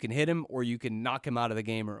either you can hit him or you can knock him out of the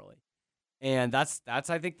game early. And that's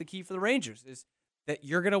I think the key for the Rangers is that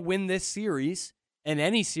you're going to win this series and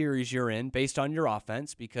any series you're in based on your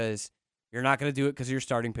offense, because you're not going to do it because of your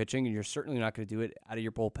starting pitching, and you're certainly not going to do it out of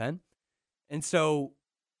your bullpen. And so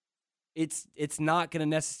it's not going to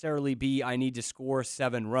necessarily be I need to score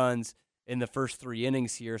 7 runs in the first 3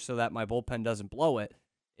 innings here so that my bullpen doesn't blow it.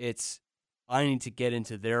 It's I need to get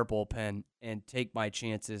into their bullpen and take my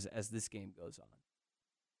chances as this game goes on.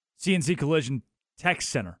 CNC Collision Text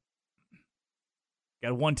Center.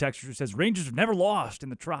 Got one texter who says Rangers have never lost in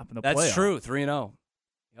the Trop in the playoffs. That's true, 3-0.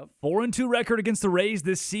 Yep. 4-2 record against the Rays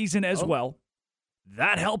this season as well.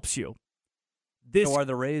 That helps you. So are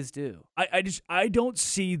the Rays due? I don't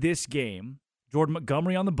see this game. Jordan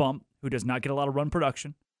Montgomery on the bump, who does not get a lot of run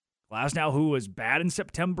production. Glasnow, who was bad in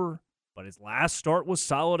September, but his last start was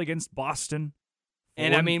solid against Boston.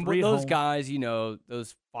 And I mean, those guys,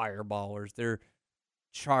 those fireballers, they're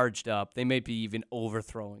charged up. They may be even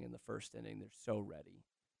overthrowing in the first inning. They're so ready.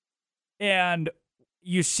 And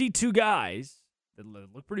you see 2 guys that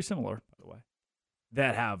look pretty similar, by the way,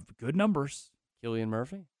 that have good numbers. Killian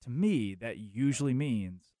Murphy? To me, that usually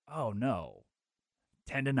means, 10-9.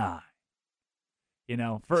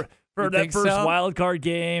 For that first wild card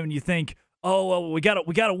game, and you think, we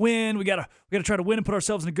gotta win. We gotta try to win and put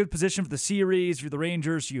ourselves in a good position for the series. If you're the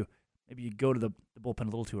Rangers, maybe you go to the bullpen a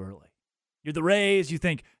little too early. You're the Rays, you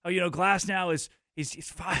think, Glasnow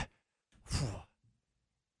he's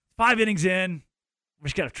 5 innings in. We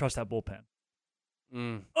just gotta trust that bullpen.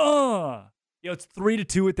 It's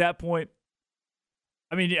 3-2 at that point.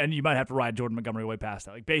 I mean, and you might have to ride Jordan Montgomery way past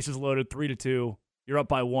that. Like, bases loaded, 3-2. You're up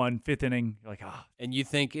by 1, 5th inning. You're like, And you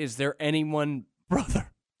think, is there anyone,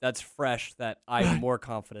 brother, that's fresh that I'm more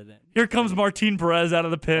confident in? Here comes Martin Perez out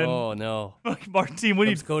of the pen. Oh, no. Martin, we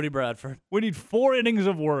need Cody Bradford. We need 4 innings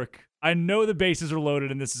of work. I know the bases are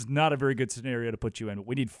loaded, and this is not a very good scenario to put you in, but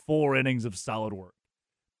we need 4 innings of solid work.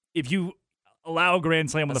 If you allow a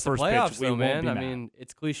grand slam on the first pitch, we won't be mad. I mean,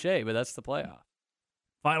 it's cliche, but that's the playoff.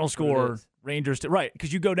 Final score, Rangers right,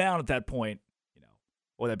 because you go down at that point.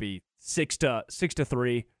 What would that be?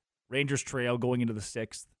 6-3. Rangers trail going into the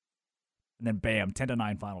 6th, and then bam,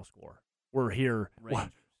 10-9 final score. We're here.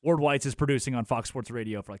 Ward White's is producing on Fox Sports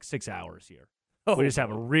Radio for like 6 hours here. We just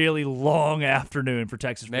have a really long afternoon for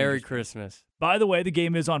Texas Rangers. Merry Christmas. By the way, the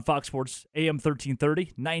game is on Fox Sports, AM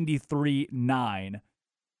 1330, 93.9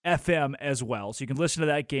 FM as well. So you can listen to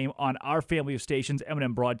that game on our family of stations,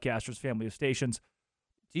 M&M Broadcasters family of stations.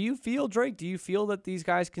 Do you feel, Drake, that these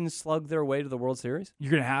guys can slug their way to the World Series?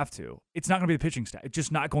 You're going to have to. It's not going to be the pitching staff. It's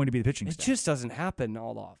just not going to be the pitching staff. It just doesn't happen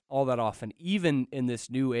all that often, even in this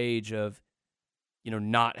new age of,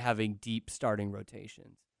 not having deep starting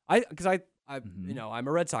rotations. I'm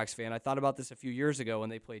a Red Sox fan. I thought about this a few years ago when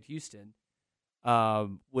they played Houston.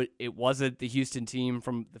 It wasn't the Houston team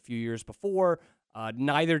from the few years before.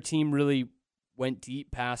 Neither team really went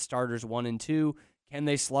deep past starters 1 and 2. Can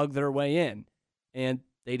they slug their way in? And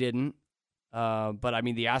they didn't. But I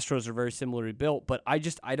mean, the Astros are very similarly built. But I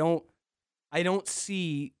don't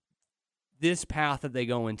see this path that they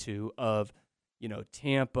go into of,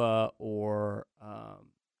 Tampa or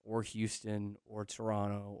Houston or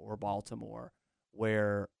Toronto or Baltimore,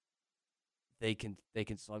 where they can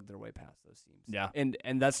slug their way past those teams. Yeah.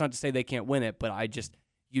 And that's not to say they can't win it, but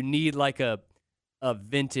you need like a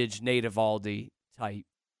vintage Nate Eovaldi type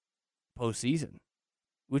postseason,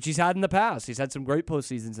 which he's had in the past. He's had some great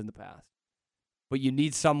postseasons in the past. But you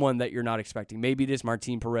need someone that you're not expecting. Maybe it is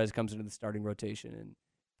Martin Perez comes into the starting rotation and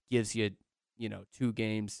gives you, 2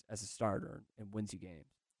 games as a starter and wins you games.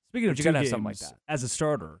 Speaking of 2 games something like that. As a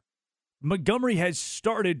starter, Montgomery has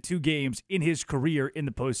started 2 games in his career in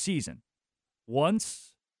the postseason.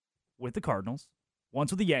 Once with the Cardinals,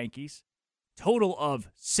 once with the Yankees. Total of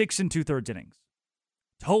 6 2/3 innings.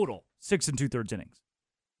 Total 6 2/3 innings.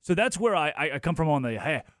 So that's where I come from on the,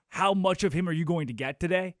 hey, how much of him are you going to get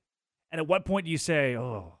today? And at what point do you say,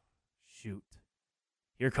 oh, shoot,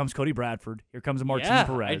 here comes Cody Bradford, here comes Martin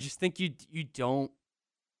Perez. I just think you don't,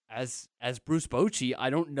 as Bruce Bochy, I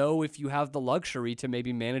don't know if you have the luxury to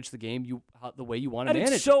maybe manage the game the way you want to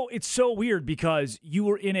manage it. It's so weird because you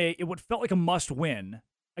were in what felt like a must-win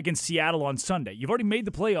against Seattle on Sunday. You've already made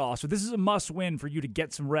the playoffs, so this is a must-win for you to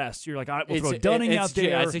get some rest. You're like, all right, we'll throw Dunning out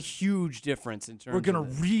there. Yeah, it's a huge difference in terms we're going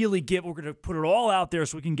to put it all out there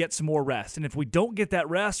so we can get some more rest. And if we don't get that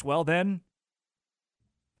rest, well, then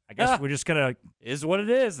I guess we're just going to... Is what it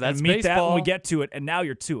is. That's meet baseball. That when we get to it, and now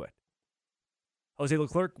you're to it. Jose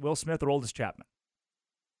Leclerc, Will Smith, or Aroldis Chapman.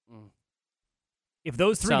 If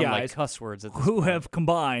those 3 guys like cuss words at this who point. have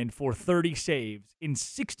combined for 30 saves in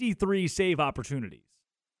 63 save opportunities,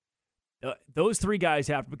 those 3 guys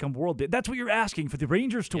have to become world beaters. That's what you're asking for the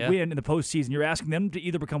Rangers to win in the postseason. You're asking them to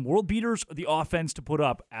either become world beaters or the offense to put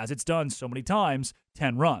up, as it's done so many times,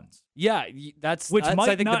 10 runs. Yeah, that's which that's, might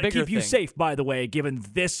I think, not the bigger keep you thing. safe, by the way, given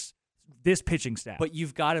this pitching staff. But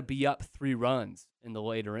you've got to be up 3 runs in the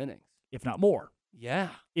later innings, if not more. Yeah,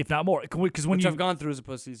 if not more, because when I've gone through as a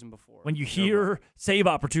postseason before. When you hear save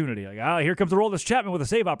opportunity, like here comes Aroldis Chapman with a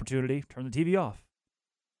save opportunity, turn the TV off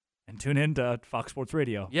and tune in to Fox Sports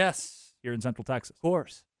Radio. Yes, here in Central Texas. Of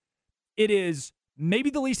course, it is maybe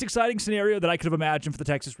the least exciting scenario that I could have imagined for the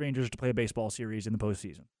Texas Rangers to play a baseball series in the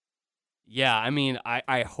postseason. Yeah, I mean,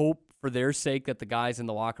 I hope for their sake that the guys in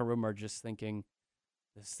the locker room are just thinking,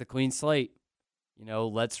 this is the clean slate.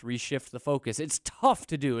 Let's reshift the focus. It's tough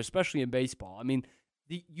to do, especially in baseball. I mean,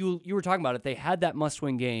 you were talking about it. They had that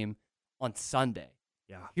must-win game on Sunday.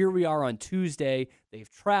 Yeah. Here we are on Tuesday. They've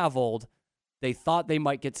traveled. They thought they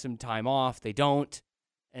might get some time off. They don't.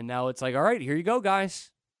 And now it's like, all right, here you go,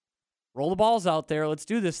 guys. Roll the balls out there. Let's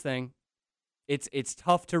do this thing. It's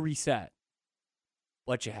tough to reset,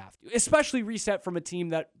 but you have to, especially reset from a team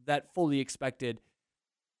that fully expected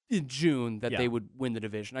in June that they would win the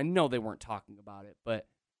division. I know they weren't talking about it, but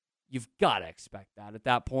you've got to expect that at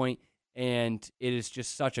that point, and it is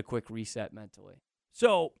just such a quick reset mentally.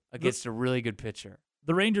 So against a really good pitcher.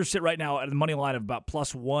 The Rangers sit right now at the money line of about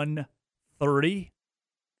plus 130.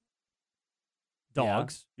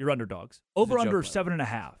 Dogs. Yeah. You're underdogs. Over under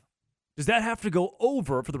 7.5. Does that have to go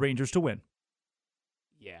over for the Rangers to win?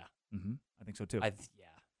 Yeah. Mm-hmm. I think so too. So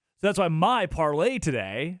that's why my parlay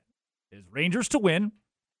today is Rangers to win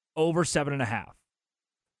over 7.5.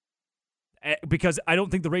 Because I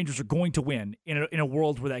don't think the Rangers are going to win in a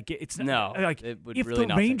world where it's no. Like it would if really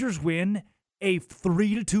the Rangers win a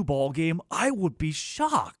 3-2 ball game, I would be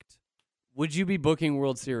shocked. Would you be booking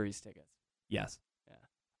World Series tickets? Yes.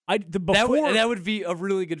 Yeah. That would be a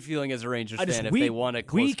really good feeling as a Rangers fan if they won a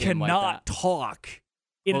close game like that. We cannot talk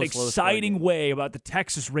in an exciting way about the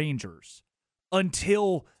Texas Rangers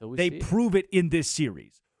until they prove it in this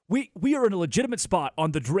series. We are in a legitimate spot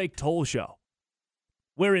on the Drake Toll Show,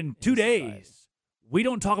 where in 2 days, we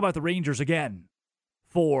don't talk about the Rangers again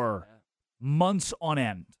for months on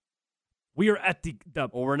end. We are at well,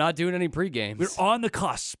 we're not doing any pregames. We're on the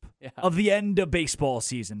cusp of the end of baseball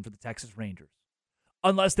season for the Texas Rangers.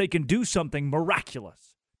 unless they can do something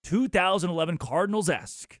miraculous. 2011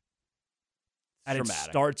 Cardinals-esque. And dramatic. It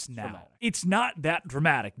starts now. Dramatic. It's not that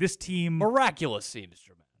dramatic. This team... Miraculous seems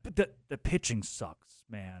dramatic. But the pitching sucks,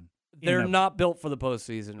 man. They're not built for the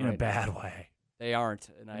postseason in a bad way. They aren't.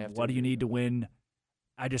 And what do you need to win?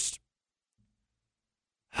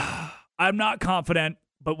 I'm not confident,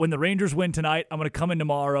 but when the Rangers win tonight, I'm going to come in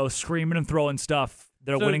tomorrow screaming and throwing stuff.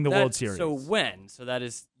 They're winning the World Series. So when? So that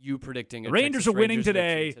is you predicting the Rangers are winning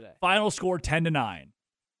today. Final score 10-9.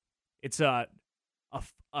 It's a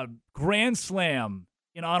grand slam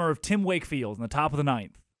in honor of Tim Wakefield in the top of the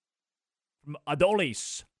ninth. From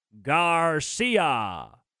Adolis Garcia.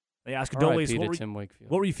 They ask Adolis,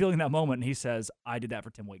 what were you feeling in that moment? And he says, I did that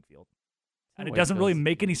for Tim Wakefield. And it doesn't really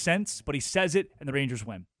make any sense, but he says it, and the Rangers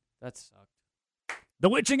win. That sucked. The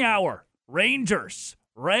Witching Hour, Rangers,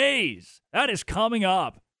 Rays. That is coming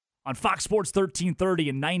up on Fox Sports 1330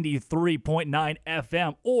 and 93.9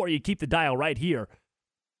 FM, or you keep the dial right here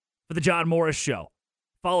for the John Morris Show,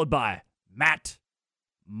 followed by Matt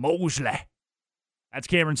Mosley. That's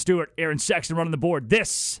Cameron Stewart, Aaron Sexton running the board.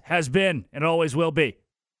 This has been, and always will be,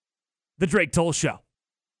 The Drake Toll Show.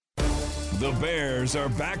 The Bears are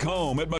back home at